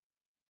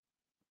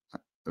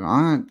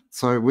 Right,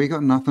 so we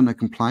got nothing to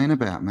complain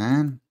about,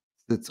 man.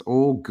 It's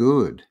all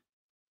good.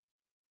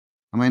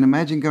 I mean,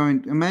 imagine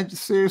going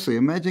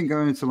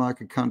to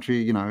like a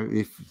country,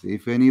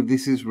 if any of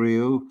this is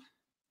real,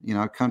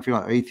 a country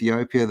like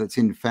Ethiopia that's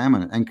in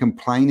famine, and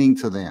complaining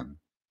to them.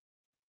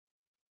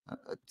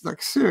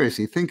 Like,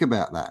 seriously, think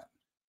about that.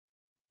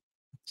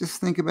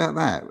 Just think about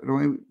that.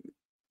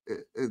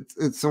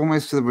 it's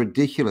almost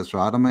ridiculous,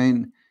 right? I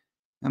mean,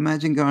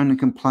 imagine going and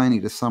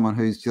complaining to someone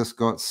who's just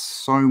got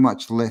so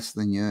much less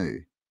than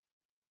you.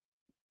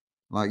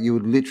 Like, you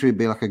would literally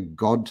be like a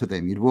god to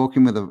them. You'd walk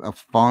in with a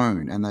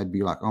phone and they'd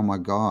be like, "Oh my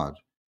God,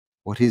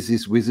 what is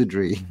this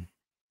wizardry?"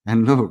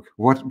 And look,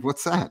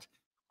 what's that?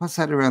 What's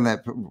that around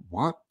that?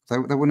 What? They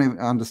wouldn't even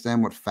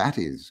understand what fat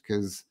is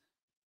because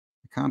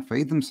they can't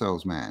feed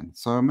themselves, man.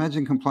 So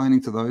imagine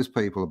complaining to those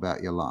people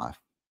about your life.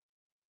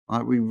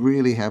 Like, we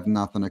really have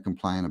nothing to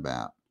complain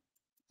about.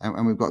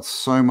 And we've got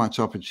so much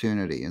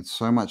opportunity and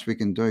so much we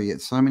can do, yet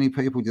so many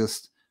people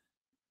just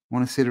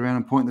want to sit around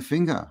and point the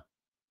finger.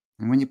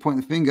 And when you point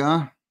the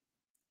finger,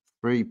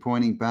 three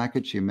pointing back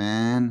at you,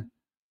 man.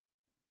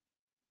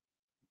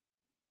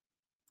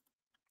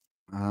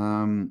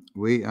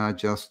 We are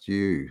just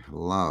you,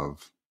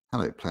 love.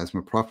 Hello,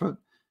 Plasma Prophet.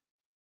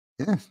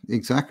 Yeah,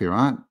 exactly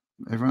right.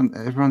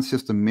 Everyone's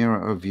just a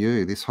mirror of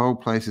you. This whole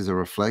place is a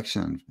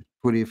reflection,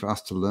 put here for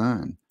us to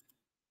learn.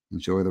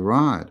 Enjoy the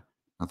ride.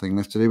 Nothing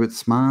left to do but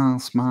smile,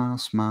 smile,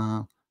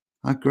 smile.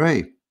 I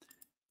agree.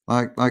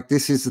 Like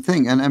this is the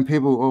thing. And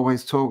people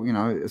always talk,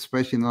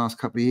 especially in the last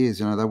couple of years,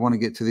 they want to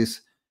get to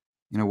this,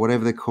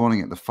 whatever they're calling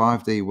it, the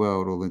 5D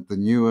world or the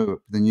new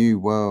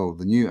world,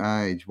 the new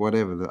age,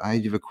 whatever, the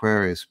age of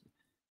Aquarius.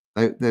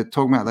 They're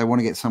talking about they want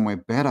to get somewhere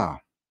better,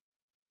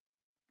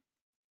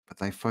 but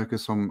they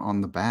focus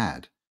on the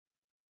bad.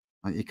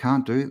 Like, you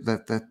can't do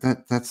that.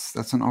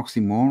 That's an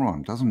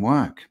oxymoron. It doesn't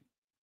work.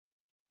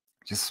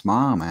 Just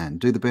smile, man.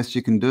 Do the best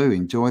you can do.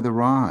 Enjoy the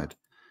ride,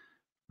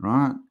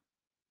 right?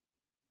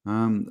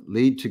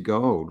 Lead to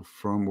gold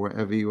from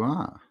wherever you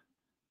are.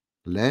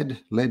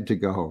 Lead to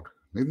gold.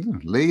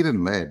 Lead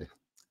and lead.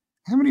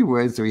 How many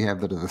words do we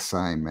have that are the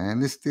same, man?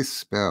 This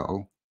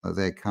spell that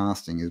they're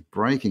casting is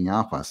breaking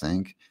up, I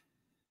think.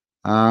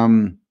 I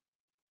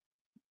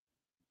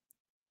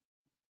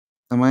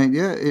mean,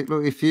 yeah.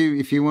 Look, if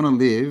you want to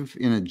live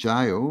in a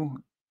jail,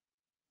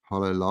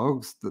 hollow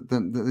logs,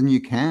 then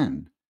you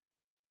can.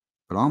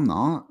 But I'm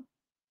not.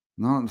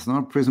 No, it's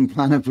not a prison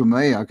planet for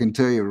me. I can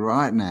tell you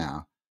right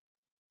now.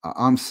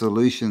 I'm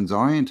solutions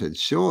oriented.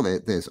 Sure,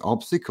 there's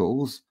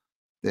obstacles,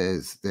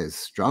 there's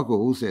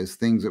struggles, there's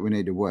things that we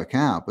need to work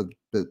out, but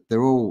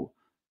they're all,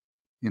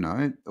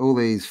 all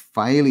these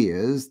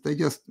failures. They're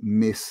just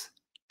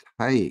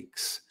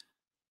mistakes.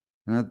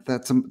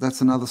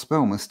 That's another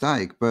spell,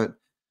 mistake. But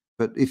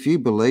if you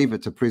believe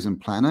it's a prison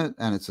planet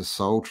and it's a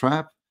soul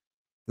trap,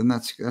 then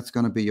that's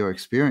going to be your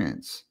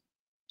experience.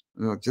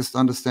 Just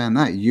understand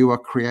that you are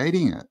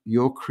creating it.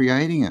 You're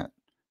creating it.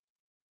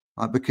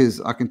 Because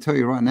I can tell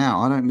you right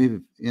now, I don't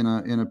live in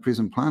a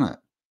prison planet,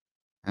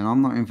 and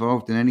I'm not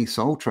involved in any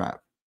soul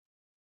trap.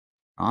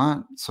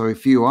 Right. So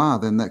if you are,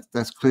 then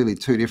that's clearly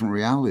two different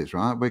realities,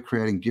 right? We're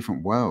creating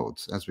different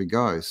worlds as we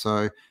go.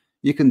 So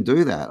you can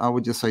do that. I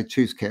would just say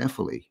choose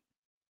carefully,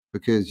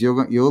 because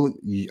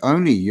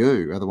only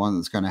you are the one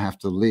that's going to have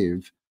to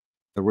live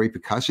the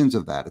repercussions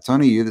of that. It's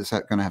only you that's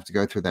going to have to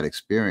go through that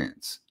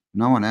experience.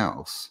 No one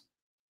else.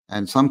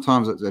 And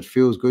sometimes it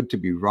feels good to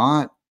be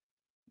right.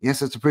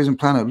 Yes, it's a prison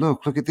planet.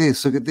 Look at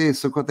this. Look at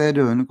this. Look what they're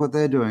doing. Look what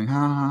they're doing. Ha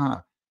ha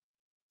ha.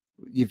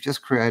 You've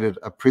just created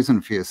a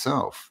prison for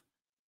yourself,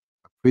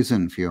 a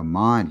prison for your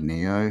mind,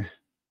 Neo.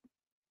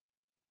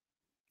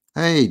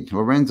 Hey,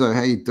 Lorenzo,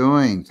 how you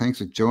doing? Thanks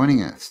for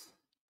joining us.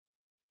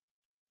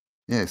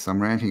 Yes,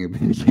 I'm ranting a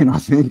bit again, I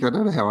think. I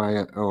don't know how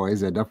I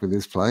always end up with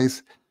this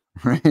place,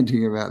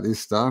 ranting about this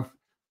stuff.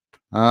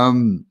 Yeah,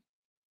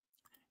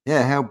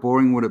 how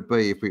boring would it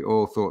be if we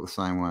all thought the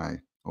same way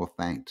or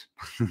thanked?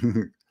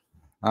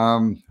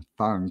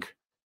 Thunk.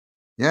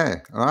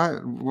 Yeah, all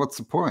right. What's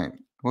the point?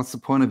 What's the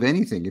point of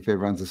anything if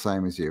everyone's the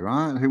same as you,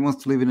 right? Who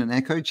wants to live in an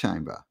echo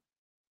chamber?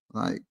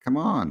 Like, come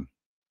on.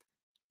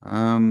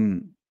 All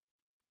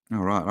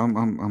right. Oh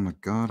my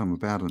God, I'm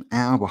about an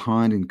hour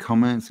behind in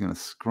comments. I'm going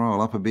to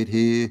scroll up a bit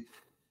here.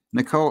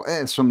 Nicole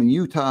S from the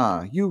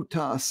Utah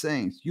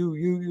Saints.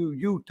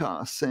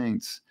 Utah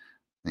Saints.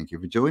 Thank you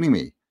for joining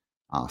me.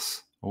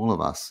 Us, all of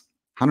us.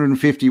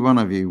 151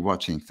 of you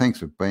watching. Thanks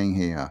for being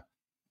here.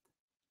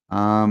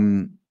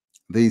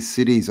 These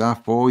cities are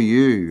for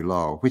you,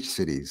 lol. Which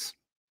cities?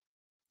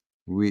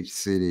 Which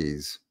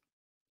cities?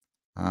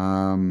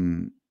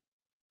 Right,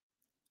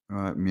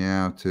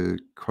 meow, to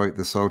quote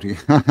the salty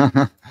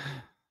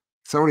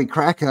salty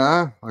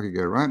cracker. I could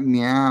go right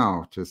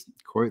meow, just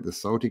quote the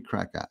salty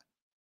cracker.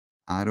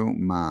 I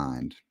don't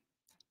mind.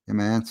 Yeah,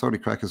 man, salty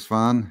cracker's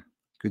fun.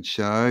 Good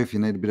show. If you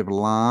need a bit of a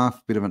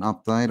laugh, bit of an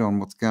update on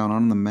what's going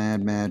on in the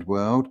mad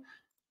world.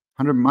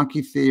 100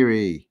 Monkey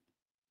Theory.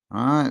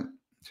 All right.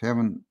 If you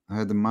haven't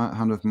heard the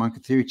 100th Monkey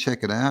Theory,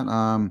 check it out.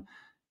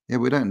 Yeah,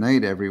 we don't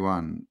need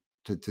everyone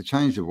to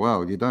change the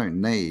world. You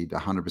don't need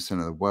 100%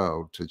 of the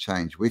world to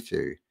change with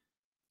you.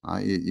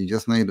 You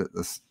just need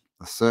a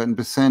certain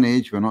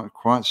percentage. We're not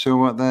quite sure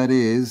what that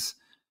is.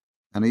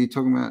 And are you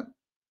talking about?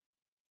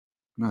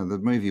 No, the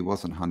movie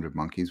wasn't 100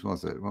 Monkeys,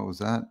 was it? What was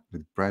that?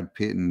 With Brad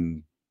Pitt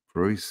and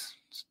Bruce?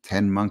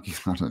 10 monkeys?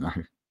 I don't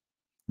know.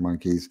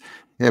 Monkeys.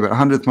 Yeah, but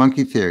 100th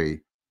Monkey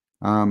Theory.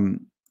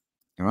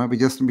 All right, we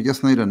just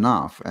need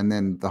enough, and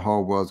then the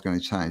whole world's going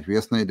to change. We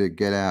just need to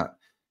get out,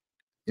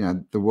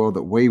 the world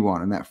that we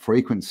want and that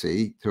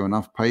frequency to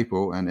enough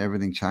people, and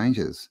everything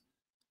changes.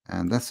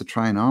 And that's the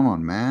train I'm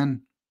on,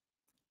 man.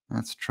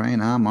 That's the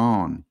train I'm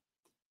on.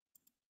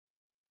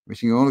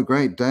 Wishing you all a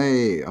great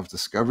day of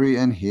discovery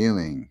and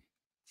healing.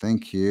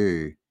 Thank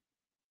you.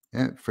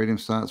 Yeah, freedom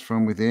starts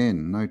from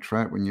within. No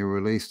trap when you're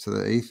released to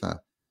the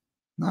ether.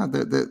 No,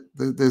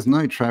 there's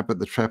no trap but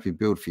the trap you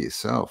build for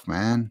yourself,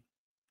 man.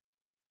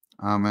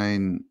 I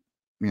mean,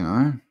 you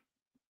know,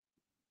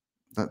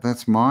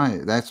 that's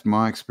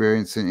my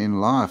experience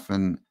in life,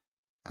 and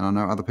I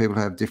know other people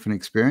have different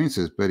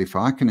experiences. But if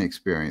I can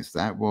experience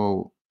that,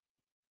 well,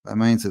 that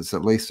means it's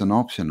at least an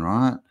option,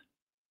 right?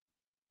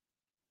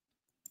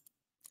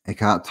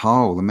 Eckhart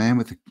Tolle, the man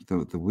with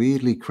the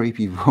weirdly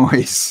creepy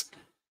voice.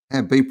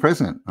 Yeah, be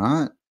present,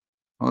 right?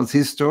 Well, it's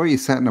his story. He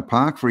sat in a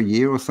park for a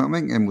year or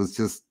something and was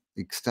just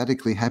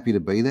ecstatically happy to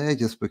be there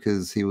just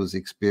because he was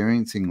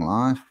experiencing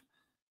life.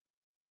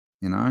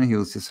 He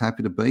was just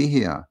happy to be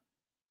here.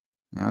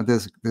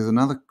 There's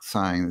another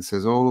saying that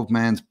says all of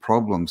man's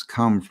problems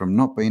come from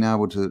not being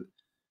able to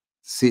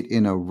sit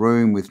in a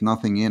room with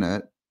nothing in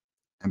it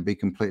and be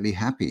completely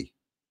happy.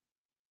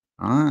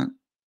 Right?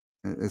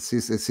 It's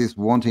this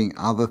wanting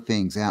other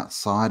things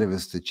outside of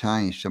us to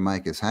change to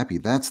make us happy.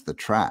 That's the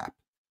trap.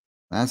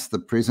 That's the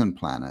prison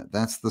planet.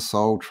 That's the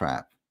soul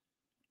trap.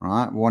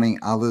 Right? Wanting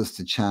others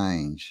to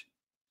change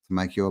to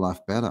make your life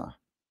better.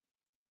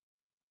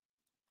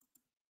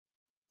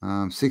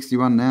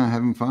 61 now,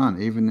 having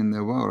fun, even in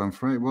their world. I'm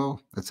free.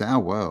 Well, it's our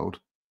world,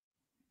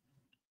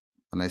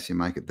 unless you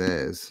make it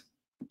theirs.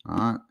 All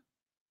right.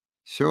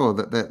 Sure,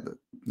 that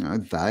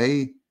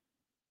they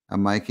are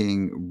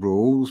making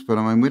rules, but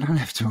I mean, we don't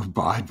have to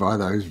abide by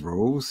those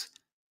rules,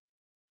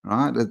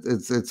 right?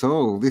 It's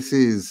all. This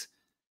is,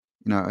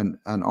 an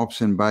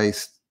option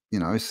based,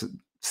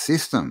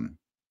 system.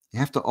 You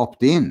have to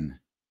opt in.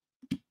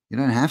 You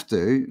don't have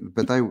to,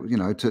 but they,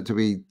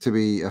 to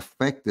be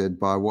affected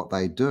by what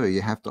they do, you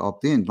have to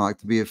opt in. Like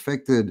to be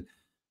affected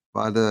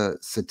by the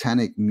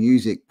satanic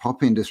music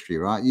pop industry,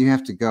 right? You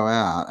have to go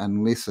out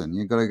and listen.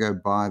 You've got to go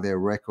buy their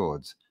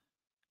records,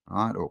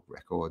 right? Or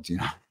records,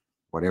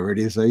 whatever it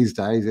is these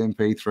days,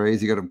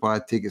 MP3s. You got to buy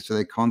tickets to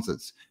their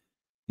concerts.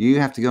 You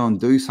have to go and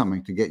do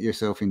something to get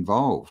yourself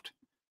involved,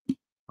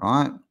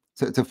 right?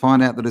 To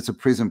find out that it's a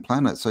prison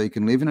planet, so you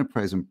can live in a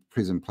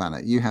prison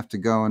planet. You have to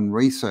go and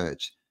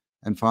research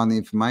and find the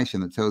information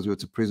that tells you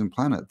it's a prison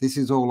planet. This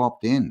is all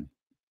opt in,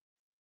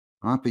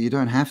 right? But you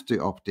don't have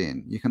to opt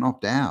in. You can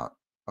opt out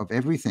of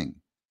everything,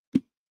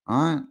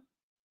 right?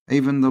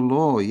 Even the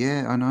law.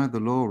 Yeah, I know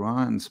the law,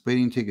 right? And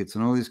speeding tickets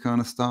and all this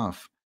kind of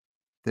stuff.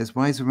 There's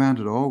ways around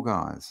it all,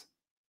 guys.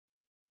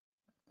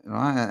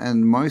 Right?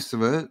 And most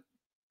of it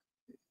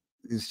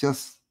is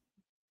just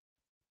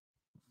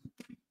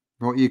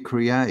what you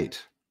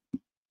create.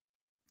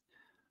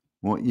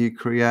 What you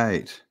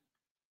create.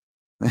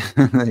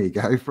 There you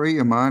go. Free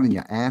your mind and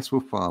your ass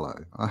will follow.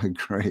 I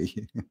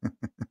agree.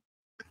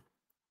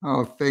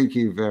 Oh, thank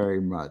you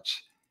very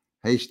much.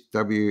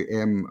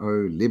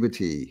 HWMO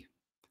Liberty.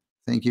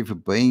 Thank you for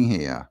being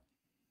here.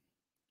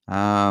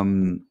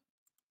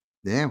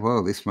 Yeah,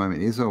 well, this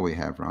moment is all we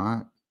have,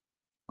 right?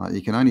 Like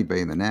you can only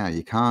be in the now.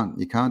 You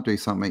can't do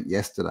something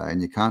yesterday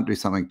and you can't do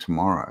something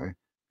tomorrow.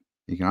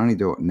 You can only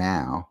do it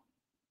now.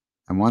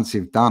 And once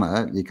you've done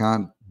it, you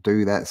can't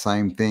do that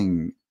same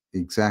thing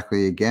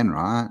exactly again,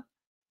 right?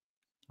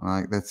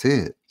 Like that's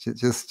it.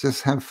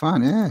 Just have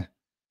fun. Yeah.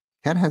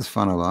 Cat has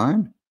fun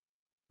alone.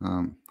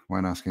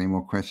 Won't ask any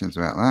more questions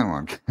about that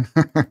one.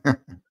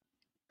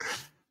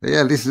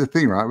 Yeah, this is the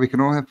thing, right? We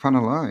can all have fun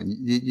alone.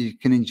 You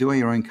can enjoy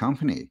your own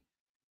company,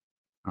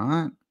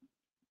 right?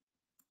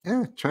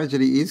 Yeah,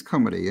 tragedy is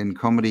comedy, and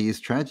comedy is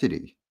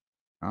tragedy,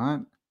 right?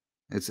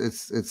 It's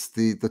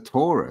the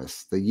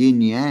Taurus, the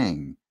yin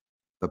yang,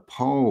 the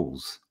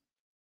poles,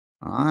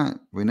 right?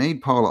 We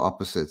need polar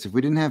opposites. If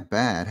we didn't have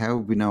bad, how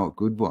would we know what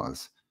good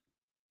was,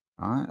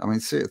 right? I mean,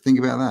 think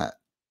about that.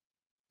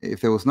 If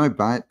there was no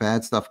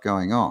bad stuff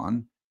going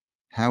on,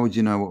 how would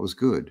you know what was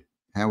good?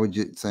 How would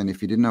you say? And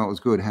if you didn't know what was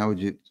good, how would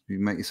you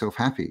make yourself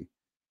happy?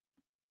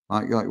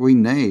 Like we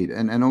need,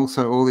 and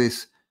also all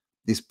this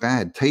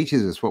bad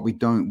teaches us what we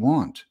don't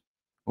want.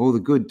 All the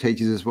good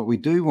teaches us what we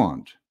do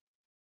want,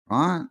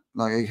 right?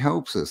 Like it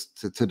helps us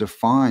to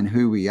define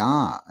who we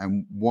are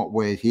and what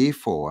we're here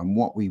for and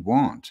what we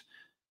want.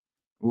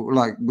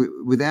 Like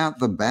without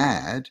the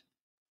bad,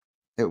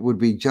 it would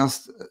be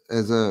just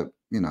as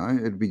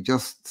it'd be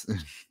just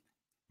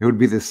it would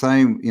be the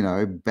same,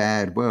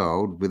 bad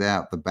world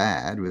without the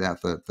bad,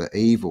 without the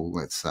evil,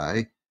 let's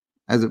say,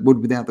 as it would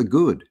without the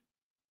good.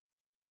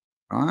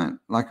 Right?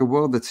 Like a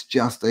world that's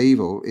just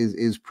evil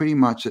is pretty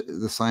much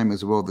the same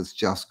as a world that's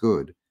just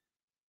good.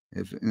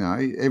 If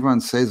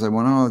everyone says they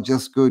want, oh,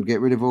 just good,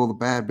 get rid of all the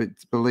bad, but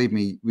believe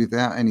me,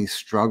 without any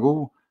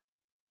struggle,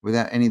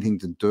 without anything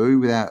to do,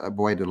 without a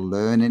way to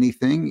learn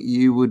anything,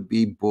 you would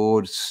be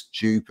bored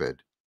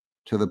stupid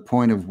to the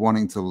point of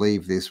wanting to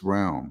leave this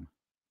realm.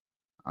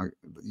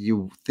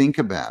 You think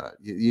about it.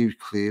 You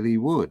clearly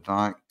would.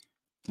 Like,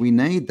 we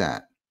need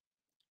that.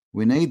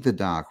 We need the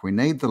dark. We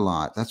need the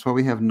light. That's why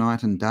we have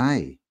night and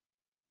day.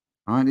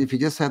 Right? If you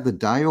just had the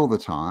day all the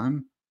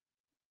time,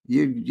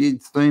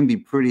 you'd soon be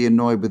pretty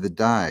annoyed with the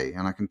day.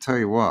 And I can tell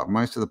you what,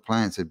 most of the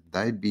plants,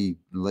 they'd be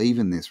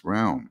leaving this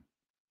realm.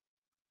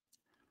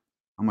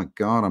 Oh my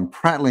God, I'm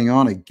prattling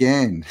on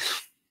again.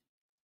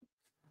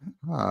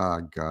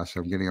 Oh gosh,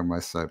 I'm getting on my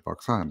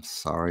soapbox. I'm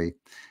sorry.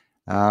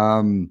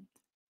 All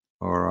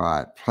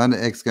right. Planet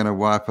X going to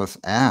wipe us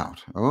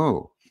out.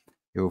 Oh,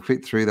 it will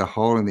fit through the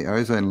hole in the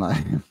ozone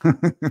layer.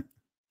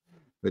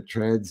 The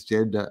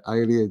transgender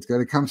alien's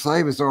going to come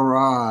save us. All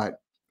right.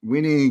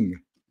 Winning.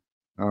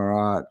 All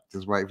right.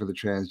 Just wait for the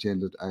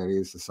transgender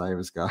aliens to save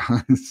us,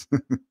 guys.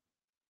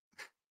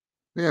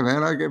 Yeah,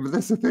 man. Okay, but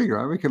that's the thing,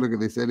 right? We can look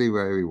at this any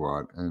way we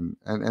want. And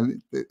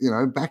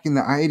back in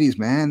the 80s,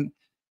 man,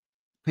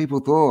 people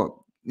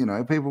thought,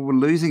 people were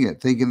losing it,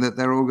 thinking that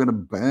they're all going to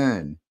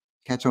burn,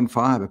 catch on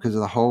fire because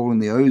of the hole in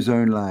the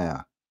ozone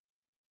layer.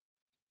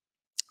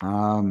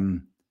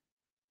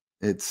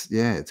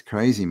 It's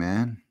crazy,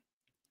 man.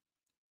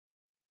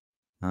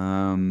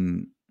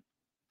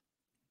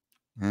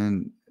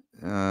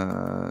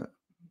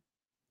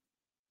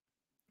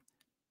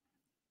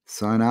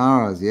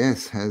 Sonaras,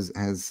 yes,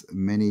 has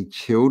many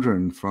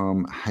children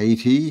from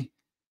Haiti,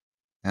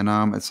 and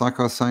it's like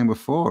I was saying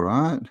before,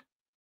 right?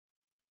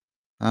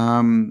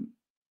 A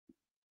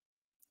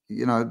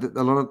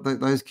lot of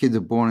those kids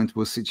are born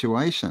into a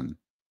situation.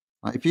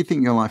 Like, if you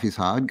think your life is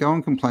hard, go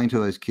and complain to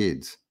those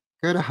kids.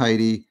 Go to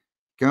Haiti,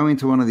 go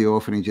into one of the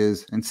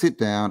orphanages, and sit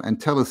down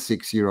and tell a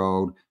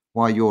 6-year-old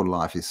why your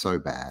life is so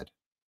bad.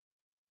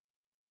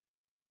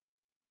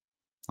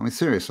 I mean,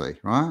 seriously,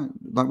 right?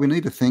 Like, we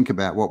need to think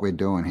about what we're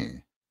doing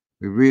here.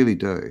 We really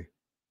do.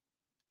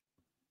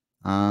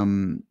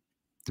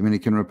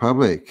 Dominican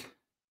Republic.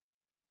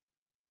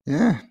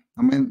 Yeah.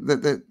 I mean,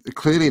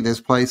 clearly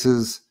there's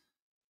places,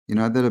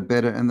 that are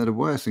better and that are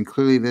worse. And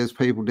clearly there's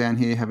people down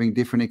here having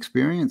different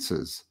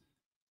experiences.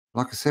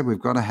 Like I said, we've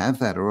got to have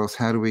that, or else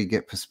how do we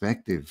get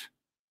perspective?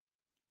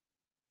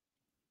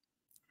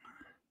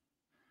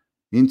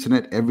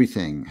 Internet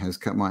everything has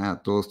cut my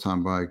outdoors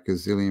time by a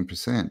gazillion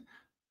percent.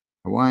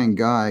 Hawaiian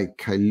guy,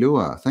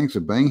 Kailua, thanks for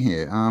being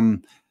here.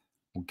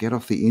 Well, get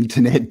off the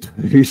internet,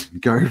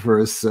 dude. Go for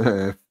a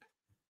surf.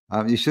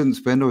 You shouldn't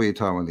spend all your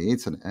time on the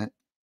internet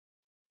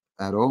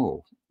at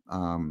all.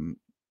 I'm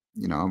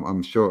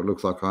sure it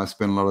looks like I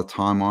spend a lot of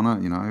time on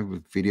it,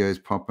 with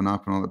videos popping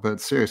up and all that. But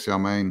seriously, I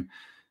mean,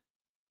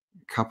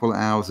 a couple of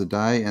hours a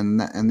day, and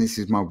this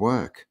is my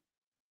work.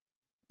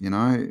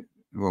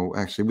 Well,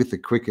 actually, with the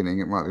quickening,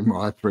 it might be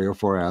my 3 or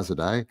 4 hours a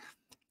day.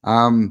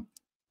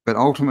 But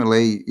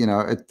ultimately,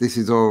 this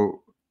is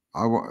all.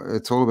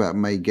 It's all about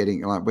me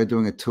getting, like, we're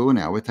doing a tour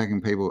now. We're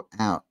taking people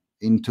out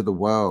into the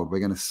world. We're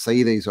going to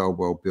see these old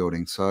world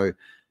buildings. So,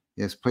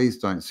 yes, please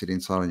don't sit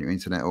inside on your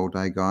internet all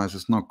day, guys.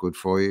 It's not good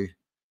for you.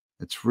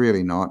 It's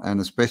really not.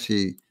 And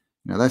especially,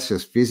 that's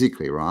just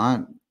physically,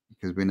 right?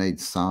 Because we need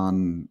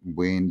sun,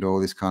 wind, all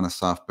this kind of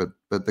stuff. But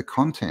the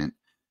content,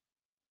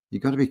 you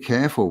got to be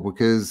careful,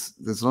 because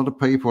there's a lot of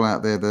people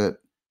out there that,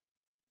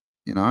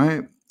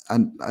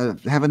 and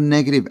have a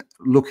negative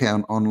look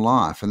on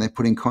life, and they're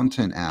putting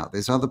content out.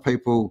 There's other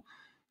people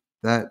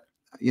that,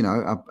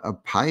 are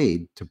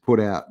paid to put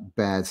out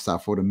bad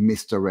stuff, or to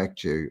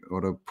misdirect you,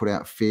 or to put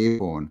out fear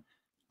porn.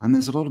 And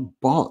there's a lot of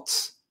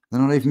bots.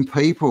 They're not even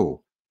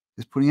people,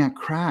 just putting out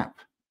crap.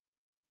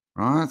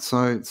 Right.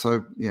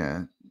 So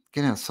yeah,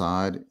 get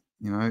outside,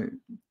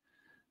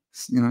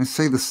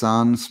 see the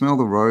sun, smell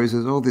the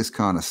roses, all this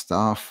kind of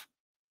stuff.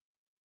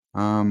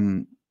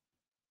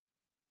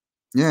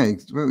 Yeah,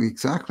 well,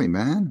 exactly,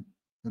 man.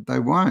 They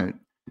won't.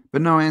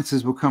 But no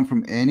answers will come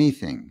from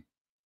anything.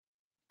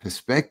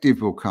 Perspective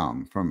will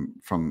come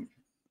from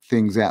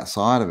things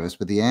outside of us,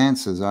 but the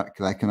answers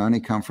they can only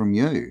come from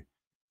you.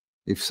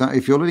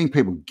 If you're letting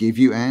people give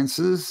you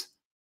answers,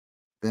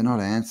 they're not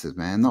answers,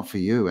 man. Not for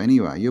you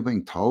anyway. You're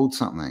being told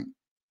something.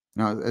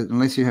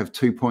 Unless you have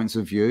 2 points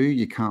of view,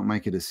 you can't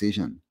make a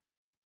decision.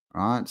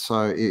 Right.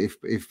 So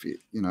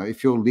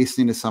if you're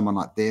listening to someone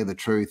like they're the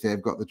truth,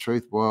 they've got the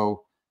truth,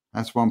 well,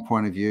 that's one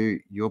point of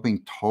view. You're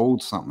being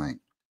told something.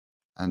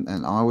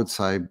 And I would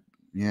say,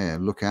 yeah,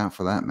 look out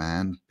for that,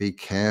 man. Be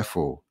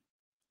careful.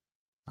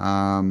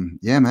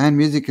 Yeah, man,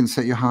 music can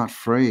set your heart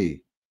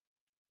free.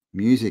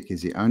 Music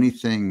is the only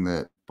thing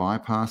that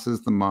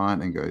bypasses the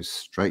mind and goes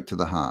straight to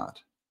the heart,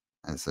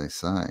 as they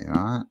say,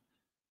 right?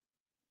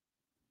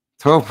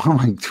 12 oh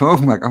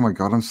my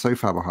God, I'm so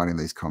far behind in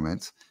these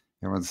comments.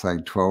 Everyone's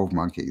saying 12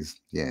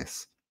 monkeys.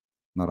 Yes,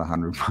 not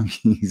 100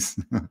 monkeys.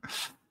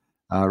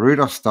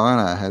 Rudolf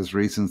Steiner has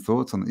recent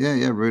thoughts on it.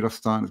 Yeah, Rudolf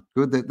Steiner is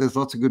good. There's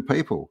lots of good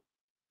people.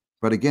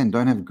 But again,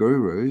 don't have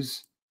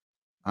gurus.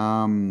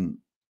 Everyone,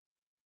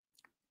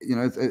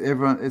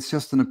 it's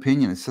just an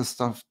opinion. It's just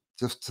stuff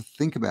just to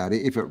think about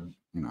it. If it,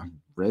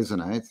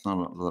 resonates,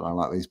 not that I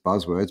like these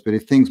buzzwords, but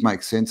if things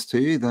make sense to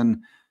you,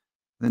 then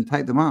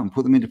take them up and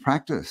put them into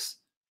practice.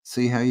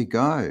 See how you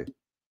go.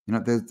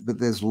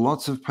 There's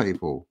lots of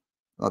people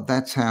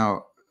That's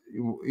how,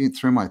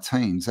 through my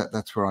teens,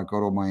 that's where I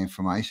got all my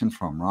information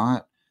from, right?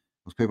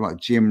 It was people like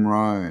Jim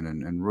Rohn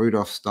and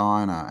Rudolf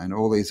Steiner and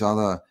all these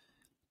other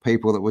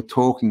people that were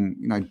talking,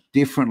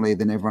 differently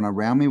than everyone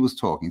around me was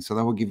talking. So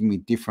they were giving me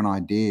different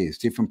ideas,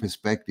 different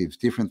perspectives,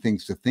 different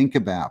things to think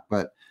about.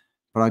 But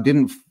I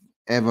didn't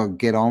ever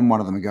get on one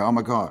of them and go, oh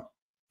my God,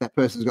 that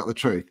person's got the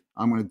truth.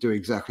 I'm going to do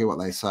exactly what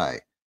they say.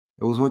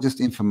 It was all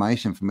just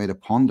information for me to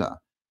ponder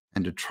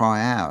and to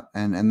try out.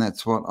 And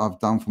that's what I've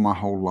done for my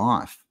whole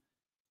life,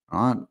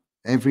 right?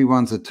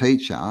 Everyone's a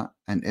teacher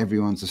and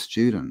everyone's a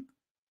student.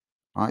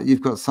 Right?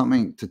 You've got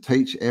something to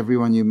teach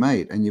everyone you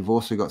meet, and you've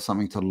also got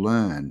something to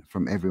learn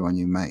from everyone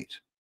you meet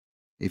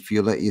if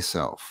you let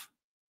yourself.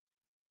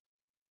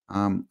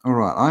 All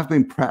right, I've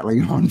been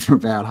prattling on for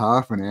about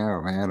half an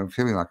hour, man. I'm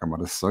feeling like I'm on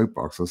a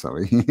soapbox or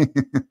something.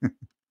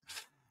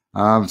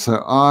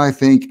 So I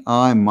think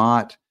I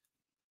might.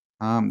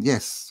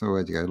 Yes. So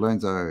where'd you go,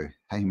 Lenzo?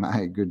 Hey,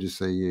 mate, good to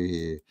see you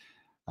here.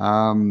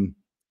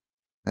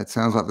 That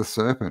sounds like the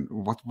serpent.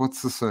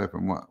 What's the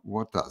serpent?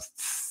 What does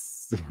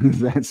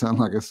that sound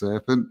like a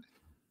serpent?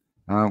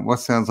 What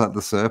sounds like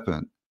the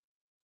serpent?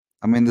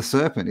 I mean, the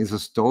serpent is a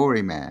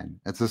story, man.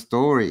 It's a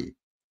story.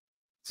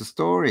 It's a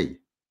story.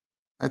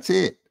 That's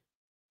it.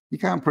 You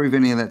can't prove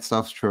any of that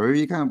stuff's true.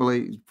 You can't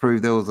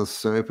prove there was a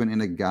serpent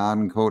in a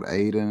garden called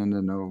Eden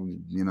and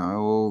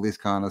all this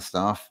kind of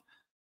stuff.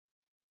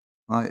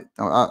 I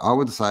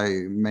would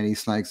say many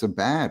snakes are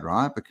bad,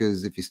 right?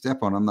 Because if you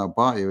step on them, they'll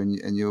bite you,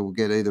 and you'll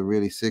get either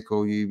really sick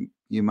or you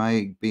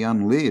may be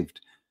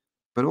unlived.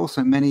 But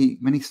also, many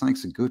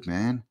snakes are good,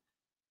 man.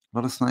 A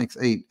lot of snakes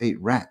eat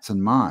rats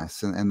and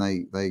mice, and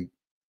they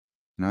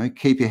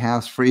keep your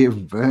house free of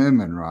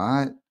vermin,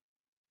 right?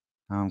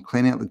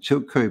 Clean out the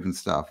chook coop and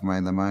stuff. I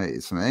mean, they may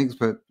eat some eggs,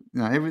 but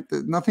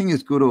nothing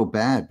is good or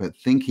bad. But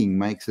thinking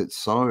makes it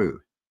so.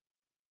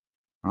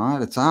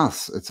 Right? It's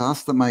us. It's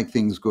us that make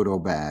things good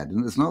or bad,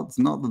 and it's not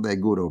that they're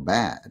good or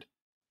bad.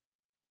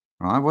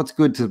 Right? What's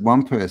good to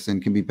one person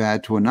can be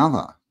bad to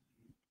another.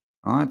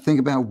 Right?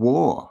 Think about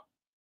war.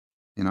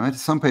 To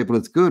some people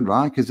it's good,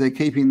 right? Because they're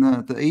keeping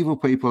the evil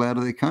people out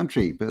of their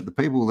country. But the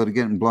people that are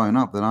getting blown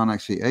up that aren't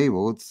actually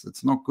evil,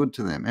 it's not good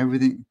to them.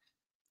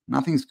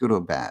 Nothing's good or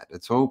bad.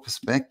 It's all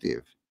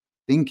perspective.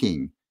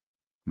 Thinking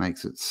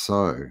makes it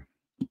so.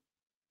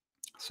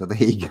 So there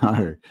you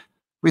go.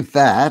 With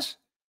that,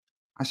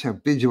 I shall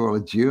bid you all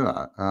adieu.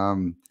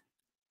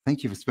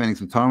 Thank you for spending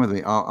some time with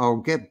me. I'll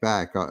get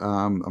back.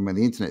 I mean,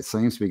 the internet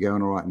seems to be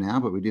going all right now,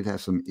 but we did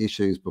have some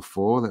issues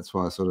before. That's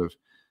why I sort of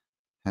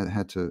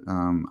had to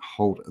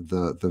halt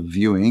the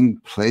viewing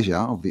pleasure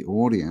of the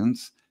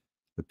audience,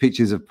 the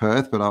pictures of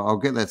Perth. But I'll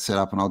get that set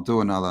up, and I'll do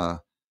another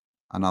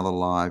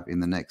live in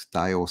the next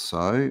day or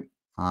so,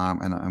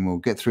 and we'll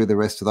get through the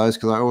rest of those,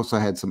 because I also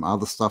had some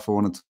other stuff I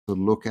wanted to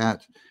look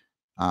at.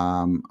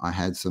 I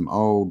had some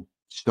old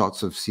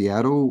shots of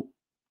Seattle,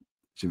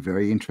 which are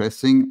very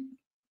interesting,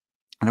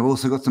 and I've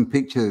also got some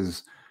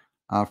pictures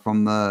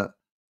from the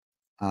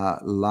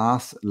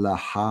Las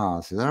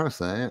Lajas. Is that how I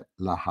say it?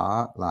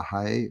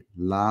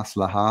 Las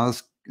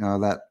Lajas.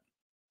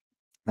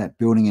 That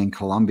building in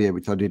Colombia,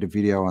 which I did a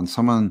video on.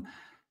 Someone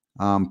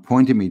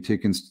pointed me to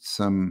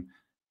some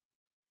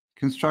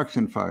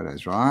construction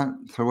photos, right?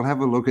 So we'll have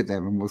a look at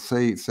them and we'll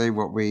see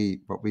what we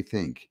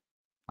think.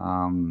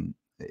 Are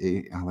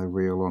they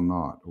real or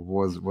not?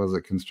 Was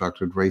it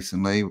constructed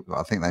recently?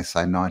 I think they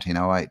say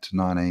 1908 to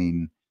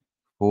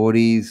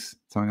 1940s,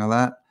 something like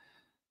that.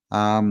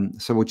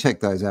 So we'll check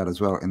those out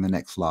as well in the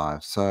next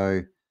live.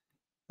 So,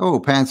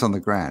 Pants on the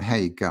Ground, how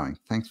you going?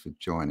 Thanks for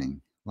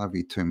joining. Love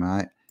you too,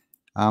 mate.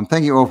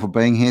 Thank you all for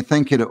being here.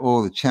 Thank you to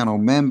all the channel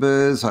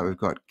members. We've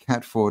got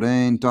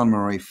Cat14, Don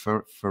Marie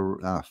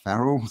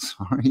Farrell,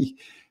 sorry.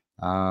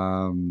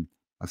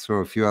 I saw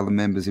a few other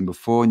members in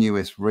before,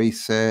 US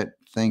Reset.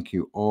 Thank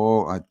you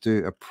all. I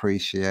do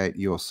appreciate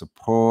your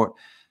support.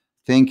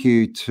 Thank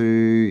you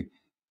to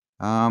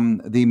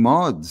the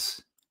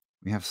mods.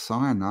 We have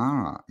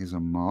Sayonara is a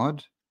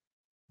mod.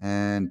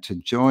 And to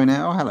Joy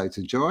now. Hello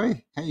to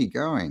Joy. How you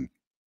going?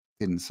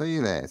 Didn't see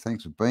you there.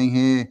 Thanks for being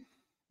here.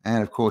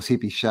 And of course,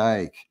 Hippie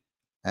Shake,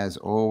 as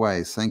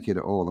always. Thank you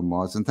to all the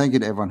mods, and thank you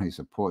to everyone who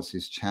supports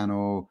this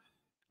channel,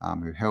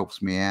 who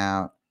helps me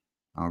out.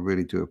 I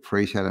really do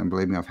appreciate it, and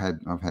believe me, I've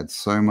had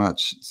so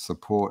much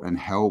support and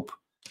help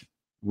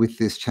with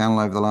this channel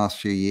over the last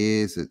few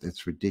years.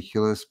 It's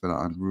ridiculous, but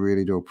I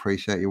really do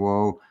appreciate you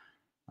all.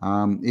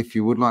 If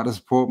you would like to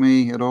support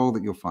me at all,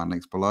 that you'll find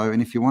links below.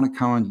 And if you want to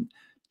come and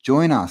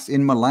join us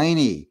in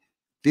Mullaney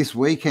this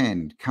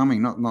weekend,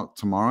 coming not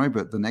tomorrow,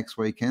 but the next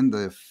weekend,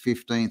 the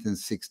 15th and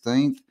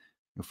 16th,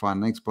 you'll find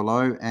links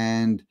below.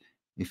 And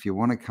if you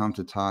want to come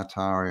to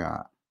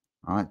Tartaria,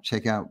 all right,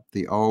 check out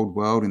the old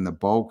world in the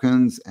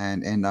Balkans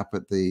and end up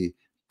at the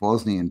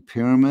Bosnian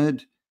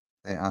pyramid.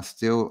 There are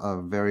still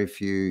a very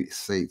few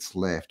seats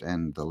left,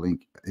 and the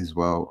link as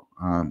well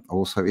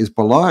also is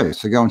below.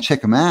 So go and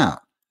check them out.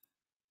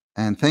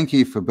 And thank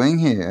you for being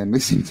here and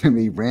listening to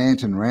me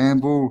rant and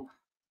ramble.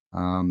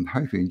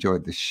 Hope you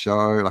enjoyed the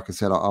show. Like I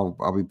said,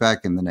 I'll be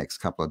back in the next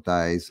couple of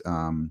days,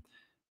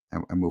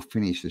 and we'll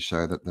finish the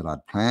show that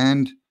I'd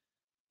planned.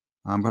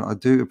 But I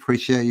do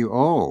appreciate you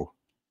all.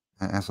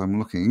 As I'm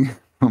looking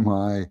for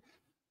my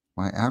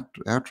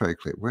outro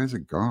clip, where's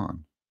it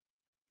gone?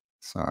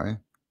 Sorry,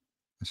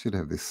 I should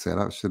have this set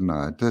up, shouldn't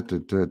I?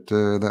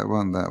 That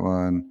one.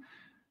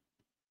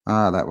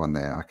 That one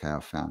there. Okay, I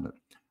found it.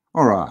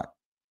 All right.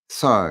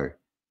 So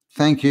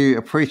thank you.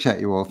 Appreciate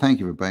you all. Thank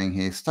you for being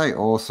here. Stay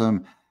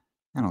awesome.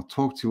 And I'll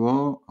talk to you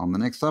all on the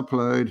next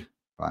upload.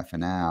 Bye for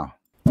now.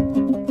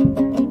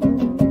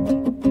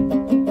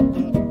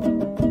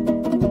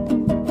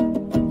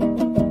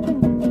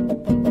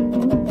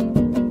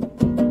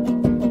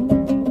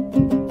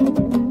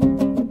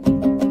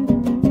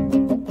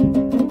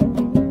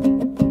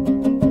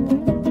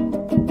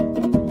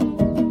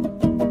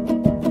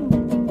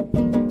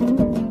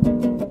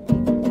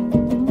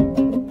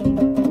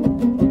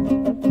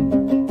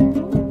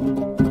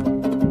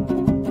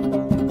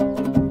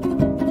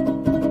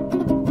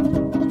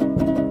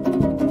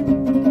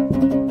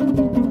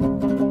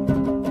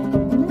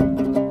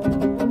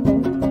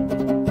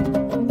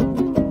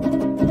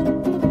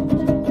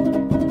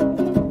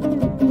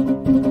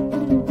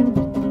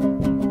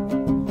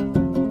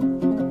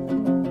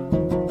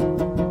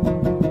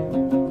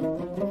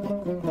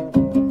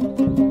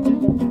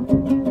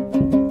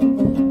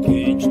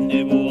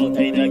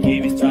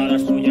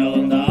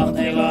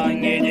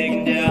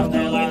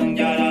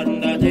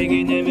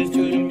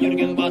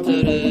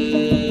 Batırır